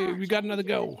 Okay, we got another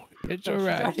go. It's all I've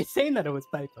right. already seen that it was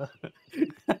paper.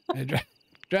 That's right.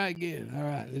 Try again. All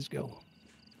right, let's go.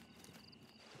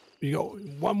 You go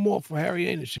one more for Harry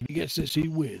Anish. If he gets this, he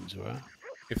wins. All right.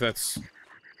 If that's...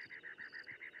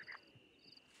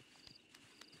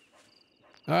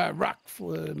 All right, rock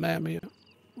for Mammy.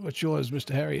 What's yours, Mr.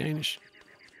 Harry Anish?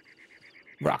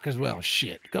 Rock as well.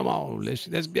 Shit. Come on. Let's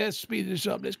speed this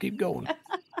up. Let's keep going.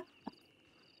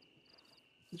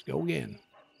 Let's go again.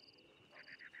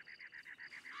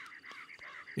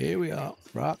 Here we are.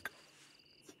 Rock.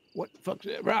 What the fuck's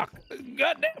that? Rock.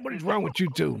 Goddamn, what is wrong with you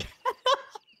two?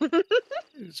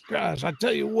 Jesus Christ, I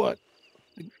tell you what.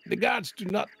 The gods do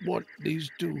not want these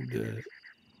two to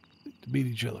beat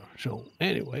each other. So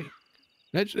anyway,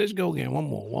 let's go again. One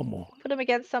more. Put him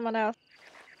against someone else.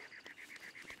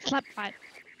 Slap fight.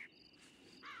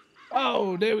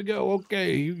 Oh, there we go.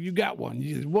 Okay, you got one.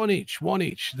 One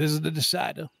each. This is the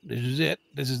decider. This is it.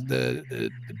 This is the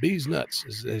bee's nuts,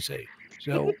 as they say.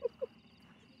 So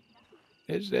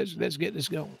let's get this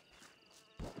going.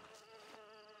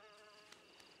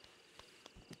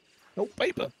 No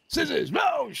paper, scissors.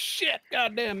 Oh shit!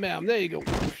 Goddamn, ma'am. There you go.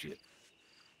 Oh shit.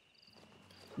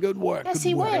 Good work. Tessie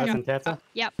Good work. win.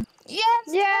 Yep. Yes,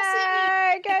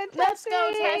 Yeah, go Let's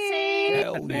go, Tessie.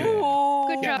 Hell yeah.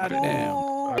 Good job.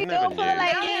 We go for the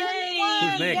ladies.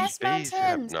 Yes,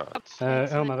 Mountains.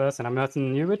 Elma Verson, I'm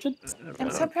mounting you, Richard. I'm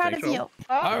so proud of you.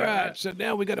 All right, so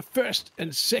now we got a first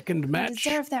and second You match,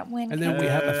 deserve that win. and then we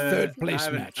have a third place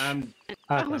match.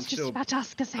 I was just about to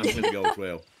ask the same. I'm gonna go as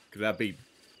well because I beat.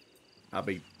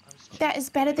 That is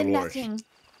better than Dolores. nothing.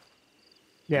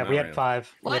 Yeah, we Not had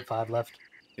 5. We had 5 left.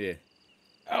 Yeah.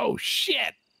 Oh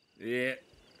shit! Yeah.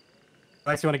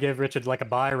 Alex, you want to give Richard like a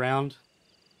bye round?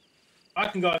 I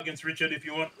can go against Richard if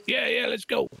you want. Yeah, let's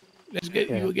go. Let's get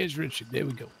you against Richard. There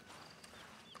we go.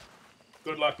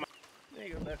 Good luck, mate. There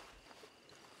you go,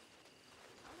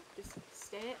 just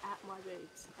stare at my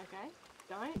boobs, okay?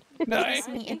 Don't. No,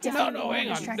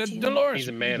 hang on. Dolores. He's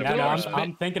a man of No, God.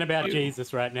 I'm thinking about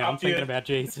Jesus right now. I'm thinking about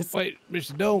Jesus. Wait,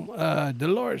 Mr. Dome.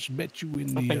 Dolores bet you in I'm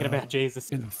the thinking about Jesus.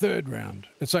 in the third round.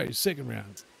 Sorry, second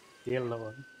round. Dear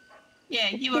Lord. Yeah,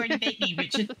 you already beat me,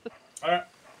 Richard. Alright.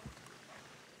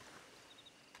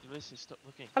 Ulysses, stop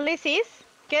looking. Ulysses,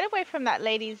 get away from that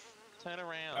lady's Turn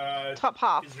around. top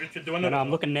half. Is Richard doing No, it?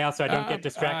 I'm looking now so I don't get I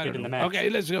distracted don't in the know. match. Okay,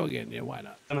 let's go again. Yeah, why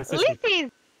not? I'm assisting.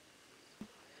 Ulysses!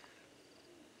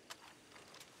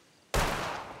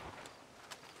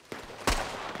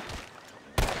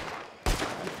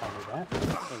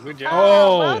 Good job.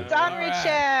 Oh, well done,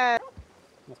 Richard.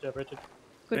 Nice job, Richard.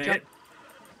 Good job.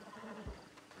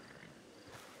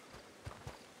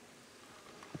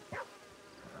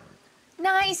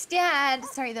 Nice, Dad.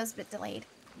 Sorry, that was a bit delayed.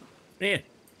 Yeah.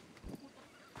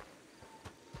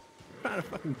 Trying to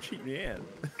fucking cheat me out.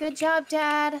 Good job,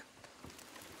 Dad.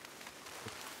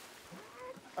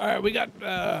 All right, we got.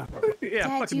 Yeah,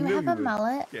 Dad, do you have a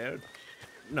mullet? Yeah.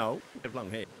 No, I have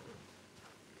long hair.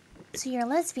 So you're a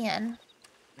lesbian.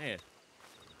 Yeah.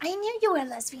 I knew you were a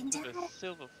lesbian, Dad.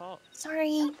 Silver fox.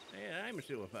 Sorry. Yeah, I'm a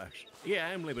silver fox. Yeah,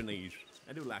 I'm Lebanese.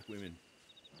 I do like women.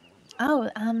 Oh,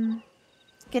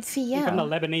 good for you. You're from the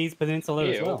Lebanese peninsula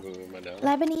as well.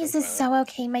 Lebanese is so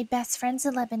okay. My best friend's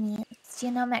a Lebanese. Do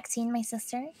you know Maxine, my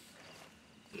sister?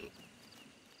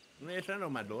 Yes, I know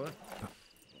my daughter.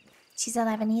 She's a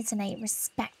Lebanese and I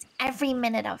respect every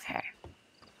minute of her.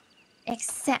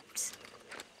 Except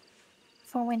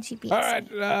for when she beats All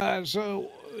me. right, so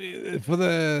for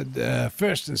the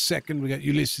first and second, we got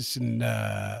Ulysses and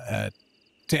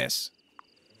Tess.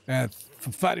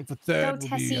 For fighting for third Go,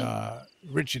 will be Tessie.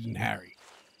 Richard and Harry.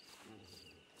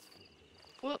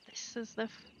 Well, this is the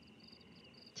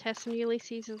Tess and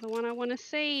Ulysses is the one I want to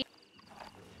see.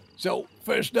 So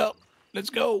first up, let's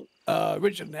go,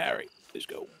 Richard and Harry. Let's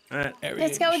go. All right. Harry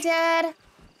Let's go, Anish. Dad.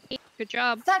 Good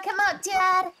job. Fuck him up,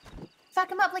 Dad.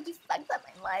 Fuck him up like you fucked up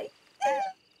my life.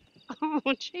 Oh,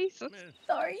 Jesus.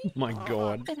 Sorry. My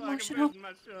God. I'm emotional.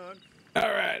 All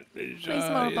right. Please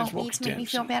more about me to make me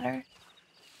feel better.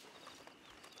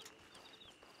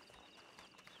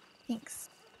 Thanks.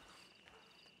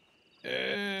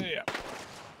 Yeah.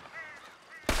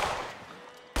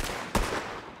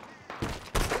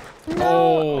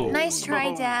 No. Oh, Nice try,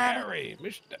 oh, Dad. Harry,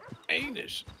 Mr.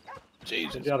 Anish.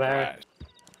 Jesus Good job, Harry. Christ.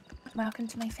 Welcome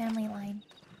to my family line.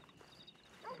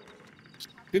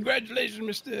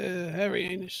 Congratulations, Mr. Harry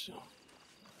Anish.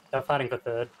 They're fighting for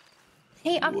third.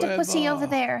 Hey, Octopussy over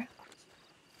there.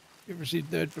 You received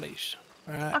third place.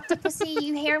 All right. Octopussy,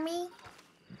 you hear me?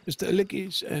 Mr.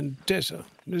 Alikis and Tessa.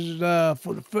 This is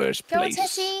for the first Go, place.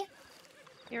 Tessie.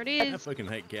 Here it I is. fucking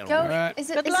hate cattle. Go. All right. Is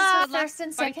it Good this luck. is for first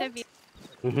and second?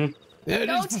 Mm-hmm. Yeah,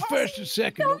 Go, this is for Tessie. first and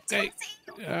second. Go, Okay.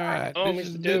 Tessie. All right. Oh, this,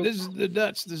 Mr. is Duke. this is the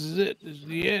nuts. This is it. This is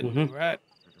the end. Mhm. All right.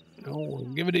 No, we'll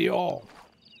give it to you all.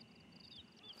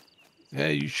 Yeah,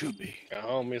 you should be. Go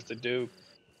home, Mr. Duke.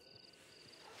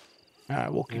 All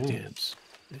right, walk your dance.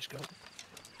 Let's go.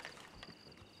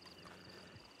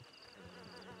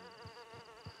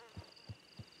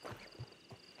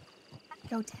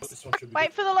 Go test.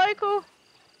 Wait for the local.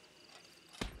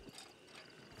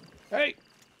 Hey,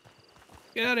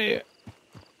 get out of here.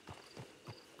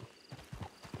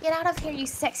 Get out of here, you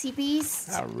sexy beast.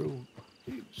 How rude.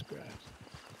 Jesus Christ.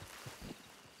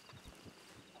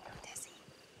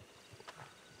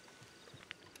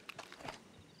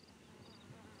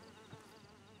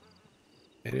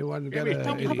 Anyone got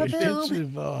any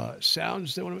offensive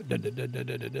sounds they want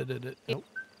to? Nope.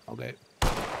 Okay.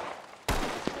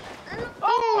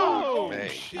 Oh!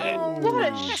 Shit. What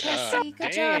a Tessie.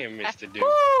 Good job. Damn, Mr. Duke.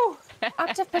 Woo!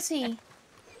 Octopussy.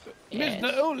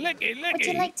 Mr. Oh, licky, licky. Would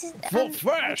you like to? Vote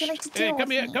first. Would you like to Hey, deal come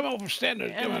with here. me? Come over, stand there.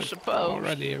 Come on.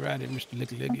 Alrighty, Mr.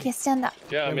 Licky, licky. Okay, stand up.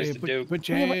 Yeah, Come here, Mr. Duke. Put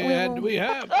your hand. We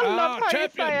have I love our how you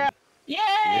champion. say it.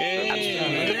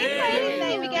 Yay!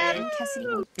 Name again. Cassidy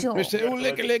will do. Mr. Oh,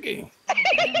 licky, licky.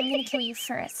 I'm gonna kill you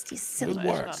first, you silly Good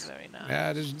work.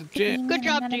 That is the champ. Good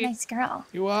job, dude. Nice girl.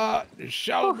 You are the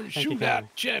Solomon Thank you, Shootout Kevin.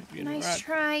 champion. Nice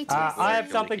right? try. I have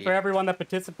something for everyone that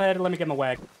participated. Let me get my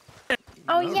wag.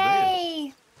 Oh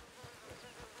yay!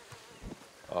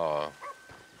 Oh,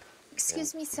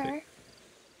 Excuse me, sir.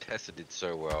 Tessa did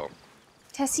so well.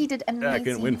 Tessie did amazing. I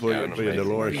can win for you,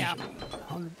 Dolores. Yeah,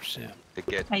 100%. To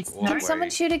get Hey, all the can someone way.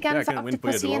 shoot a gun Yeah, I for can win for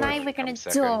you, Octopussy and I? Dolores. We're gonna I'm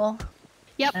second. duel.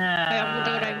 Yep. I'm gonna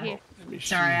do it over here.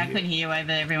 Sorry, I couldn't hear you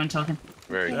over everyone talking.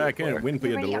 Very I good can't work. win for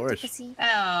you, Ready, Dolores. Octopussy? Oh,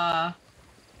 A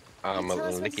Tell us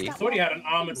little when to licky. I stop thought he had an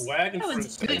armored walking. wagon that for was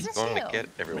his good. He's going to get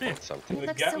everyone something. You The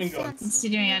look so Gatling gun. fancy.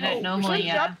 Considering I don't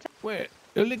normally, Where?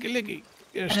 The licky, licky.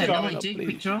 Yeah, I step don't on normally up, do quick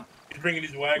please. draw. He's bringing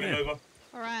his wagon over.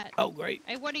 All right. Oh, great.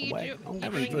 Hey, what are you Wagon. doing? Oh, You he's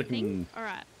doing the thing? looking- All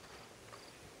right.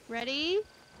 Ready?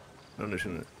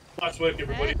 Understand. Nice work,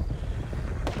 everybody.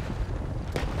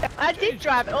 I did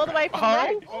drive it all the way from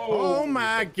home. Oh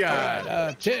my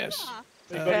God. Tess.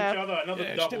 They got each other. Another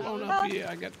Yeah, double. step on up here.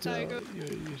 I got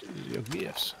your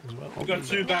gifts as well. We got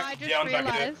two I back just down back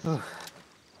realized. there.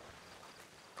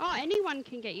 Oh, anyone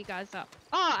can get you guys up.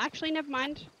 Oh, actually, never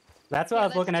mind. That's why I was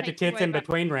let's looking at your take you tits in over.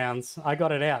 between rounds. I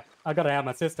got it out. I got it out of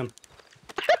my system.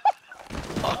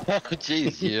 Oh,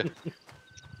 jeez,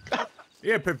 yeah.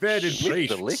 Yeah, perverted Mr.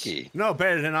 priest. Licky. No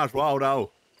better than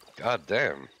Oswaldo. God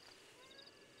damn.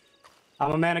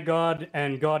 I'm a man of God,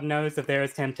 and God knows that there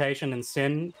is temptation and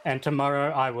sin, and tomorrow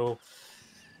I will,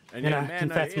 And you you're know, a man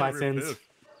confess of my ill sins. repute.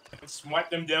 And smite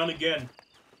them down again.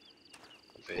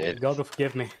 God will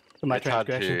forgive me for my It's hard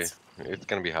to. transgressions. It's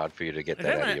going to be hard for you to get Is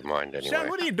that that out right? of your mind anyway. Son,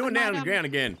 what are you doing down on the ground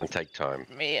again? It'll take time.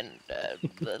 Me and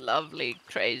the lovely,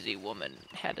 crazy woman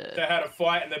had They a had a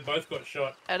fight and they both got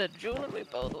shot. duel and we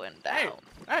both went down.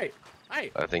 Hey. I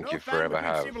think no you fun forever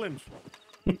between have. siblings.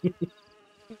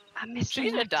 I missed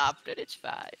She's one. adopted. It's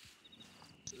fine.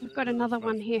 We've got another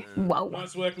one here. Whoa.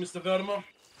 Nice work, Mr. Valdemar.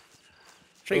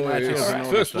 Treat my children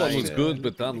all First the one same. was good,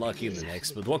 but unlocky in the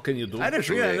next. But what can you do? I just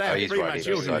realized I Oh, have he's three of right, my he's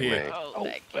children beside here. me. Oh,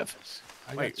 thank you.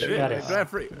 Wait, Got it. do I have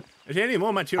free? Is there any more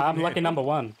of my children I'm here? lucky number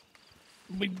one.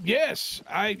 Yes,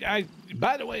 I.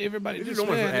 By the way, everybody, This this is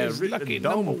almost man a is lucky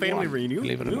Dome number family one. reunion.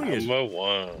 Believe it or not. Number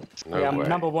one. No Yeah, way. I'm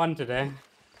number one today.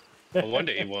 No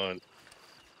wonder he won.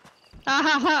 Ah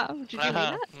ha ha! Did you hear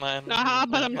that? Ah,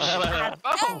 but I'm.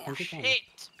 Oh, shit.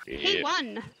 He Yeah.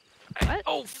 won. What?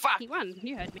 Oh, fuck. He won.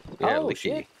 You heard me. Yeah, Oh, Licky.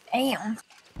 shit. Damn.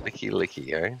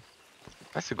 Licky, eh?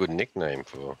 That's a good nickname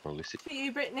for Lucy. For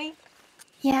you, Brittany.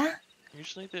 Yeah.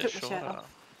 Usually they're Took my shirt shorter. off.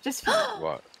 Just for you.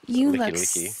 What? You Licky, look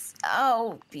licky.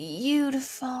 so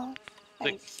beautiful.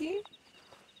 Thank you.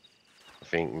 I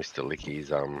think Mr.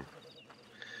 Licky's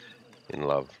in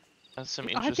love. Has some I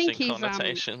think interesting he's,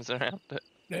 connotations around it.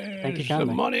 Thank you There's kindly.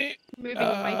 some money. Moving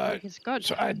away from his god.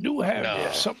 So I do have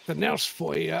No. something else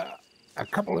for you. A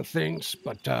couple of things,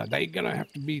 but they're gonna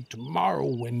have to be tomorrow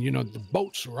when the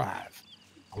boats arrive,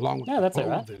 along with Yeah, the that's all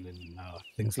right. clothing and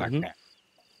things like Mhm. that.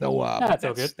 So Yeah, but that's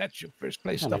all good. That's your first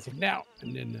place Yeah, stuff that's for now,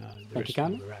 and then the Thank rest you will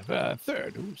kindly. arrive.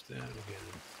 Third, who's that again?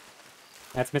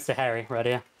 That's Mr. Harry right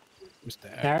here.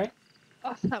 Mr. Harry,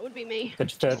 Oh, that would be me.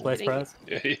 got your third place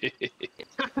Kidding.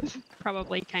 prize.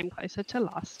 Probably came closer to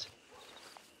last.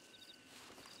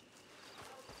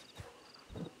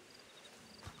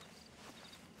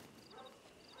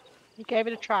 You gave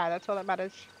it a try. That's all that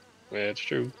matters. Yeah, it's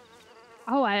true.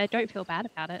 Oh, I don't feel bad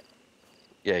about it.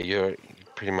 Yeah, you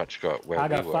pretty much got where I we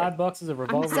got were. 5 boxes of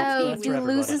revolver. So, Express do for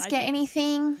everybody. losers get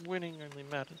anything? Winning only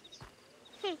matters.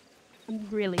 I'm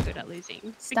really good at losing.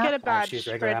 You get a badge she's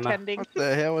for regular Emma. attending. What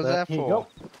the hell was But that here you for? go.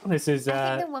 This is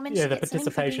I think the woman yeah, should the get something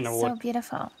for participation being award. so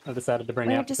beautiful. I decided to bring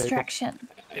We're a out to people. distraction.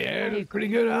 Yeah, it was pretty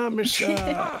good, huh, Miss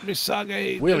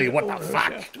Sage? Willie, what the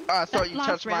fuck? Oh, I thought you Last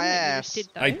touched my round that you ass. just did,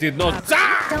 though. I did not.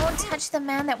 Don't touch the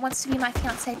man that wants to be my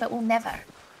fiance, but will never.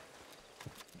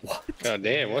 God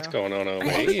damn, what's going on over I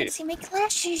here? can see my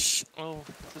clashes. Oh,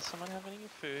 does someone have any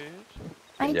food?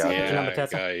 I Yeah. do. What's your number, Yeah,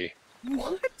 Tessa? guy.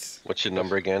 What? What's your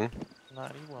number again?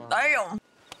 91. Damn.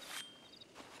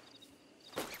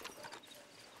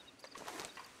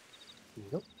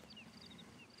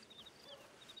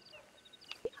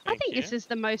 I think this is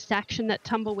the most action that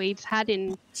Tumbleweed's had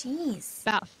in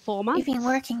about 4 months. You've been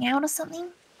working out or something?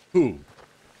 Who?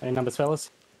 Any numbers, fellas?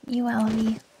 You,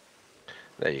 LV.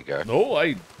 There you go. No,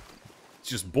 I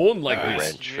just born like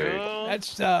this. Rent food.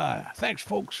 That's thanks,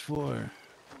 folks, for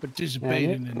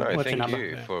participating. in No, What's your thank number?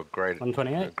 you for a great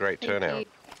 128. great turnout.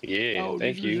 Yeah, Oh,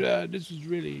 thank you. This was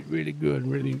really, really good,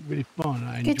 really, really fun.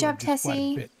 I Good job, enjoyed this quite a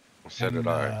Tessie. bit. So did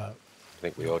I. I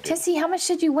think we all did. Tessie, how much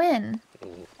did you win?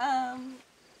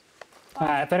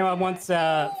 If anyone wants $5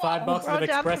 of Well done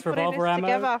express for putting revolver this ammo,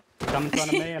 together. come in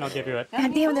front of me and I'll give you it.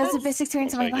 God damn, that was the best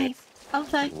experience of my life. I'll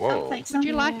take Would some.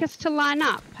 you like us to line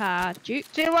up, Duke?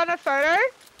 Do you want a photo?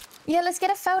 Yeah, let's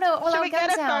get a photo. All Should our we get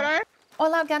guns a out. photo?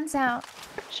 All our guns out.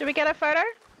 Should we get a photo?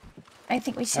 I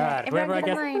think we should. All right, whoever I Everyone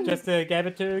get a line. just gave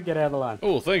it to, get out of the line.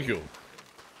 Oh, thank you.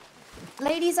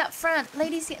 Ladies up front.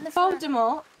 Ladies get in the front.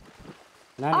 Voldemort,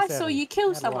 I saw you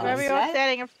kill someone. Were we all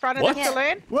standing in front of What? the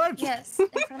saloon? What? Yes, in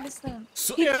front of the saloon.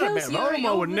 He Yeah, kills man, you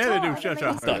Voldemort would never do all such the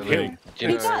a time. thing. You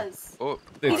He know- does. Oh,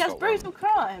 He I does got one. brutal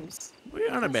crimes. What are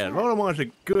you on about? Voldemort's a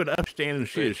good, upstanding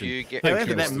citizen. you get-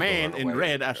 However, that you man get- in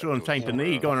red I saw in St.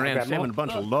 Denis going around grab selling more. a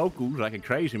bunch of locals like a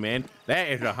crazy man, that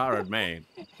is a horrid man.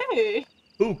 Who?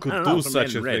 Who could I don't know, do some such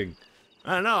man a in red. thing?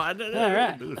 I know, I don't All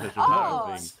right. do such a Oh,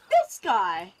 horrible thing. this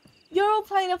guy. You're all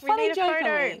playing a We funny need a joke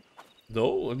photo. on me.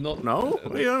 No, I'm not. No?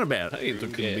 What are you on about? I ain't a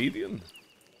comedian.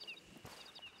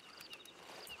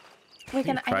 We're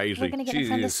gonna crazy. we're gonna get in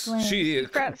front of the Jeez, saloon. she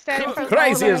Stand in front of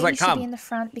crazy All the as I ladies should be come. in the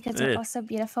front because Yeah. they're all so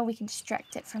beautiful. We can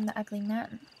distract it from the ugly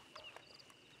man.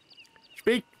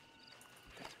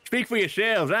 Speak for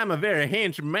yourselves. I'm a very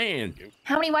handsome man.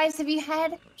 How many wives have you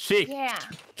had? 6. Yeah.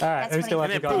 All right, That's who still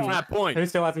funny. hasn't And that proves my gotten? point. Who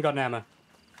still hasn't gotten ammo?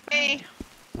 Me.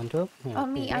 112. Oh,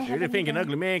 me. I You really haven't think an either.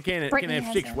 ugly man can Brittany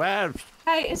have 6 hasn't. wives?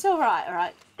 Hey, it's all right, all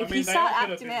right. I If mean, you they start all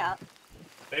could've acting been- out,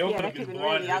 They all yeah, could they have could been be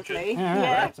blind, really Richard. ugly. All right,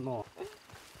 Yeah. add some more.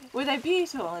 Were they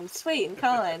beautiful and sweet and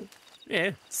kind?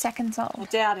 Yeah. Seconds I old.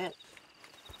 doubt it.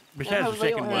 Besides the Probably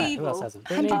second all wife. Who else evil. hasn't?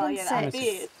 Oh, yeah, that 106.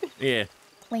 beard. Yeah.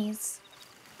 Please.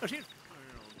 Oh, shit.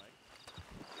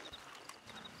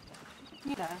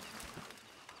 You know.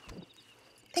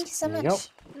 Thank you so There much.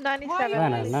 you go. 97.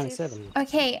 No, no, 97.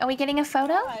 Okay, are we getting a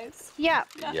photo? Yeah.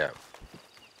 Yeah.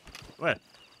 What?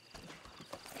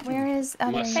 Where is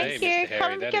other? Must say, Thank you. Mr. Harry,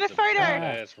 Come that get is a photo.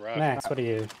 badass rock. Max, what are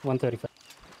you? 135.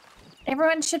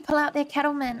 Everyone should pull out their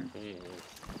cattlemen.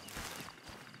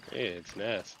 Yeah, it's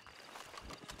nice.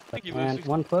 Thank you, And Lucy.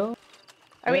 112.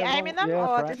 Are we Yeah, aiming them yeah,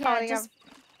 or right. just Yeah, holding just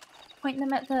them? point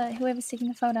them at the whoever's taking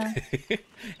the photo.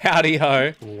 Howdy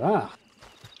ho. There you are.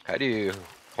 How do you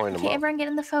point them Okay, up? everyone get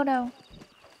in the photo.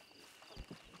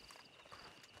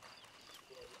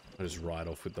 I just ride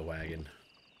off with the wagon.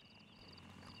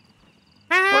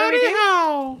 Howdy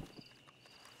ho!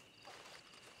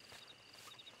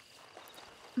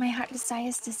 My heart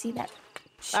desires to see that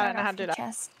I shot don't know how off to do your that.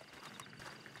 chest.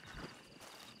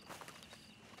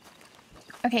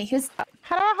 Okay, who's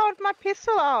How do I hold my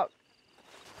pistol up?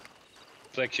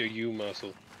 Flex your U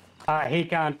muscle. He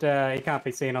can't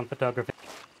be seen on photography.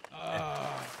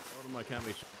 Voldemort can't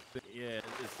be. Yeah,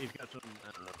 he's got some.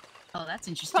 I don't know. Oh, that's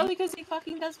interesting. Probably because he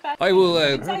fucking does bad I will.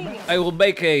 things. Saying it. I will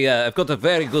make a. I've got a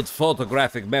very good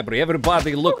photographic memory.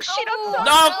 Everybody look. Shit, I'm sorry.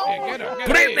 No, Get her,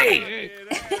 Brittany!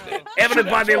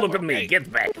 Everybody look at me.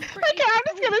 Get back. Okay, I'm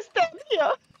just gonna stand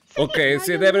here. Okay,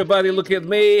 see everybody look at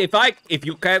me. If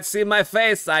you can't see my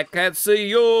face, I can't see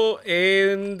you.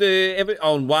 And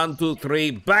on 1, 2,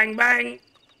 3, bang bang.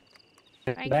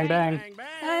 Bang, bang.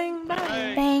 Bang,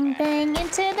 bang. bang bang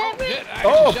into the ring?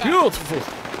 Oh, beautiful.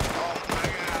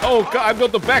 Oh God, I've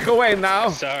got to back away now.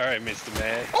 Sorry, Mr.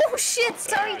 Man. Oh shit!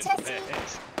 Sorry, Tessie.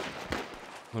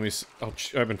 Let me. I'll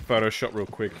open Photoshop real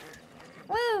quick.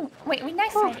 Woo! Wait, we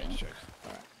knife fighting.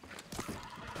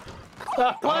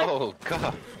 Oh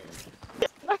god.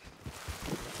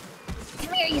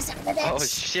 Come here, you son of a bitch. Oh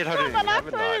shit, I didn't even have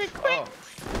a knife.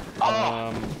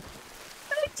 Oh.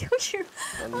 I killed you.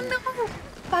 Oh no!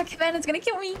 Fuck, Vanna's gonna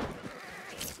kill me.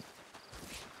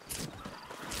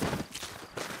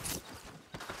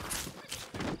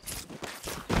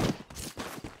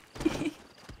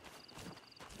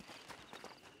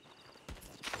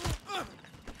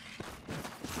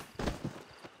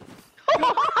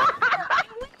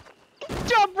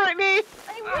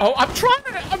 Oh, I'm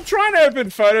trying to open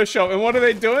Photoshop, and what are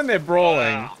they doing? They're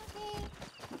brawling.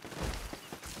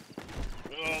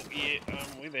 Oh, yeah,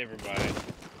 I'm with everybody.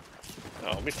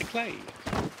 Oh, Mr. Clay.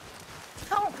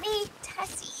 Help me,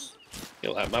 Tessie.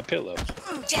 He'll have my pillow.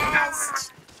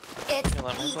 Just. It's He'll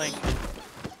have my blanket.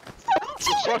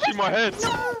 It's touching my head.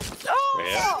 No.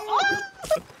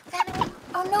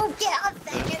 Oh no, get off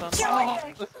there. You're killing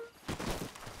her.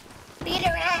 Beat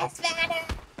her ass, Vanna.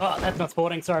 Oh, that's not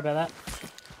sporting. Sorry about that.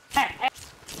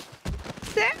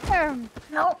 Damn.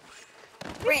 No.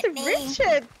 Mr. Brittany.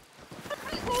 Richard.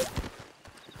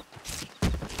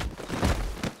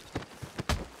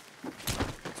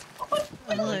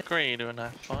 I agree to a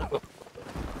knife fight.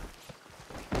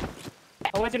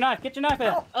 Oh, where's your knife? Get your knife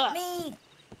out. Help me.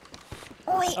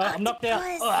 Oh, wait, I'm knocked out.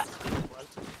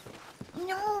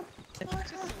 No.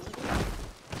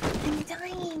 I'm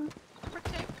dying.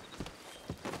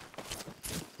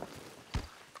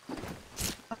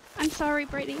 I'm sorry,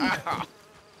 Brittany.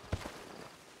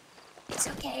 It's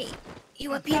okay.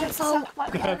 You were beautiful.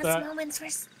 Proudest moments were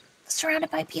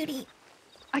surrounded by beauty.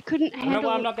 I couldn't handle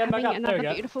I'm not getting back having up. There we another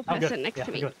go. beautiful I'm good. person next Yeah,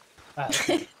 to I'm me.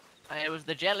 good. It was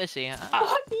the jealousy, huh?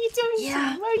 What are you doing?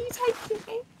 Yeah. Where are you taking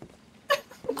me?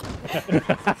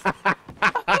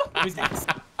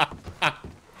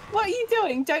 What are you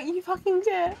doing? Don't you fucking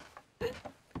dare.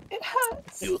 It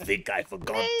hurts. You think I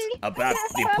forgot about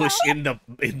the push in the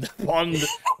pond?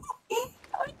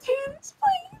 Don't do this,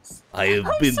 please.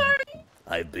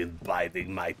 I've been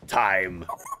biding my time.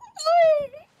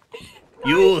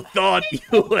 You thought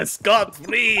you were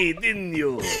scot-free, didn't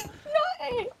you?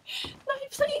 No,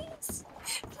 please.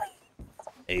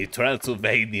 A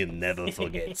Transylvanian never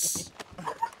forgets.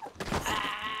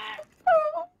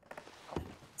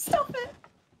 Stop it.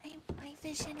 My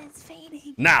vision is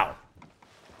fading. Now,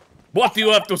 what do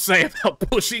you have to say about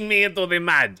pushing me into the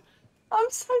mud? I'm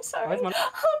so sorry. I'll never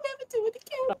do it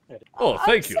again. Oh,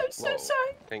 thank you. I'm so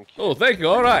sorry. Thank you. Oh, thank you.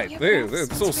 All right. Your It's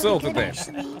breath so smells really salty good, there.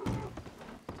 actually.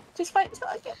 Just wait until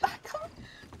I get back on.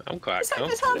 I'm quite Just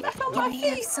wait until I'm comfortable. back on my Can I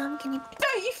have feet. some? Can you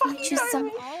Don't you fucking choose some?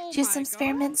 me. Choose some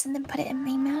spearmints and then put it in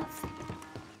my mouth.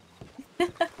 I'll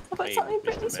put something in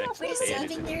Brittany's mouth. We're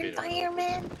saving their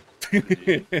environment.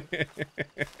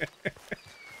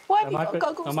 Why have you got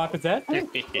goggles? Am I possessed?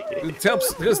 It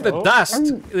helps because the dust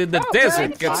in the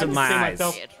desert gets in my eyes.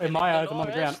 In my eyes, I'm on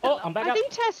the ground. Oh, I'm back I up.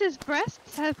 think Tessa's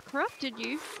breasts have corrupted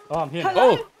you. Oh, I'm here.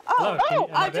 Hello? Hello, can you-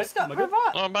 am I I just back? got Am I good?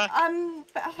 provoked. Oh, I'm back.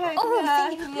 But I heard. Oh,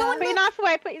 thank you. No, Put your knife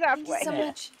away. Put your knife Thank you away. so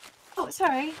much. Oh,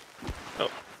 sorry.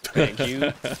 Thank you.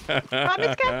 Miss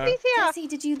Cassidy's here. Cassie,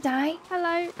 did you die?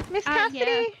 Hello, Miss yeah.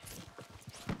 Cassidy.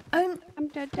 I'm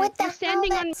dead. What the You're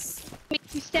standing hell? on.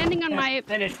 You're standing on my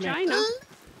Finish me. vagina.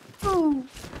 Oh,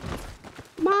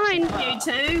 Mine. You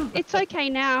too. It's okay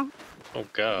now. Oh,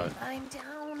 God. I'm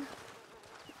down.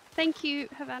 Thank you,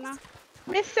 Havana.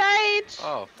 Miss Sage.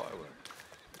 Oh, firework.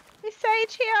 Miss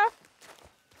Sage here.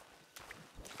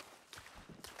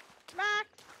 Max.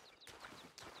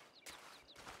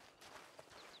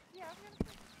 Yeah, I'm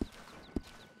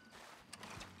gonna...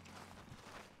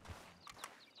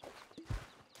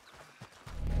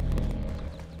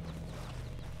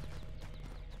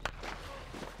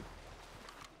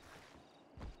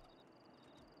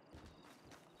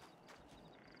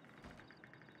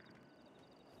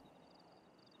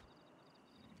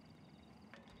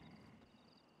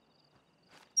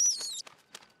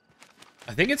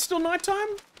 I think it's still nighttime.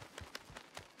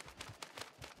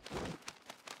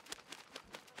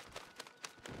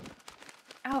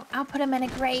 I'll put him in a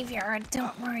graveyard.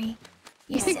 Don't worry.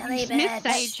 You silly Miss bitch.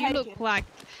 Sage, you look like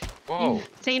Whoa. you've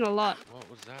seen a lot. What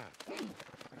was that?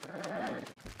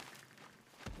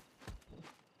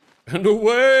 And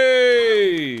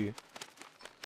away!